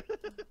beach.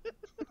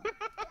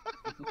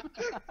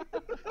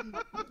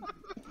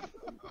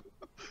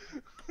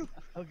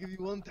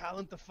 you one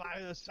talent to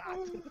fire a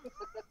shot.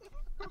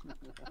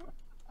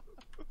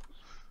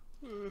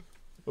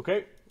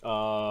 Okay.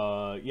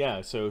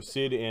 Yeah. So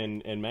Cid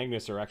and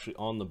Magnus are actually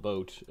on the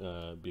boat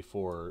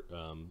before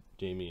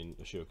Damian,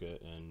 Ashoka,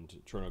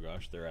 and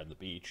Trono-Goesh. They're at the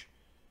beach.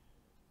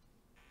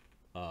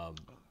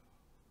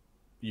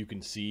 You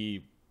can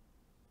see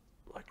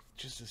like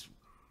just this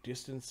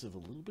distance of a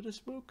little bit of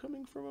smoke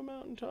coming from a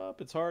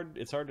mountaintop. It's hard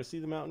to see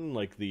the mountain.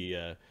 Like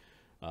the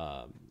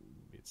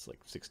it's like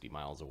 60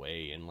 miles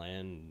away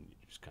inland.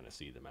 You just kind of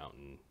see the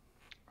mountain.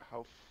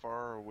 How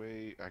far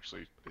away?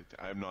 Actually,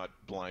 I'm not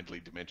blindly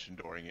dimension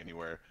dooring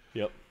anywhere.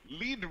 Yep.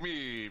 Lead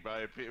me,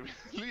 by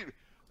lead.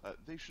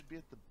 They should be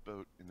at the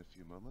boat in a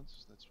few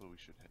moments. That's where we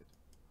should head.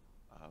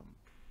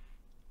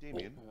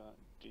 Damian.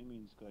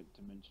 Damian's got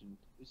to mention.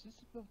 Is this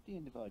about the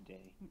end of our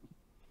day?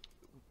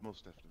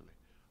 Most definitely.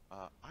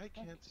 I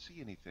can't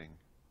see anything.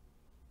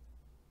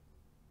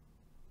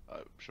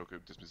 Ashoka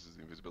dismisses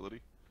the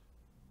invisibility.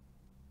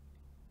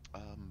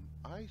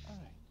 Alright,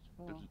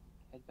 well,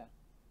 head back.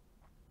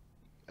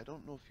 I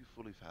don't know if you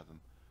fully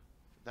fathom.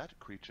 That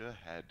creature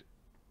had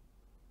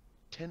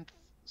 10th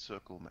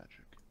circle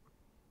magic.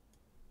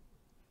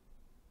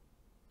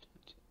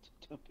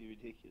 Don't be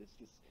ridiculous.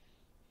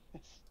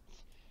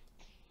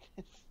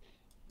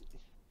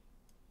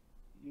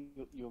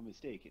 You're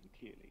mistaken,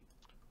 clearly.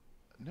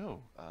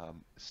 No,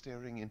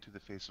 staring into the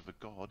face of a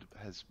god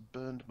has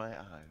burned my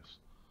eyes.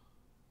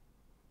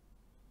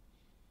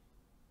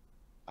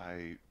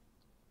 I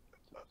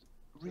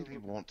really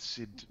want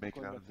Cid to make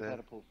it out of there.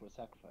 Catapult for a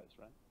sacrifice,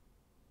 right?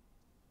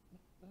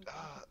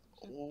 Back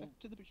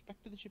to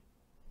the ship.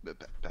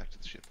 Back to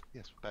the ship.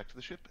 Yes, back to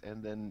the ship,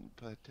 and then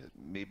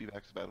maybe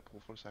back to the battle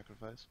pool for a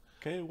sacrifice.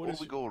 Okay. Or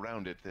we go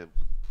around it.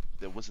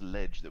 There was a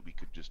ledge that we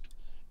could just.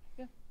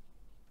 Yeah.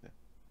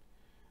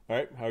 All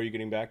right. How are you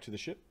getting back to the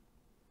ship?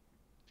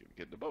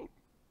 Get in the boat.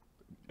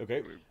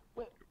 Okay.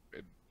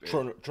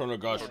 Trono-Goesh.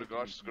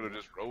 Trono-Goesh is gonna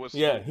just row us.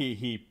 Yeah.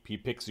 He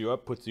picks you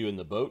up, puts you in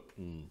the boat,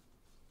 and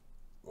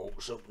Oh,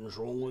 something's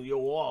wrong with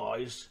your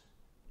eyes.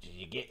 Did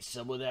you get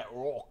some of that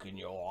rock in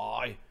your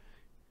eye?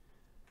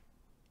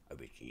 I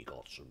bet you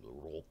got some of the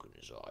rock in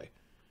his eye.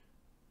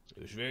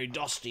 It was very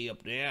dusty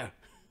up there.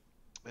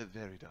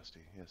 Very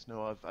dusty. Yes.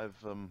 No.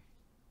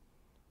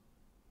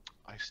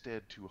 I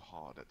stared too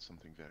hard at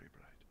something very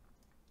bright.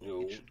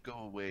 No. It should go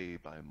away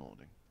by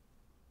morning.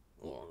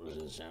 Well, it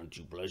doesn't sound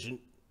too pleasant.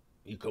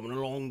 You coming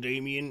along,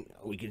 Damian?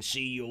 We can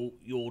see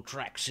your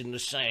tracks in the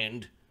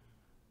sand.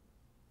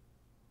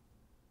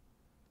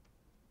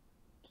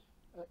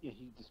 Yeah,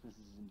 he dismisses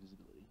his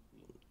invisibility.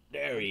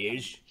 There he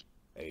is.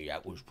 Hey,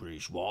 that was pretty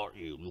smart.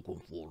 You looking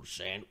for the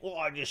sand? Well,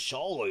 I just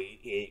saw it.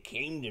 It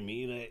came to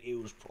me that it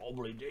was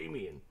probably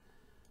Damian.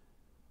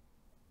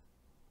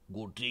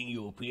 Good thing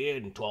you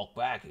appeared and talked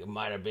back. It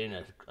might have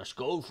been a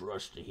skull for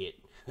us to hit.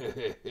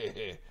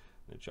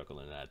 they're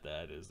chuckling at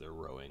that as they're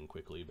rowing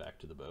quickly back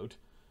to the boat.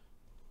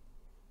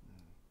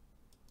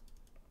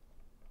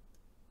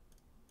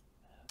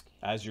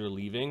 As you're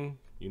leaving,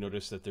 you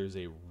notice that there's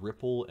a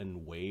ripple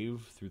and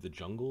wave through the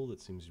jungle that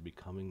seems to be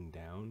coming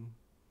down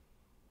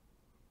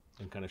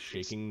and kind of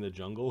shaking the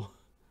jungle.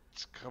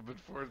 It's coming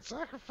for its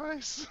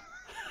sacrifice.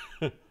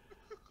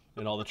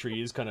 And all the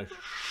trees kind of...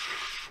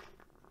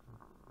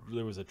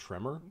 There was a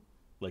tremor.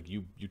 Like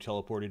you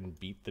teleported and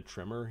beat the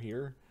tremor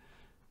here.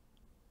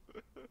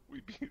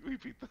 We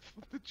beat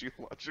the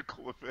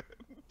geological event.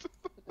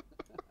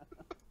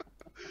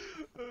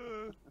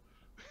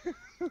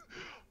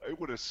 It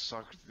would have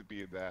sucked to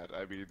be in that.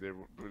 I mean, there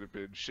would have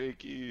been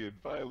shaky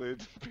and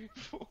violent and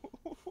painful.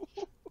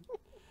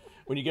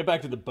 When you get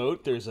back to the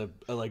boat, there's a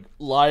like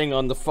lying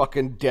on the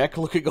fucking deck,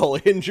 looking all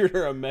injured,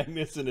 are a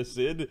Magnus and a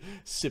Cid,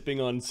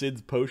 sipping on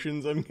Cid's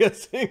potions. I'm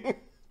guessing.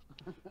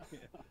 There's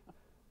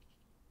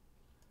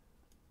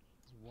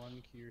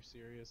one cure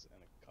serious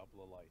and a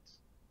couple of lights.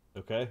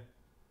 Okay.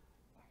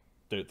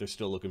 They're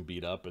still looking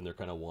beat up and they're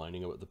kind of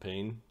whining about the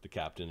pain. The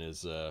captain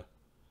is.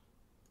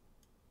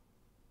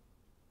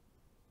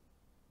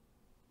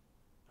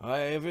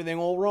 Everything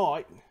all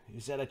right?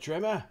 Is that a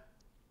tremor?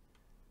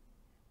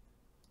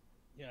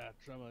 Yeah,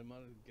 Tremor, I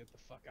might get the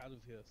fuck out of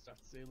here. Start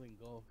sailing,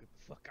 go. Get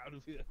the fuck out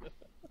of here.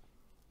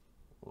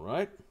 All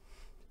right.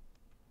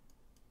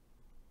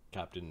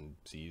 Captain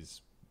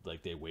sees,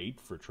 like, they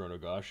wait for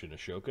Trono-Goesh and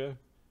Ashoka.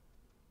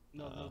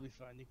 No, they'll be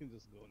fine. You can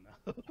just go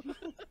now.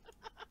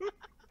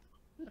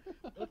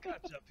 He'll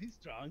catch up. He's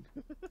strong.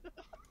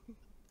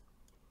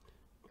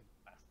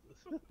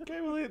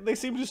 Okay, well, they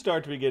seem to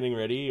start to be getting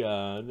ready.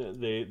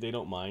 They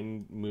don't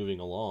mind moving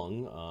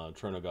along.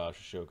 Trono-Goesh,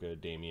 Ashoka,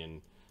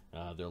 Damian,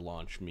 their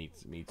launch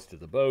meets to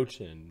the boat,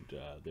 and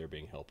they're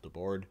being helped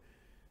aboard.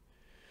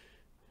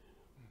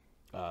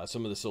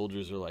 Some of the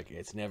soldiers are like,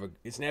 "It's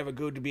never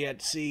good to be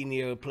at sea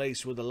near a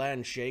place where the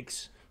land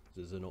shakes,"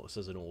 says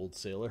an old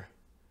sailor.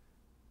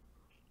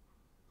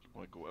 You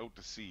want to go out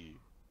to sea,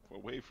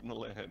 away from the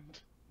land.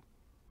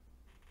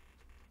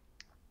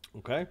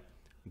 Okay.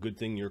 Good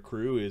thing your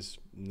crew is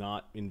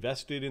not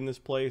invested in this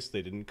place.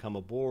 They didn't come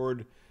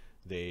aboard.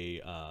 They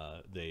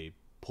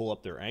pull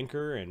up their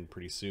anchor, and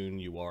pretty soon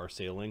you are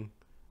sailing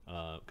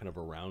kind of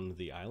around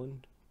the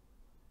island.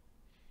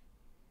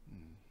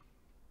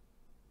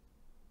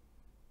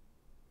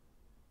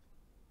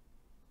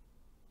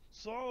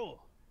 So,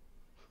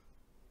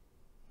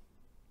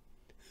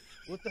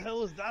 what the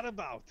hell is that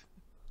about?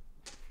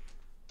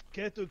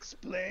 Care to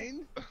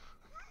explain?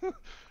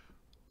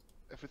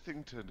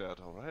 Everything turned out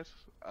all right.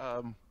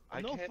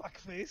 I No, can't.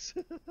 fuckface.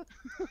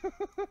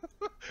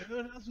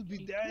 Everyone else would be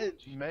dead.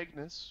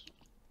 Magnus,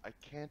 I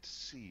can't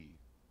see.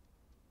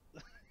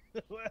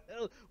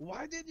 Well,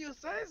 why didn't you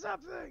say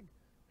something?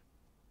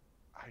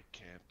 I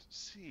can't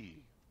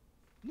see.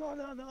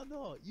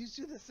 No. You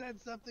should have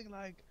said something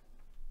like,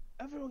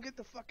 everyone get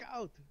the fuck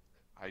out.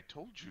 I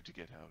told you to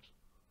get out.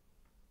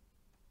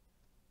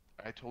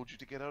 I told you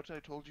to get out. I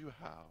told you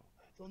how.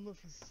 I don't know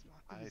if it's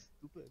smart or it's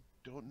stupid.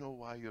 Don't know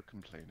why you're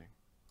complaining.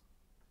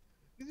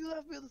 Because you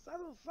left me on the side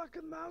of a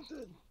fucking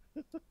mountain.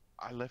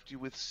 I left you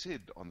with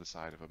Cid on the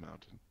side of a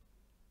mountain.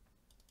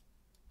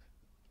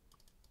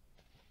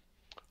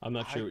 I'm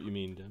not sure what you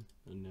mean, Dan.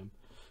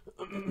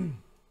 And,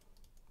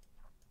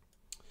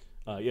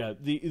 yeah,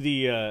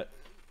 the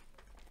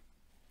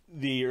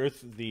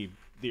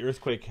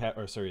earthquake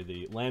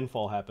the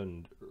landfall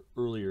happened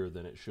earlier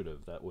than it should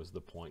have. That was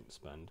the point,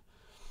 Spend.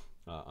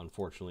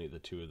 Unfortunately, the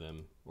two of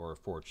them, or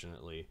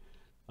fortunately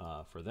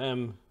for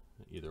them,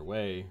 either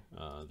way,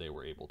 they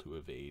were able to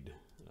evade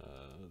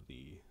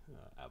the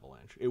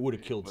avalanche. It would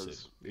have killed Cid.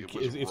 It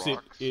was If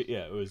rocks.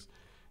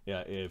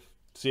 if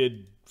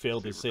Cid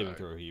failed his Save or saving die.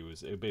 throw, he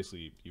was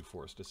basically you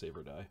forced to save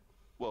or die.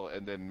 Well,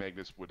 and then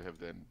Magnus would have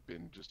then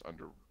been just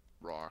under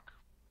rock.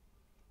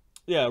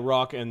 Yeah,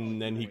 rock, and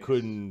then he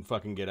couldn't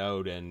fucking get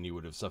out, and he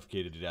would have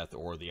suffocated to death,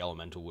 or the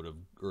elemental would have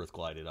earth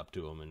glided up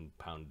to him and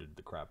pounded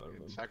the crap out of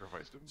him. And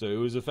sacrificed him. So it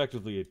was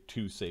effectively a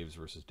 2 saves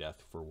versus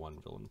death for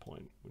 1 villain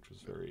point, which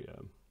was very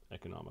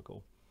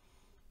economical.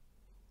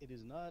 It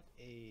is not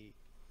a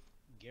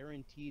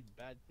guaranteed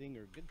bad thing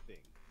or good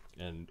thing.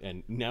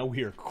 And now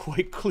we are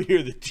quite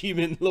clear that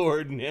Demon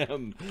Lord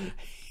Nem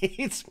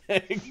hates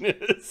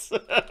Magnus.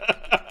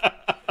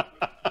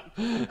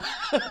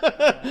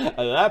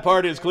 That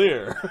part is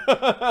clear.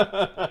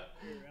 Go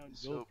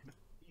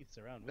Keith's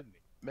around with me.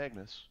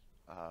 Magnus,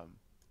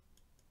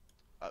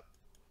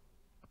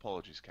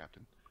 apologies,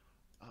 Captain.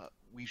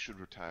 We should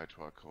retire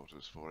to our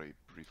quarters for a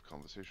brief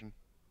conversation.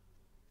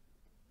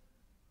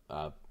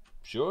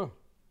 Sure.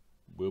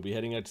 We'll be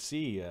heading out to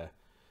sea.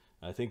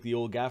 I think the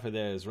old gaffer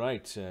there is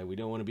right. We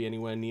don't want to be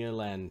anywhere near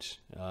land.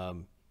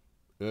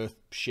 Earth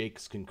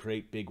shakes can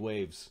create big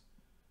waves.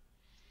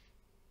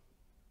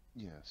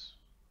 Yes.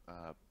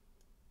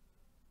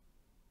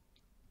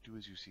 Do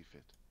as you see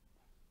fit.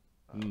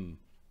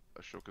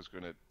 Ashoka's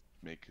gonna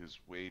make his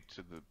way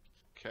to the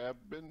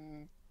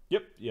cabin.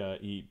 Yep. Yeah.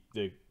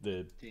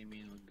 The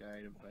Damian will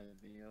guide him by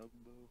the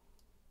elbow.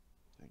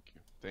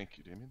 Thank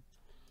you, Damian.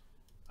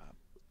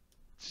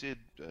 Cid,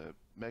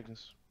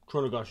 Magnus.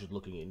 Trono-Goesh is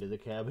looking into the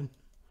cabin.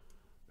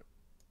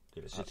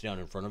 Gonna sit down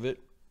in front of it.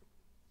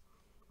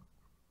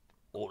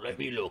 Oh, let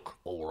me look.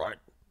 All right.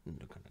 And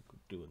they're kind of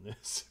doing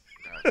this.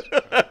 That's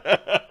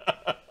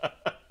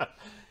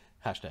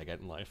Hashtag Get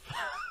in Life.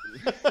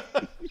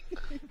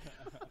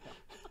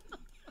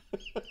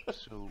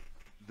 So,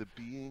 the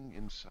being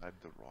inside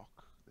the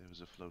rock, there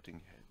was a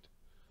floating head.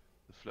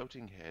 The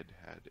floating head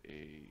had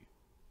a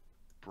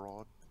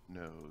broad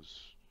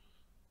nose.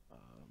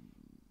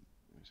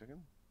 Give me a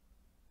second.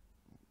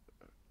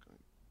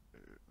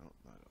 No,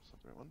 that's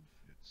not the right one.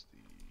 It's the.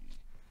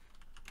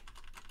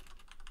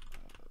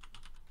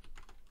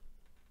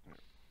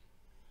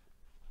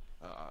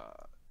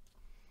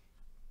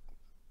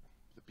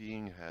 The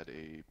being had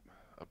a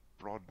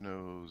broad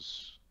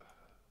nose,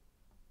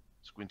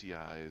 squinty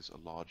eyes, a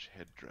large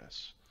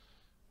headdress.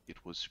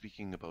 It was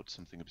speaking about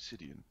something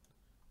obsidian,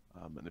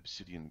 an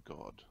obsidian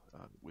god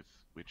with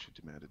which it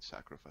demanded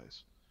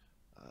sacrifice.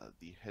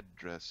 The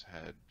headdress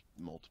had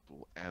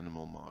multiple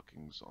animal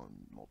markings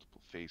on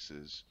multiple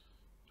faces.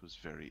 It was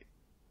very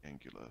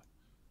angular.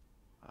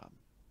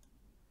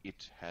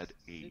 It had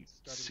a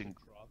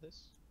single. Draw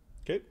this.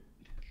 Okay.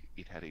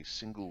 It had a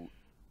single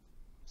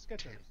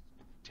Sketch artist.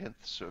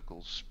 10th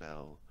circle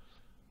spell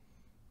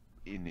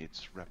in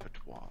its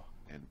repertoire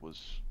and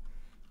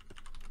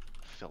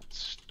felt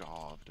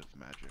starved of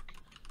magic.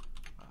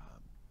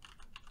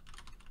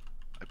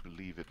 I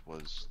believe it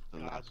was the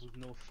God with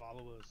no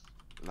followers.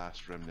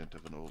 last remnant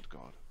of an old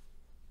god.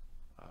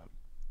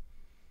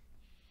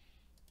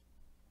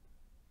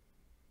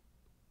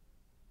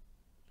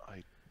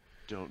 I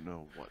don't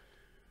know what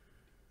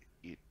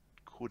it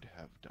could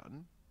have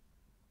done,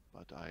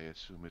 but I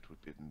assume it would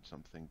have been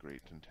something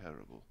great and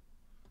terrible.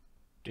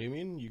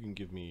 Damian, you can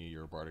give me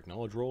your bardic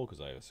knowledge roll,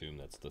 because I assume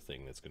that's the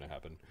thing that's going to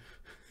happen.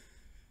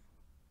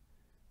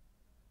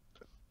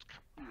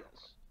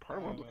 Yes. Part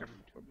of what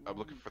I'm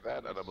looking for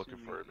that, and I'm looking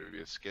for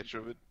maybe a sketch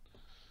of it.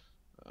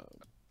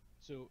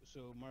 So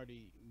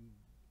Marty,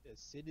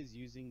 Cid is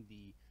using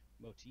the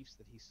motifs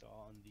that he saw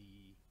on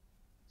the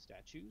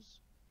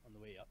statues on the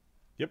way up.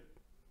 Yep.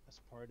 As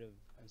part of,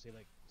 and say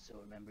like, so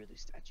remember the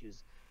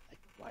statues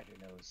like wider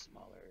nose,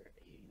 smaller,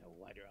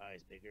 wider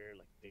eyes, bigger,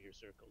 like bigger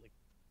circle, like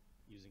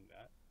Using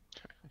that.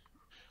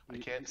 I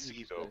can't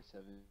see though.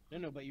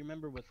 No, but you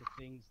remember what the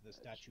things, the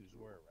statues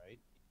were, right?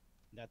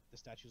 That the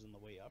statues on the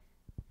way up.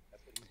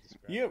 That's what he's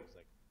describing. Yep. It's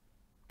like,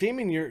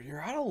 Damon,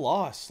 you're at a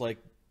loss. Like,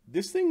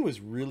 this thing was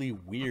really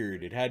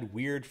weird. It had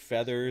weird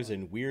feathers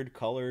and weird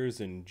colors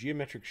and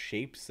geometric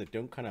shapes that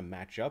don't kind of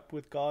match up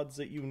with gods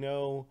that you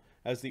know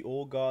as the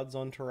old gods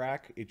on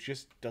Tarak. It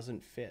just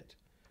doesn't fit.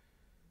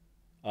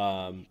 make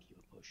you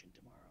a potion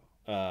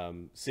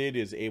tomorrow. Cid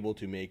is able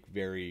to make a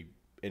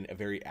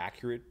very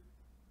accurate,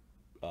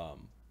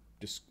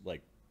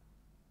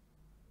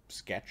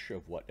 sketch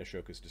of what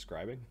Ashoka's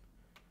describing.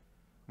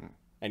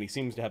 And he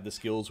seems to have the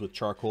skills with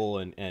charcoal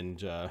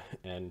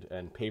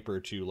and paper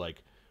to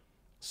like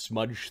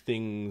smudge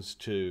things,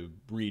 to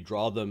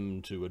redraw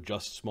them, to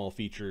adjust small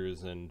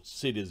features. And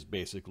Cid is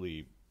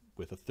basically,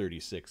 with a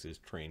 36, is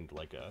trained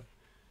like a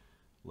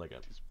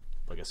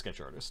sketch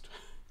artist.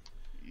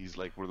 He's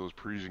like one of those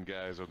Parisian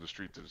guys on the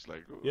street that's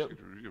like, oh, Yep.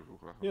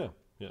 Yeah.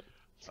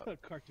 it's not a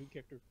cartoon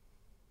character.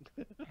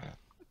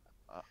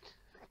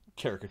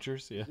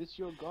 Caricatures, yeah. Is this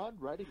your god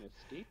riding a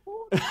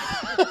skateboard?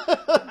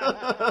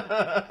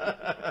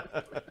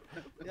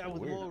 Yeah,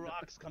 with more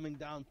rocks coming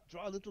down.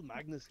 Draw a little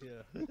Magnus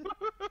here. There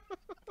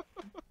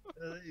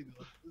you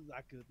go. This is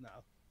accurate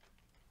now.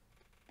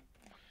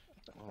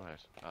 All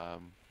right.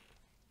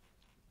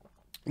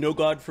 No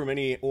god from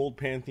any old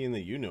pantheon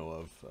that you know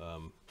of.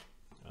 Alright,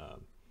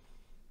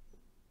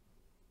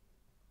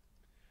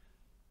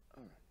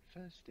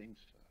 first things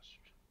first.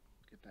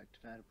 Get back to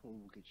Vanderpool,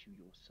 we'll get you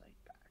your sight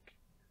back.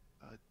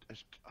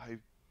 I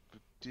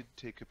did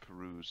take a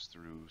peruse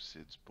through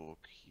Sid's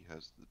book. He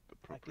has the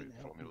appropriate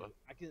help formula.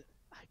 you.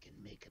 I can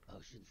make a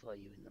potion for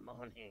you in the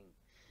morning.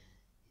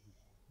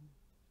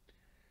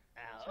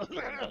 Ow.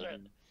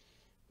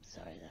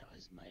 Sorry, that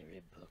was my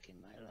rib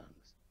poking my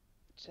lungs.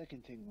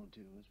 Second thing we'll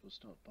do is we'll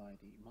stop by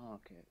the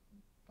market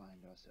and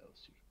find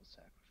ourselves suitable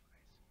sacrifice.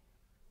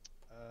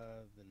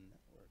 The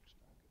network's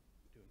not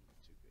doing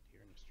too good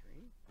here in the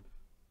stream.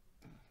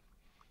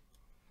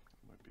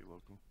 Might be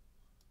local.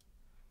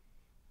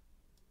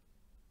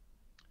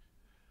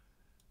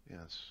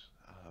 Yes,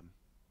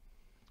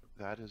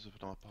 that is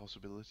a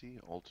possibility.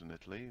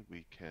 Alternately,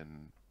 we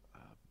can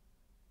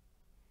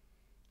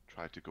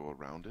try to go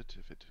around it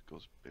if it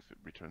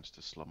returns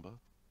to slumber.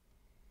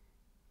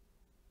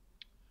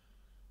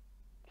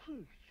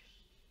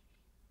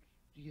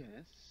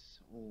 Yes,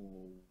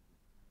 or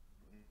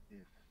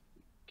if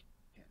we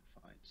can't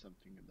find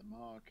something in the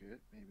market,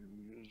 maybe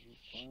we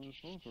just find a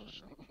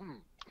sorcerer.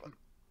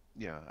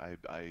 Yeah,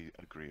 I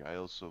agree. I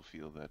also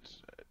feel that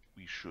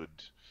we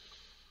should.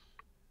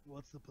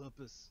 What's the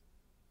purpose?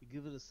 You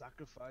give it a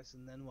sacrifice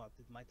and then what?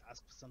 It might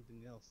ask for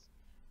something else.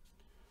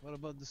 What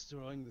about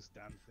destroying this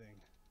damn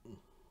thing?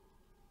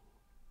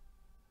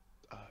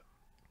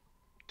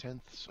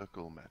 10th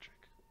circle magic.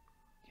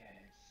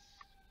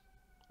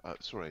 Yes.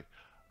 Sorry.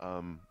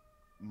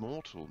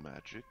 Mortal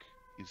magic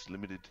is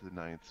limited to the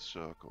 9th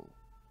circle.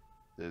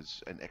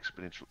 There's an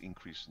exponential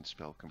increase in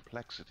spell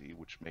complexity,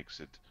 which makes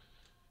it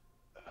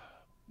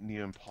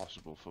near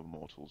impossible for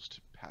mortals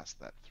to pass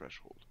that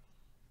threshold.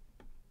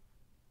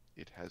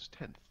 It has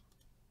 10th.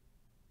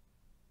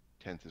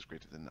 10th is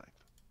greater than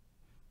 9th.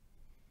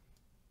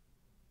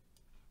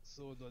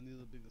 So do I need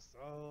a bigger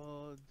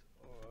sword?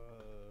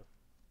 Or...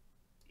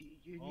 You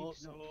need to not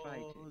fight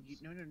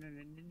it. No.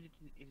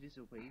 It is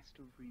a waste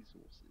of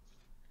resources.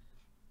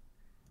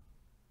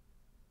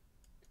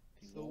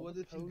 So what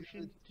if you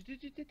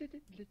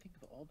think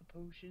of all the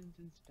potions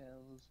and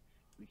spells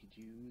we could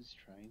use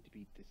trying to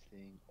beat this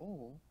thing,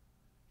 or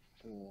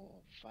for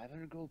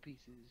 500 gold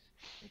pieces,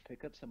 we'll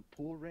pick up some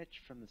poor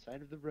wretch from the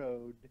side of the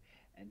road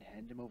and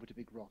hand him over to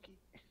Big Rocky.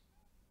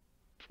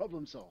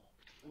 Problem solved.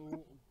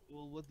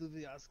 well, what do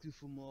they ask you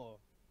for more?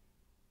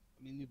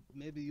 I mean,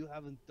 maybe you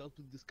haven't dealt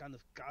with this kind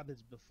of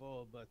garbage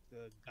before, but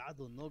God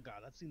or no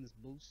God, I've seen this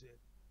bullshit.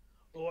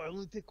 Oh, I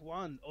only take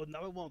one. Oh,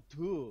 now I want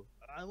 2.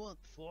 I want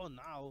 4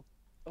 now.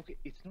 Okay,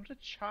 it's not a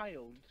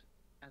child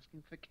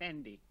asking for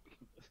candy.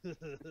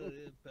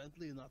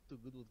 Apparently you're not too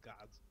good with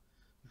gods.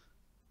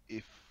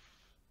 If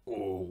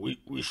Oh,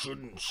 we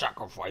shouldn't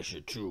sacrifice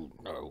it too.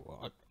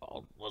 No,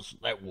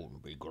 that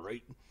wouldn't be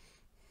great.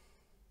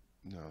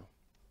 no,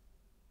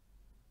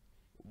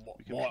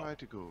 we can try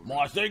to go.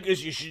 My thing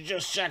is you should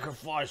just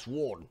sacrifice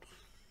one.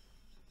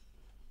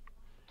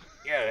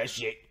 Yeah,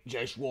 that's it.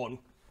 Just one.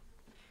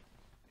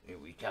 Here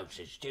we come,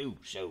 says 2.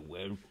 So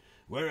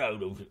we're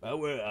out of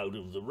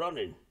the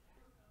running.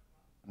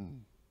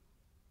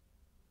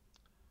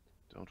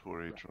 Don't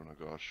worry,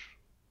 Trono-Goesh.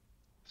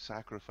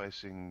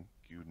 Sacrificing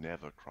you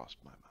never crossed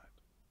my mind.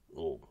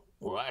 Oh,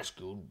 well, that's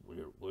good.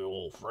 We're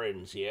all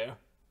friends here.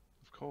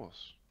 Of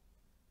course.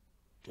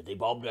 Did they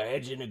bob their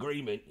heads in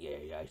agreement?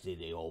 Yeah, I think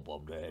they all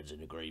bobbed their heads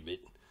in agreement.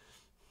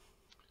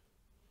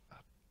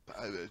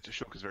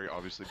 Ashoka's very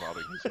obviously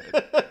bobbing his head.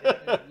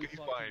 He's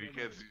fine. He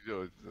can't.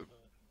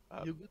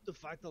 You're good to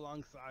fight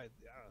alongside.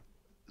 Yeah.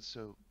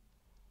 So,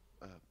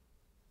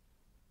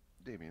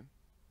 Damian,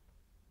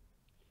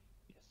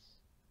 Yes.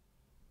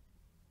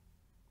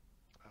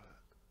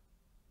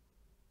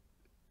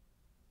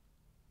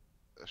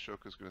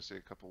 Ashoka's going to say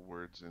a couple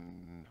words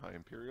in High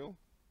Imperial.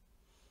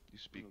 You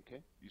speak.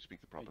 Okay. You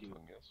speak the proper do.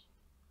 tongue, yes.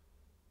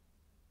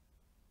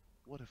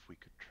 What if we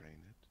could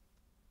train it?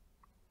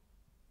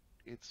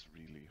 It's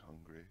really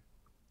hungry.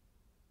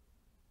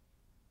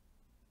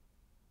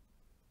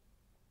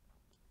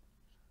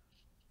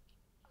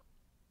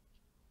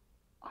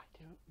 I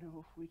don't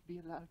know if we'd be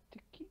allowed to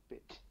keep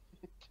it,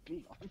 to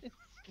be honest.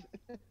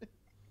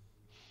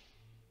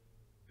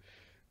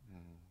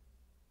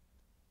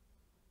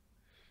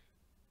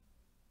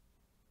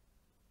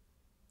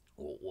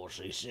 What's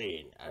they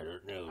saying? I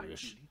don't know. I really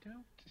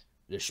don't.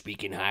 They're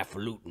speaking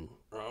highfalutin.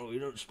 Oh, we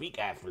don't speak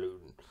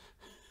highfalutin.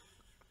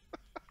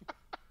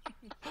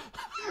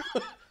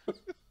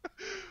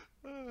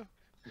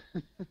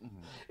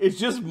 It's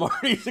just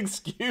Marty's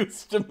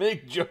excuse to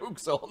make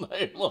jokes all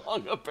night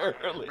long,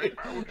 apparently.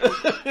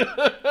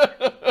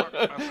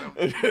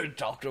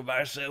 Talk to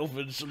myself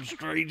in some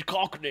strange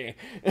cockney.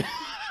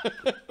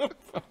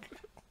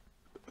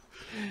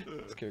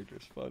 This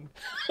character's fun.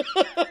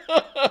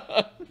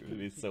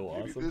 He's so Maybe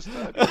awesome. this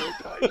time you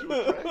don't die to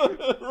a dragon.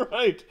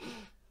 Right.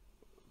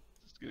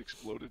 Just get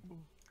exploded.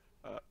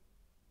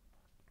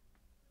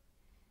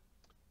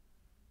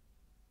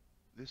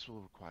 This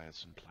will require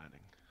some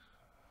planning.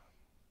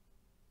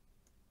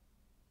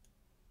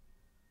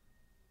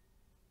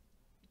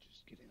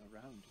 Just getting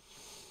around it.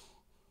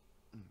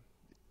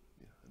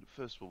 Yeah, and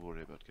first we'll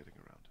worry about getting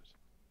around it.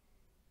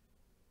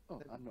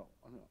 Oh, I'm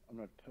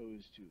not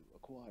opposed to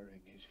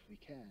acquiring it if we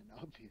can,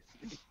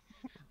 obviously.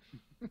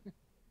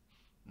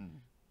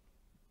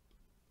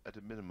 At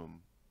a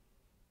minimum,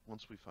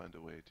 once we find a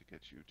way to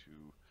get you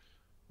to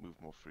move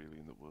more freely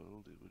in the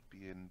world, it would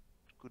be a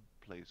good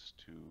place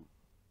to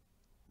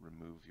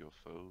remove your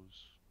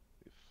foes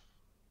if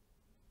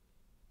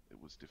it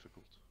was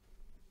difficult.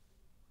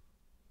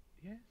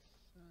 Yes,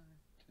 I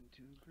tend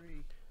to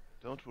agree.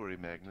 Don't worry,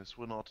 Magnus,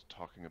 we're not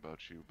talking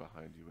about you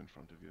behind you in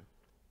front of you.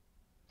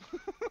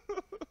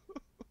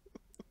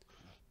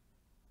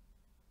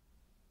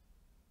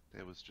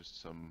 There was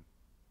just some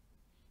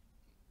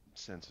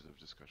sensitive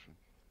discussion.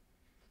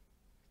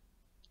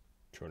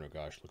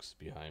 Trono-Goesh looks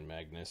behind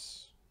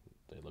Magnus.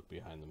 They look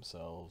behind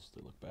themselves.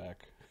 They look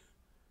back.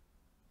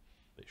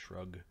 They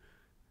shrug.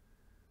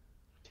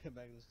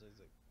 Magnus is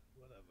like,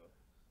 whatever.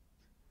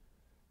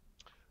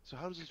 So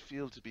how does it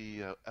feel to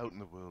be out in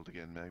the world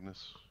again,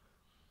 Magnus?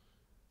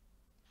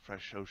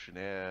 Fresh ocean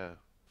air,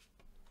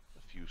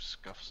 a few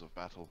scuffs of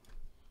battle.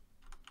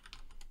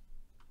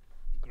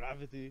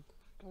 Gravity.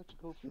 Got to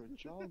go for a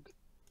jog.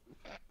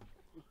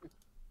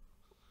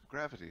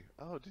 Gravity.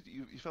 Oh, did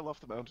you fell off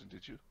the mountain,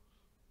 did you?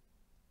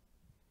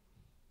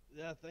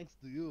 Yeah, thanks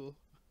to you.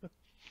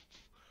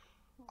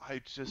 I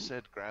just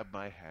said grab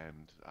my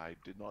hand. I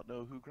did not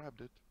know who grabbed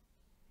it.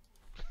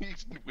 He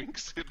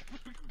winks at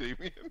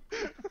Damian.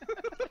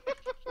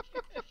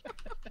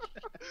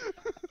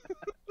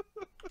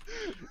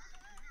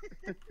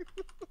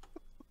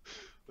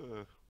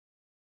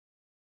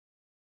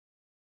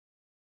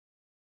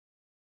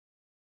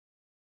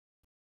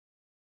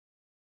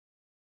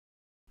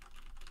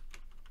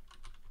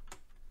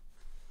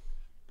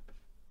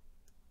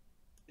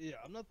 Yeah,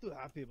 I'm not too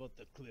happy about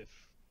the cliff.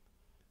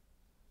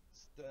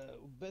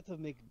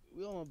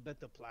 We all want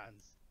better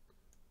plans.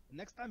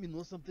 Next time you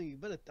know something, you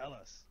better tell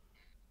us.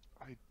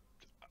 I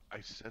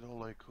said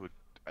all I could.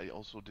 I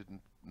also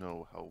didn't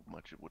know how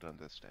much it would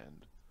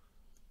understand.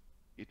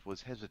 It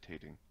was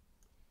hesitating.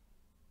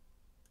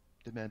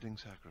 Demanding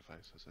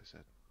sacrifice, as I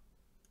said.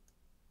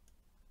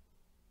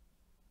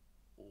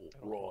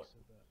 Right.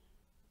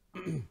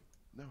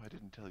 No, I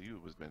didn't tell you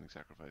it was demanding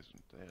sacrifice.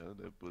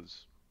 It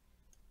was...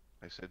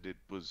 I said it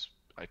was...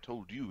 I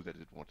told you that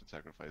it wanted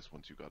sacrifice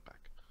once you got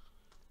back.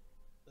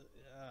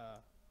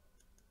 Yeah.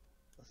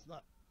 It's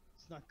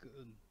not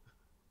good.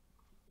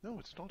 No,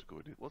 it's not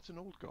good. What's an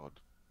old god?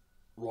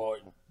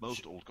 Right.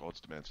 Most old gods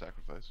demand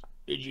sacrifice.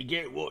 Did you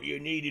get what you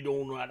needed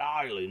on that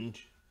island?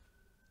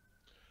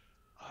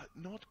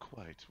 Not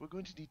quite. We're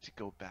going to need to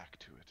go back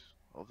to it.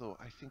 Although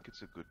I think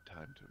it's a good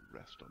time to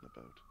rest on the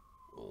boat.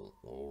 Oh,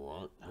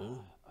 all right. Huh?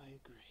 I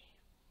agree.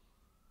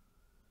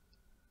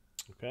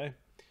 Okay.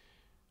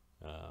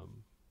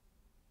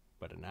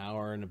 But an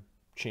hour and a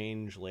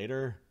change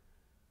later,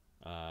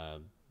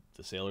 the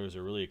sailors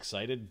are really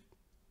excited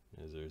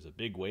as there's a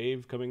big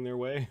wave coming their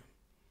way.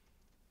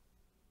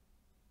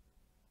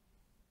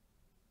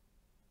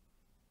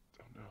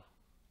 Oh no.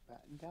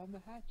 Batten down the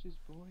hatches,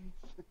 boys.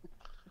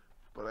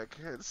 But I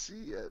can't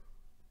see it.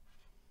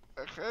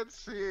 I can't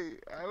see.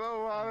 I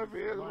don't want to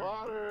be in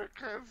water. I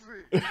can't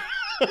see.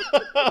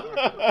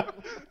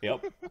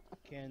 Yep.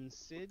 Can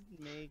Cid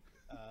make?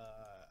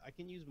 I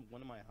can use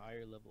one of my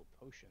higher level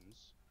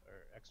potions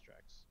or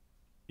extracts.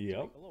 To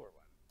Yep. make a lower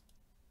one.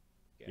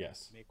 Yeah,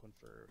 Yes. Make one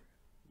for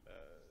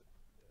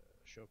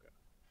Ashoka.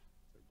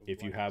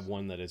 If you have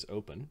one that is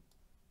open.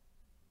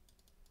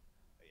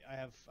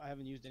 I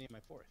haven't used any of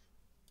my fourth.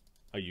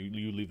 Oh,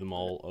 you leave them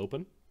all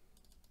open?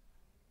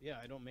 Yeah,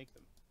 I don't make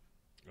them.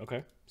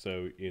 Okay.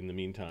 So in the I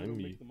meantime,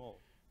 don't make them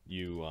all.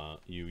 you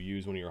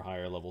use one of your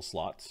higher level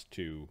slots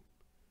to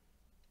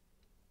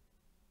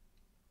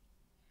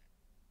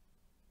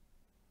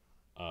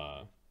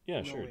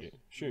Yeah, No, sure, wait.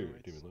 sure, No,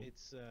 Demon Lord.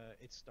 it's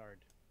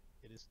starred.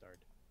 It is starred.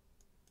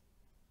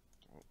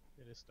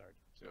 It is starred.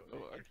 So Yeah,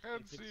 no, I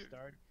can't see it.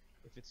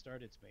 If it's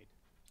starred, it's made.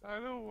 I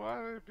don't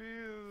want to be.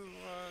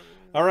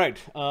 All right,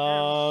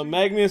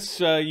 Magnus,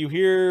 you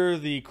hear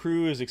the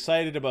crew is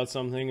excited about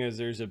something as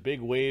there's a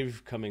big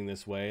wave coming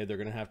this way. They're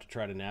going to have to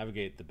try to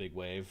navigate the big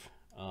wave.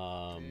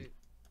 Are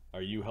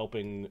you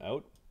helping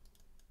out?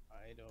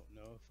 I don't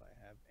know if I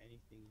have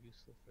anything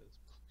useful for this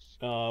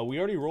push. We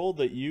already rolled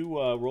that you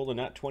rolled a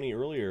nat 20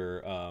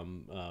 earlier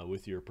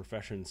with your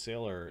profession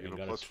sailor and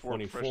got a +4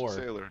 24,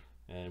 profession sailor.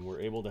 and we're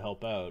able to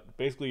help out.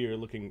 Basically, they're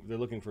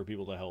looking for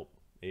people to help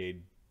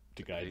aid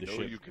to guide the I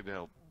know ship. you can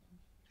help.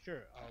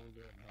 Sure, I'll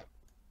go and help.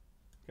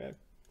 Okay.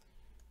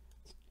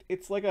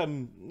 It's like a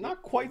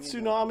not quite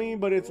tsunami,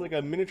 but it's like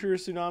a miniature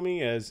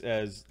tsunami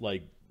as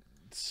like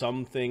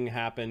something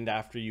happened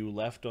after you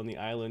left on the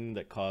island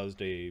that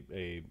caused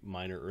a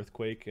minor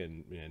earthquake,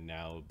 and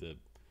now the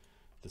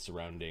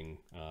surrounding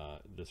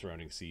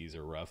seas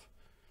are rough.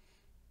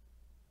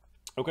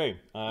 Okay,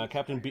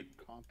 Captain B.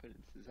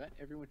 Competence. Is that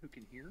everyone who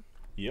can hear?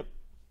 Yep.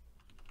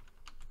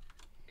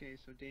 Okay,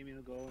 so Damian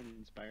will go and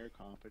inspire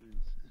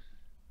competence.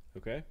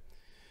 Okay.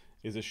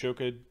 Is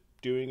Ashoka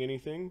doing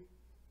anything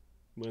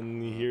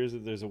when he hears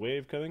that there's a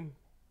wave coming?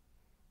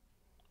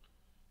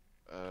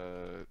 Oh,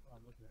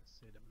 I'm looking at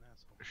Cid. I'm an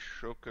asshole.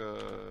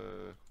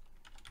 Ashoka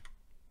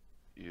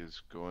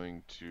is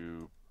going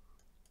to.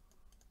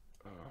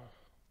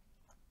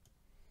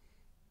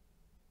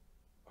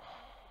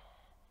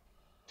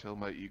 Tell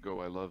my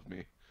ego I love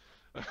me.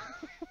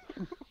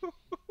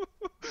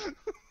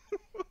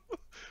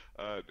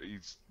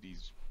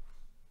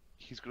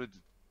 He's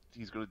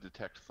gonna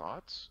detect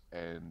thoughts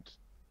and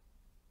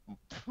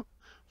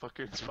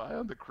fucking spy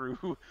on the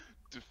crew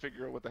to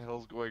figure out what the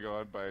hell's going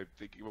on by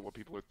thinking about what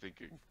people are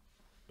thinking.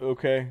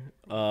 Okay.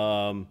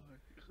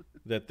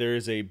 That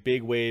there's a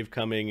big wave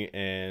coming,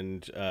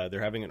 and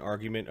they're having an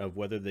argument of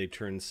whether they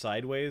turn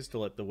sideways to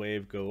let the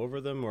wave go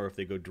over them, or if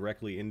they go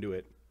directly into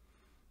it.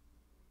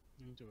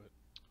 Into it.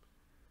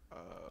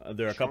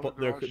 There are a couple.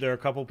 Trono-Goesh. There are a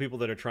couple people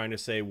that are trying to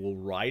say we'll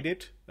ride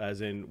it, as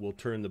in we'll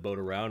turn the boat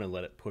around and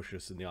let it push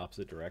us in the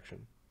opposite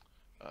direction.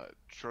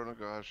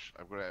 Trono-Goesh,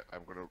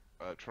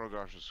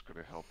 Trono-Goesh is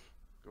gonna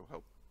go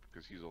help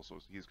because he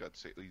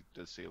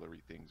does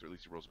sailory things, or at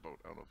least he rows a boat.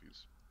 I don't know if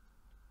he's.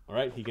 All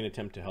right, he can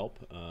attempt to help.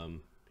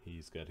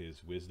 He's got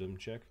his wisdom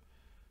check.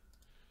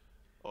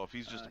 Oh, if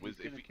he's just if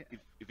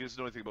he doesn't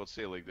know anything about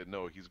sailing, then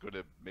no, he's going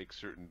to make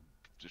certain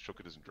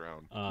Ashoka doesn't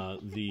drown.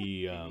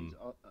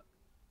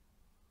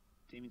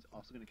 Damian's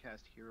also going to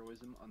cast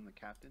heroism on the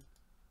captain.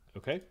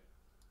 Okay,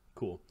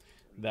 cool.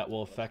 That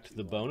will affect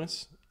the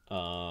bonus.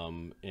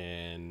 And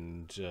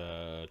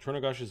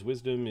Trono-Goesh's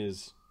wisdom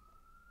is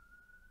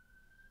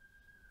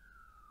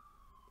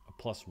a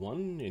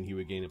 +1, and he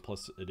would gain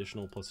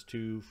additional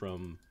 +2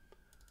 from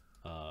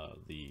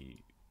the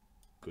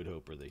Good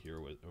Hope or the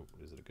Hero. Oh,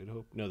 is it a Good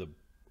Hope? No, the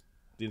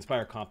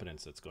Inspire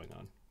Competence that's going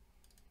on.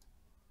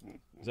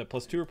 Is that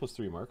 +2 or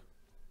 +3, Mark?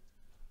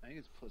 I think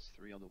it's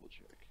 +3. I'll double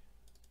check.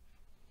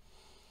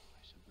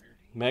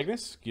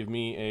 Magnus, give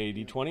me a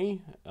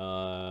d20.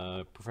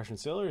 Profession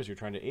Sailor, as you're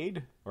trying to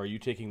aid, or are you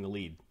taking the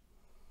lead?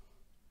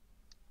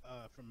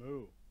 From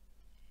who?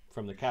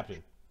 From the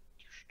captain.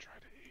 You should try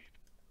to aid.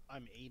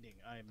 I'm aiding.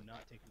 I am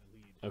not taking the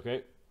lead.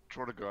 Okay.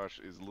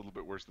 Trono-Goesh is a little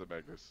bit worse than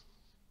Magnus.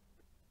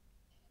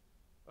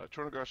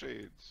 Trono-Goesh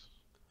aids.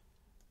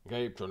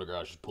 Okay,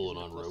 Trono-Goesh is pulling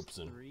on Plus ropes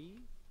and.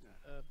 3?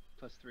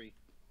 +3.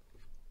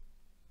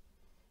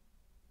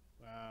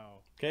 Wow.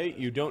 Okay,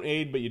 you don't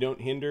aid, but you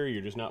don't hinder.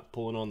 You're just not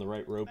pulling on the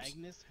right ropes.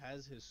 Magnus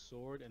has his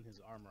sword and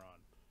his armor on.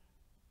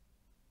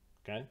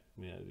 Okay,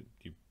 yeah,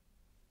 you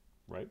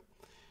right.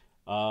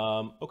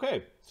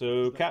 Okay,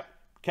 so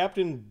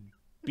Captain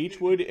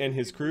Beechwood and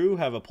his crew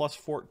have a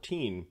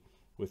 +14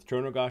 with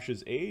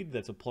Trono-Goesh's aid.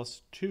 That's a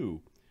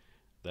 +2.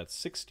 That's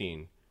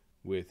 16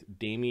 with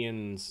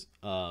Damian's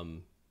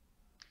Bard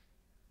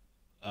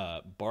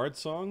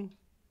Song.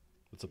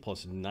 That's a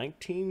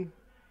 +19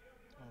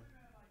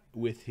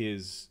 with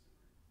his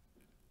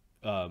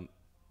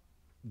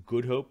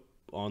Good Hope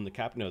on the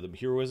captain. No, the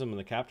heroism on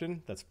the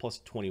captain. That's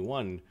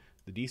 +21.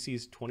 The DC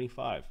is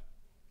 25.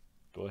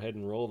 Go ahead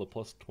and roll the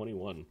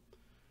 +21.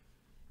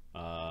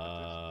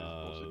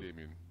 Mostly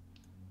Damian.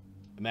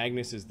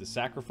 Magnus is the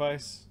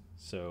sacrifice,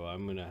 so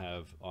I'm gonna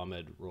have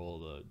Ahmed roll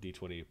the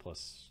d20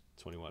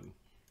 +21.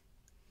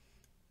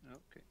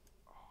 Okay.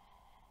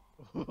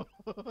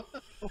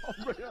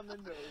 Right on the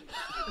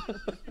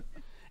nose.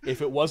 If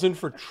it wasn't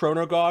for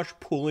Trono-Goesh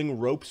pulling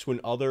ropes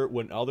when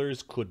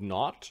others could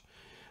not,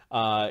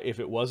 if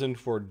it wasn't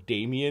for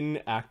Damian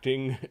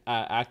acting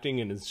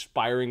and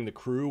inspiring the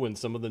crew when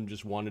some of them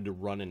just wanted to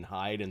run and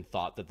hide and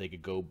thought that they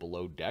could go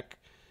below deck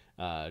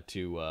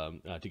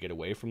to get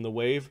away from the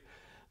wave,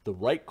 the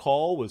right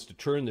call was to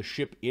turn the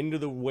ship into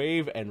the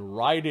wave and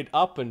ride it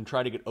up and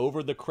try to get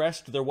over the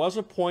crest. There was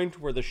a point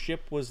where the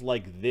ship was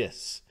like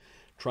this,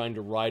 trying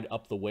to ride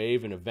up the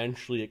wave, and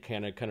eventually it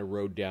kind of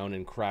rode down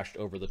and crashed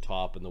over the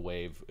top, and the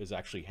wave is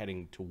actually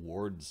heading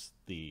towards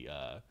the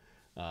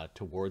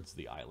towards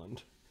the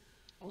island.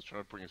 I was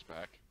trying to bring us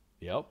back.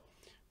 Yep.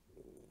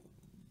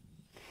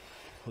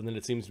 And then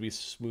it seems to be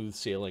smooth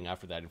sailing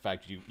after that. In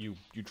fact, you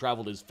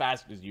traveled as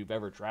fast as you've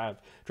ever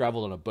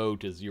traveled on a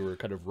boat as you were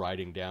kind of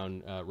riding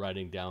down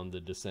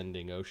the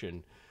descending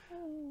ocean,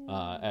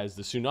 as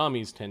the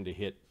tsunamis tend to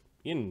hit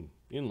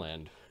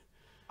inland.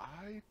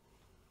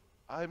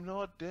 I'm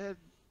not dead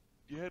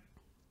yet.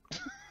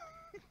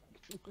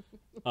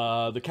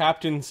 The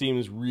captain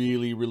seems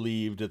really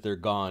relieved that they're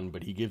gone,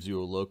 but he gives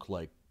you a look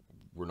like,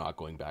 we're not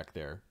going back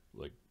there.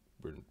 Like,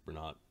 we're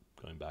not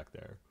going back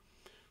there.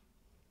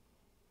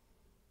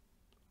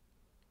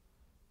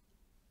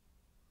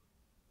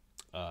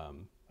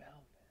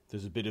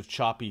 There's a bit of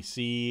choppy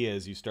sea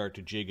as you start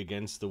to jig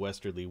against the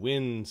westerly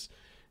winds,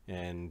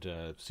 and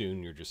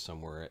soon you're just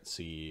somewhere at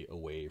sea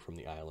away from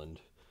the island.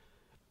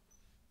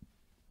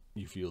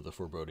 You feel the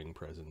foreboding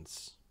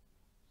presence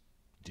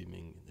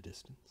dimming in the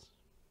distance.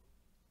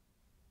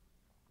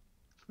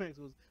 Max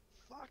goes,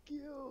 "Fuck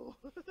you!"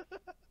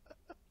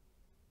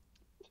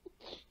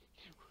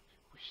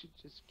 We should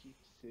just keep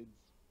Cid's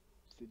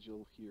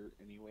sigil here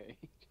anyway.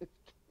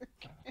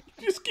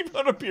 Just keep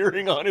on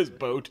appearing on his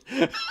boat.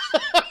 Hey,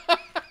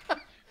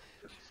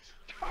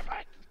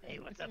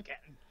 what's up,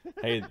 Captain?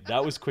 Hey,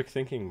 that was quick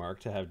thinking,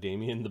 Mark, to have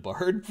Damian the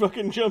Bard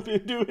fucking jump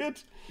into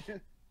it.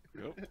 Yep.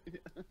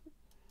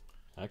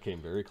 That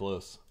came very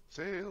close.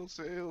 Sail,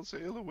 sail,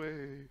 sail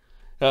away.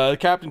 The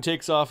captain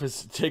takes off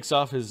his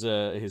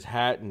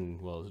hat, and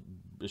well,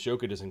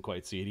 Ashoka doesn't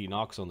quite see it. He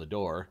knocks on the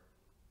door.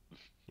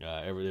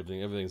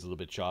 Everything's a little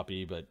bit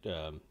choppy, but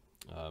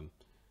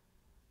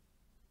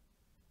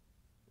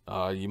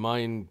you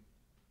mind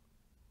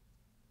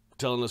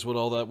telling us what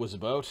all that was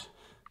about?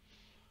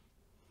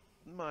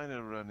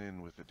 Minor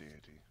run-in with the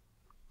deity.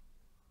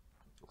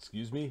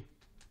 Excuse me?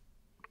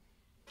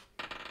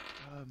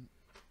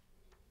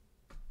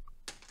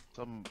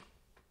 Some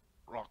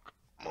rock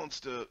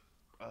monster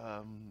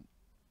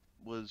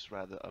was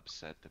rather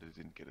upset that it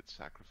didn't get its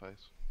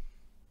sacrifice.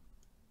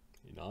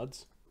 He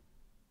nods.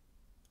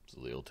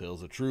 So the old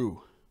tales are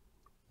true.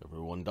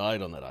 Everyone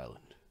died on that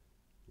island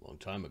a long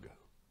time ago.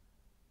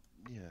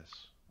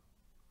 Yes.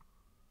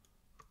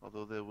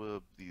 Although there were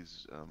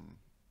these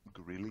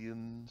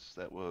Grillians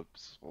that were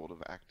sort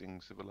of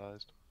acting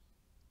civilized.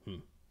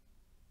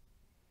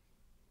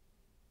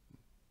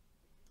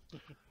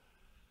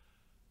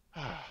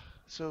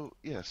 So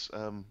yes,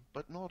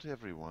 but not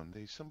everyone.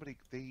 The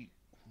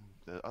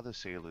other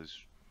sailors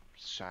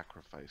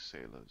sacrifice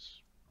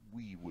sailors.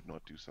 We would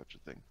not do such a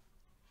thing.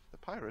 The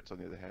pirates, on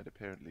the other hand,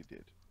 apparently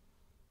did.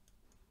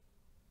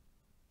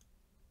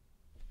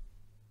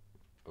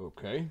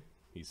 Okay,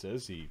 he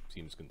says. He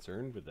seems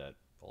concerned with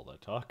all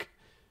that talk.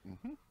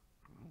 Mm-hmm.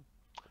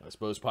 I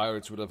suppose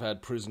pirates would have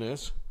had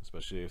prisoners,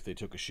 especially if they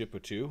took a ship or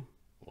two,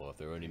 or if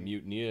there were any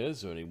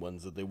mutineers or any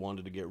ones that they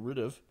wanted to get rid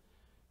of.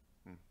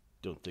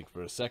 Don't think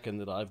for a second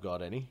that I've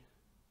got any.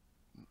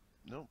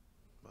 No,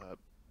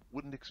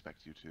 wouldn't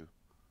expect you to.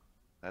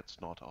 That's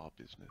not our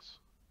business.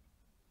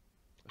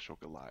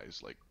 Ashoka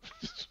lies, like...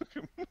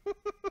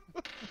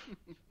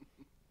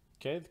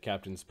 Okay, the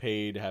captain's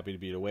paid, happy to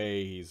be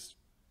away. He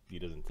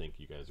doesn't think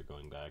you guys are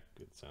going back.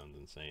 It sounds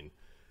insane.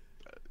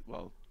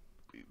 Well,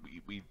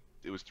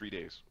 it was 3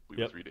 days. We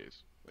Yep. were 3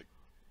 days. Like,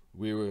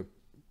 You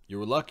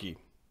were lucky.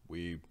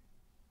 We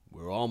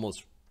were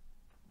almost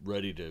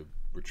ready to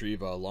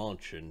retrieve our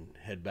launch and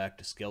head back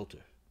to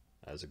Skeltar,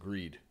 as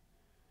agreed.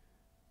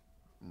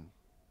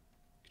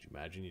 Could you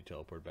imagine you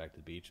teleport back to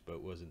the beach,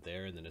 boat wasn't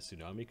there, and then a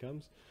tsunami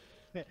comes?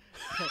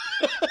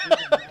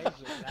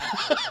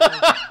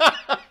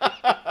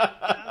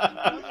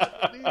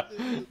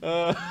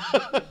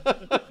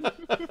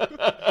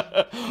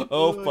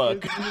 Oh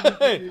fuck.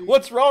 Hey,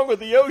 what's wrong with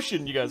the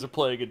ocean? You guys are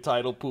playing in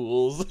tidal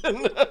pools.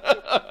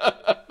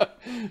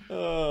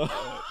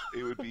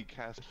 it would be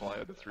cast fly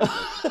on the three of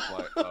us and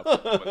fly up,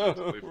 but that's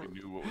only if we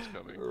knew what was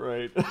coming.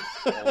 Right.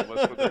 All of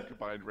us with their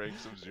combined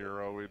ranks of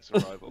 0 in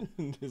survival.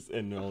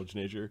 And knowledge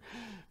nature.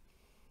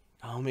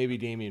 Oh, maybe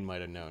Damian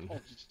might have known.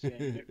 Does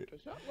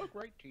that look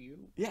right to you?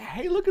 Yeah,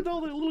 hey, look at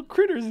all the little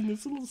critters in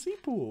this little sea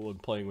pool,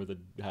 and playing with a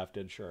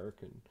half-dead shark.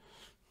 And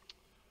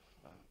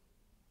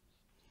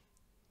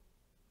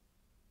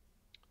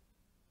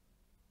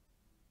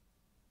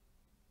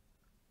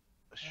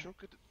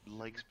Ashoka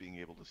likes being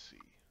able to see.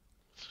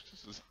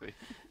 This is the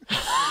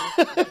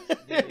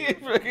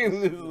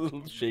freaking this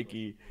little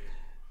shaky.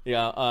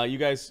 Yeah, you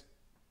guys,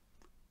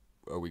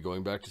 are we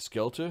going back to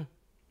Skeltar?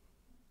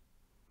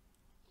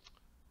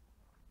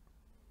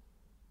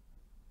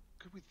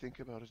 Could we think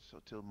about it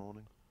till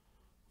morning?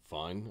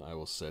 Fine, I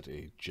will set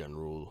a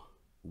general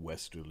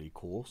westerly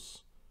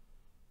course.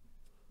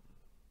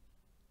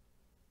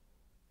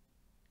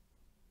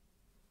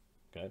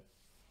 Okay.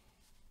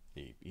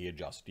 He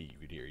adjusts. You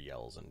could hear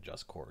yells and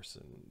adjust course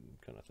and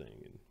kind of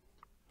thing. And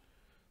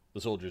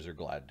the soldiers are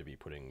glad to be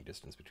putting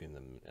distance between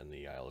them and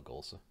the Isle of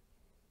Golso.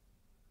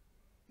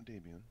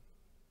 Damian,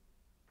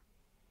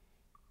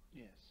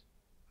 Yes.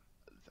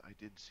 I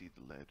did see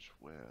the ledge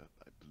where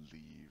I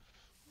believe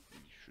we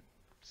should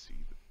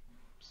see the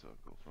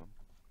circle from.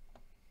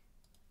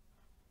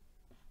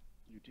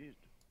 You did.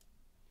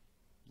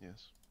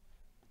 Yes.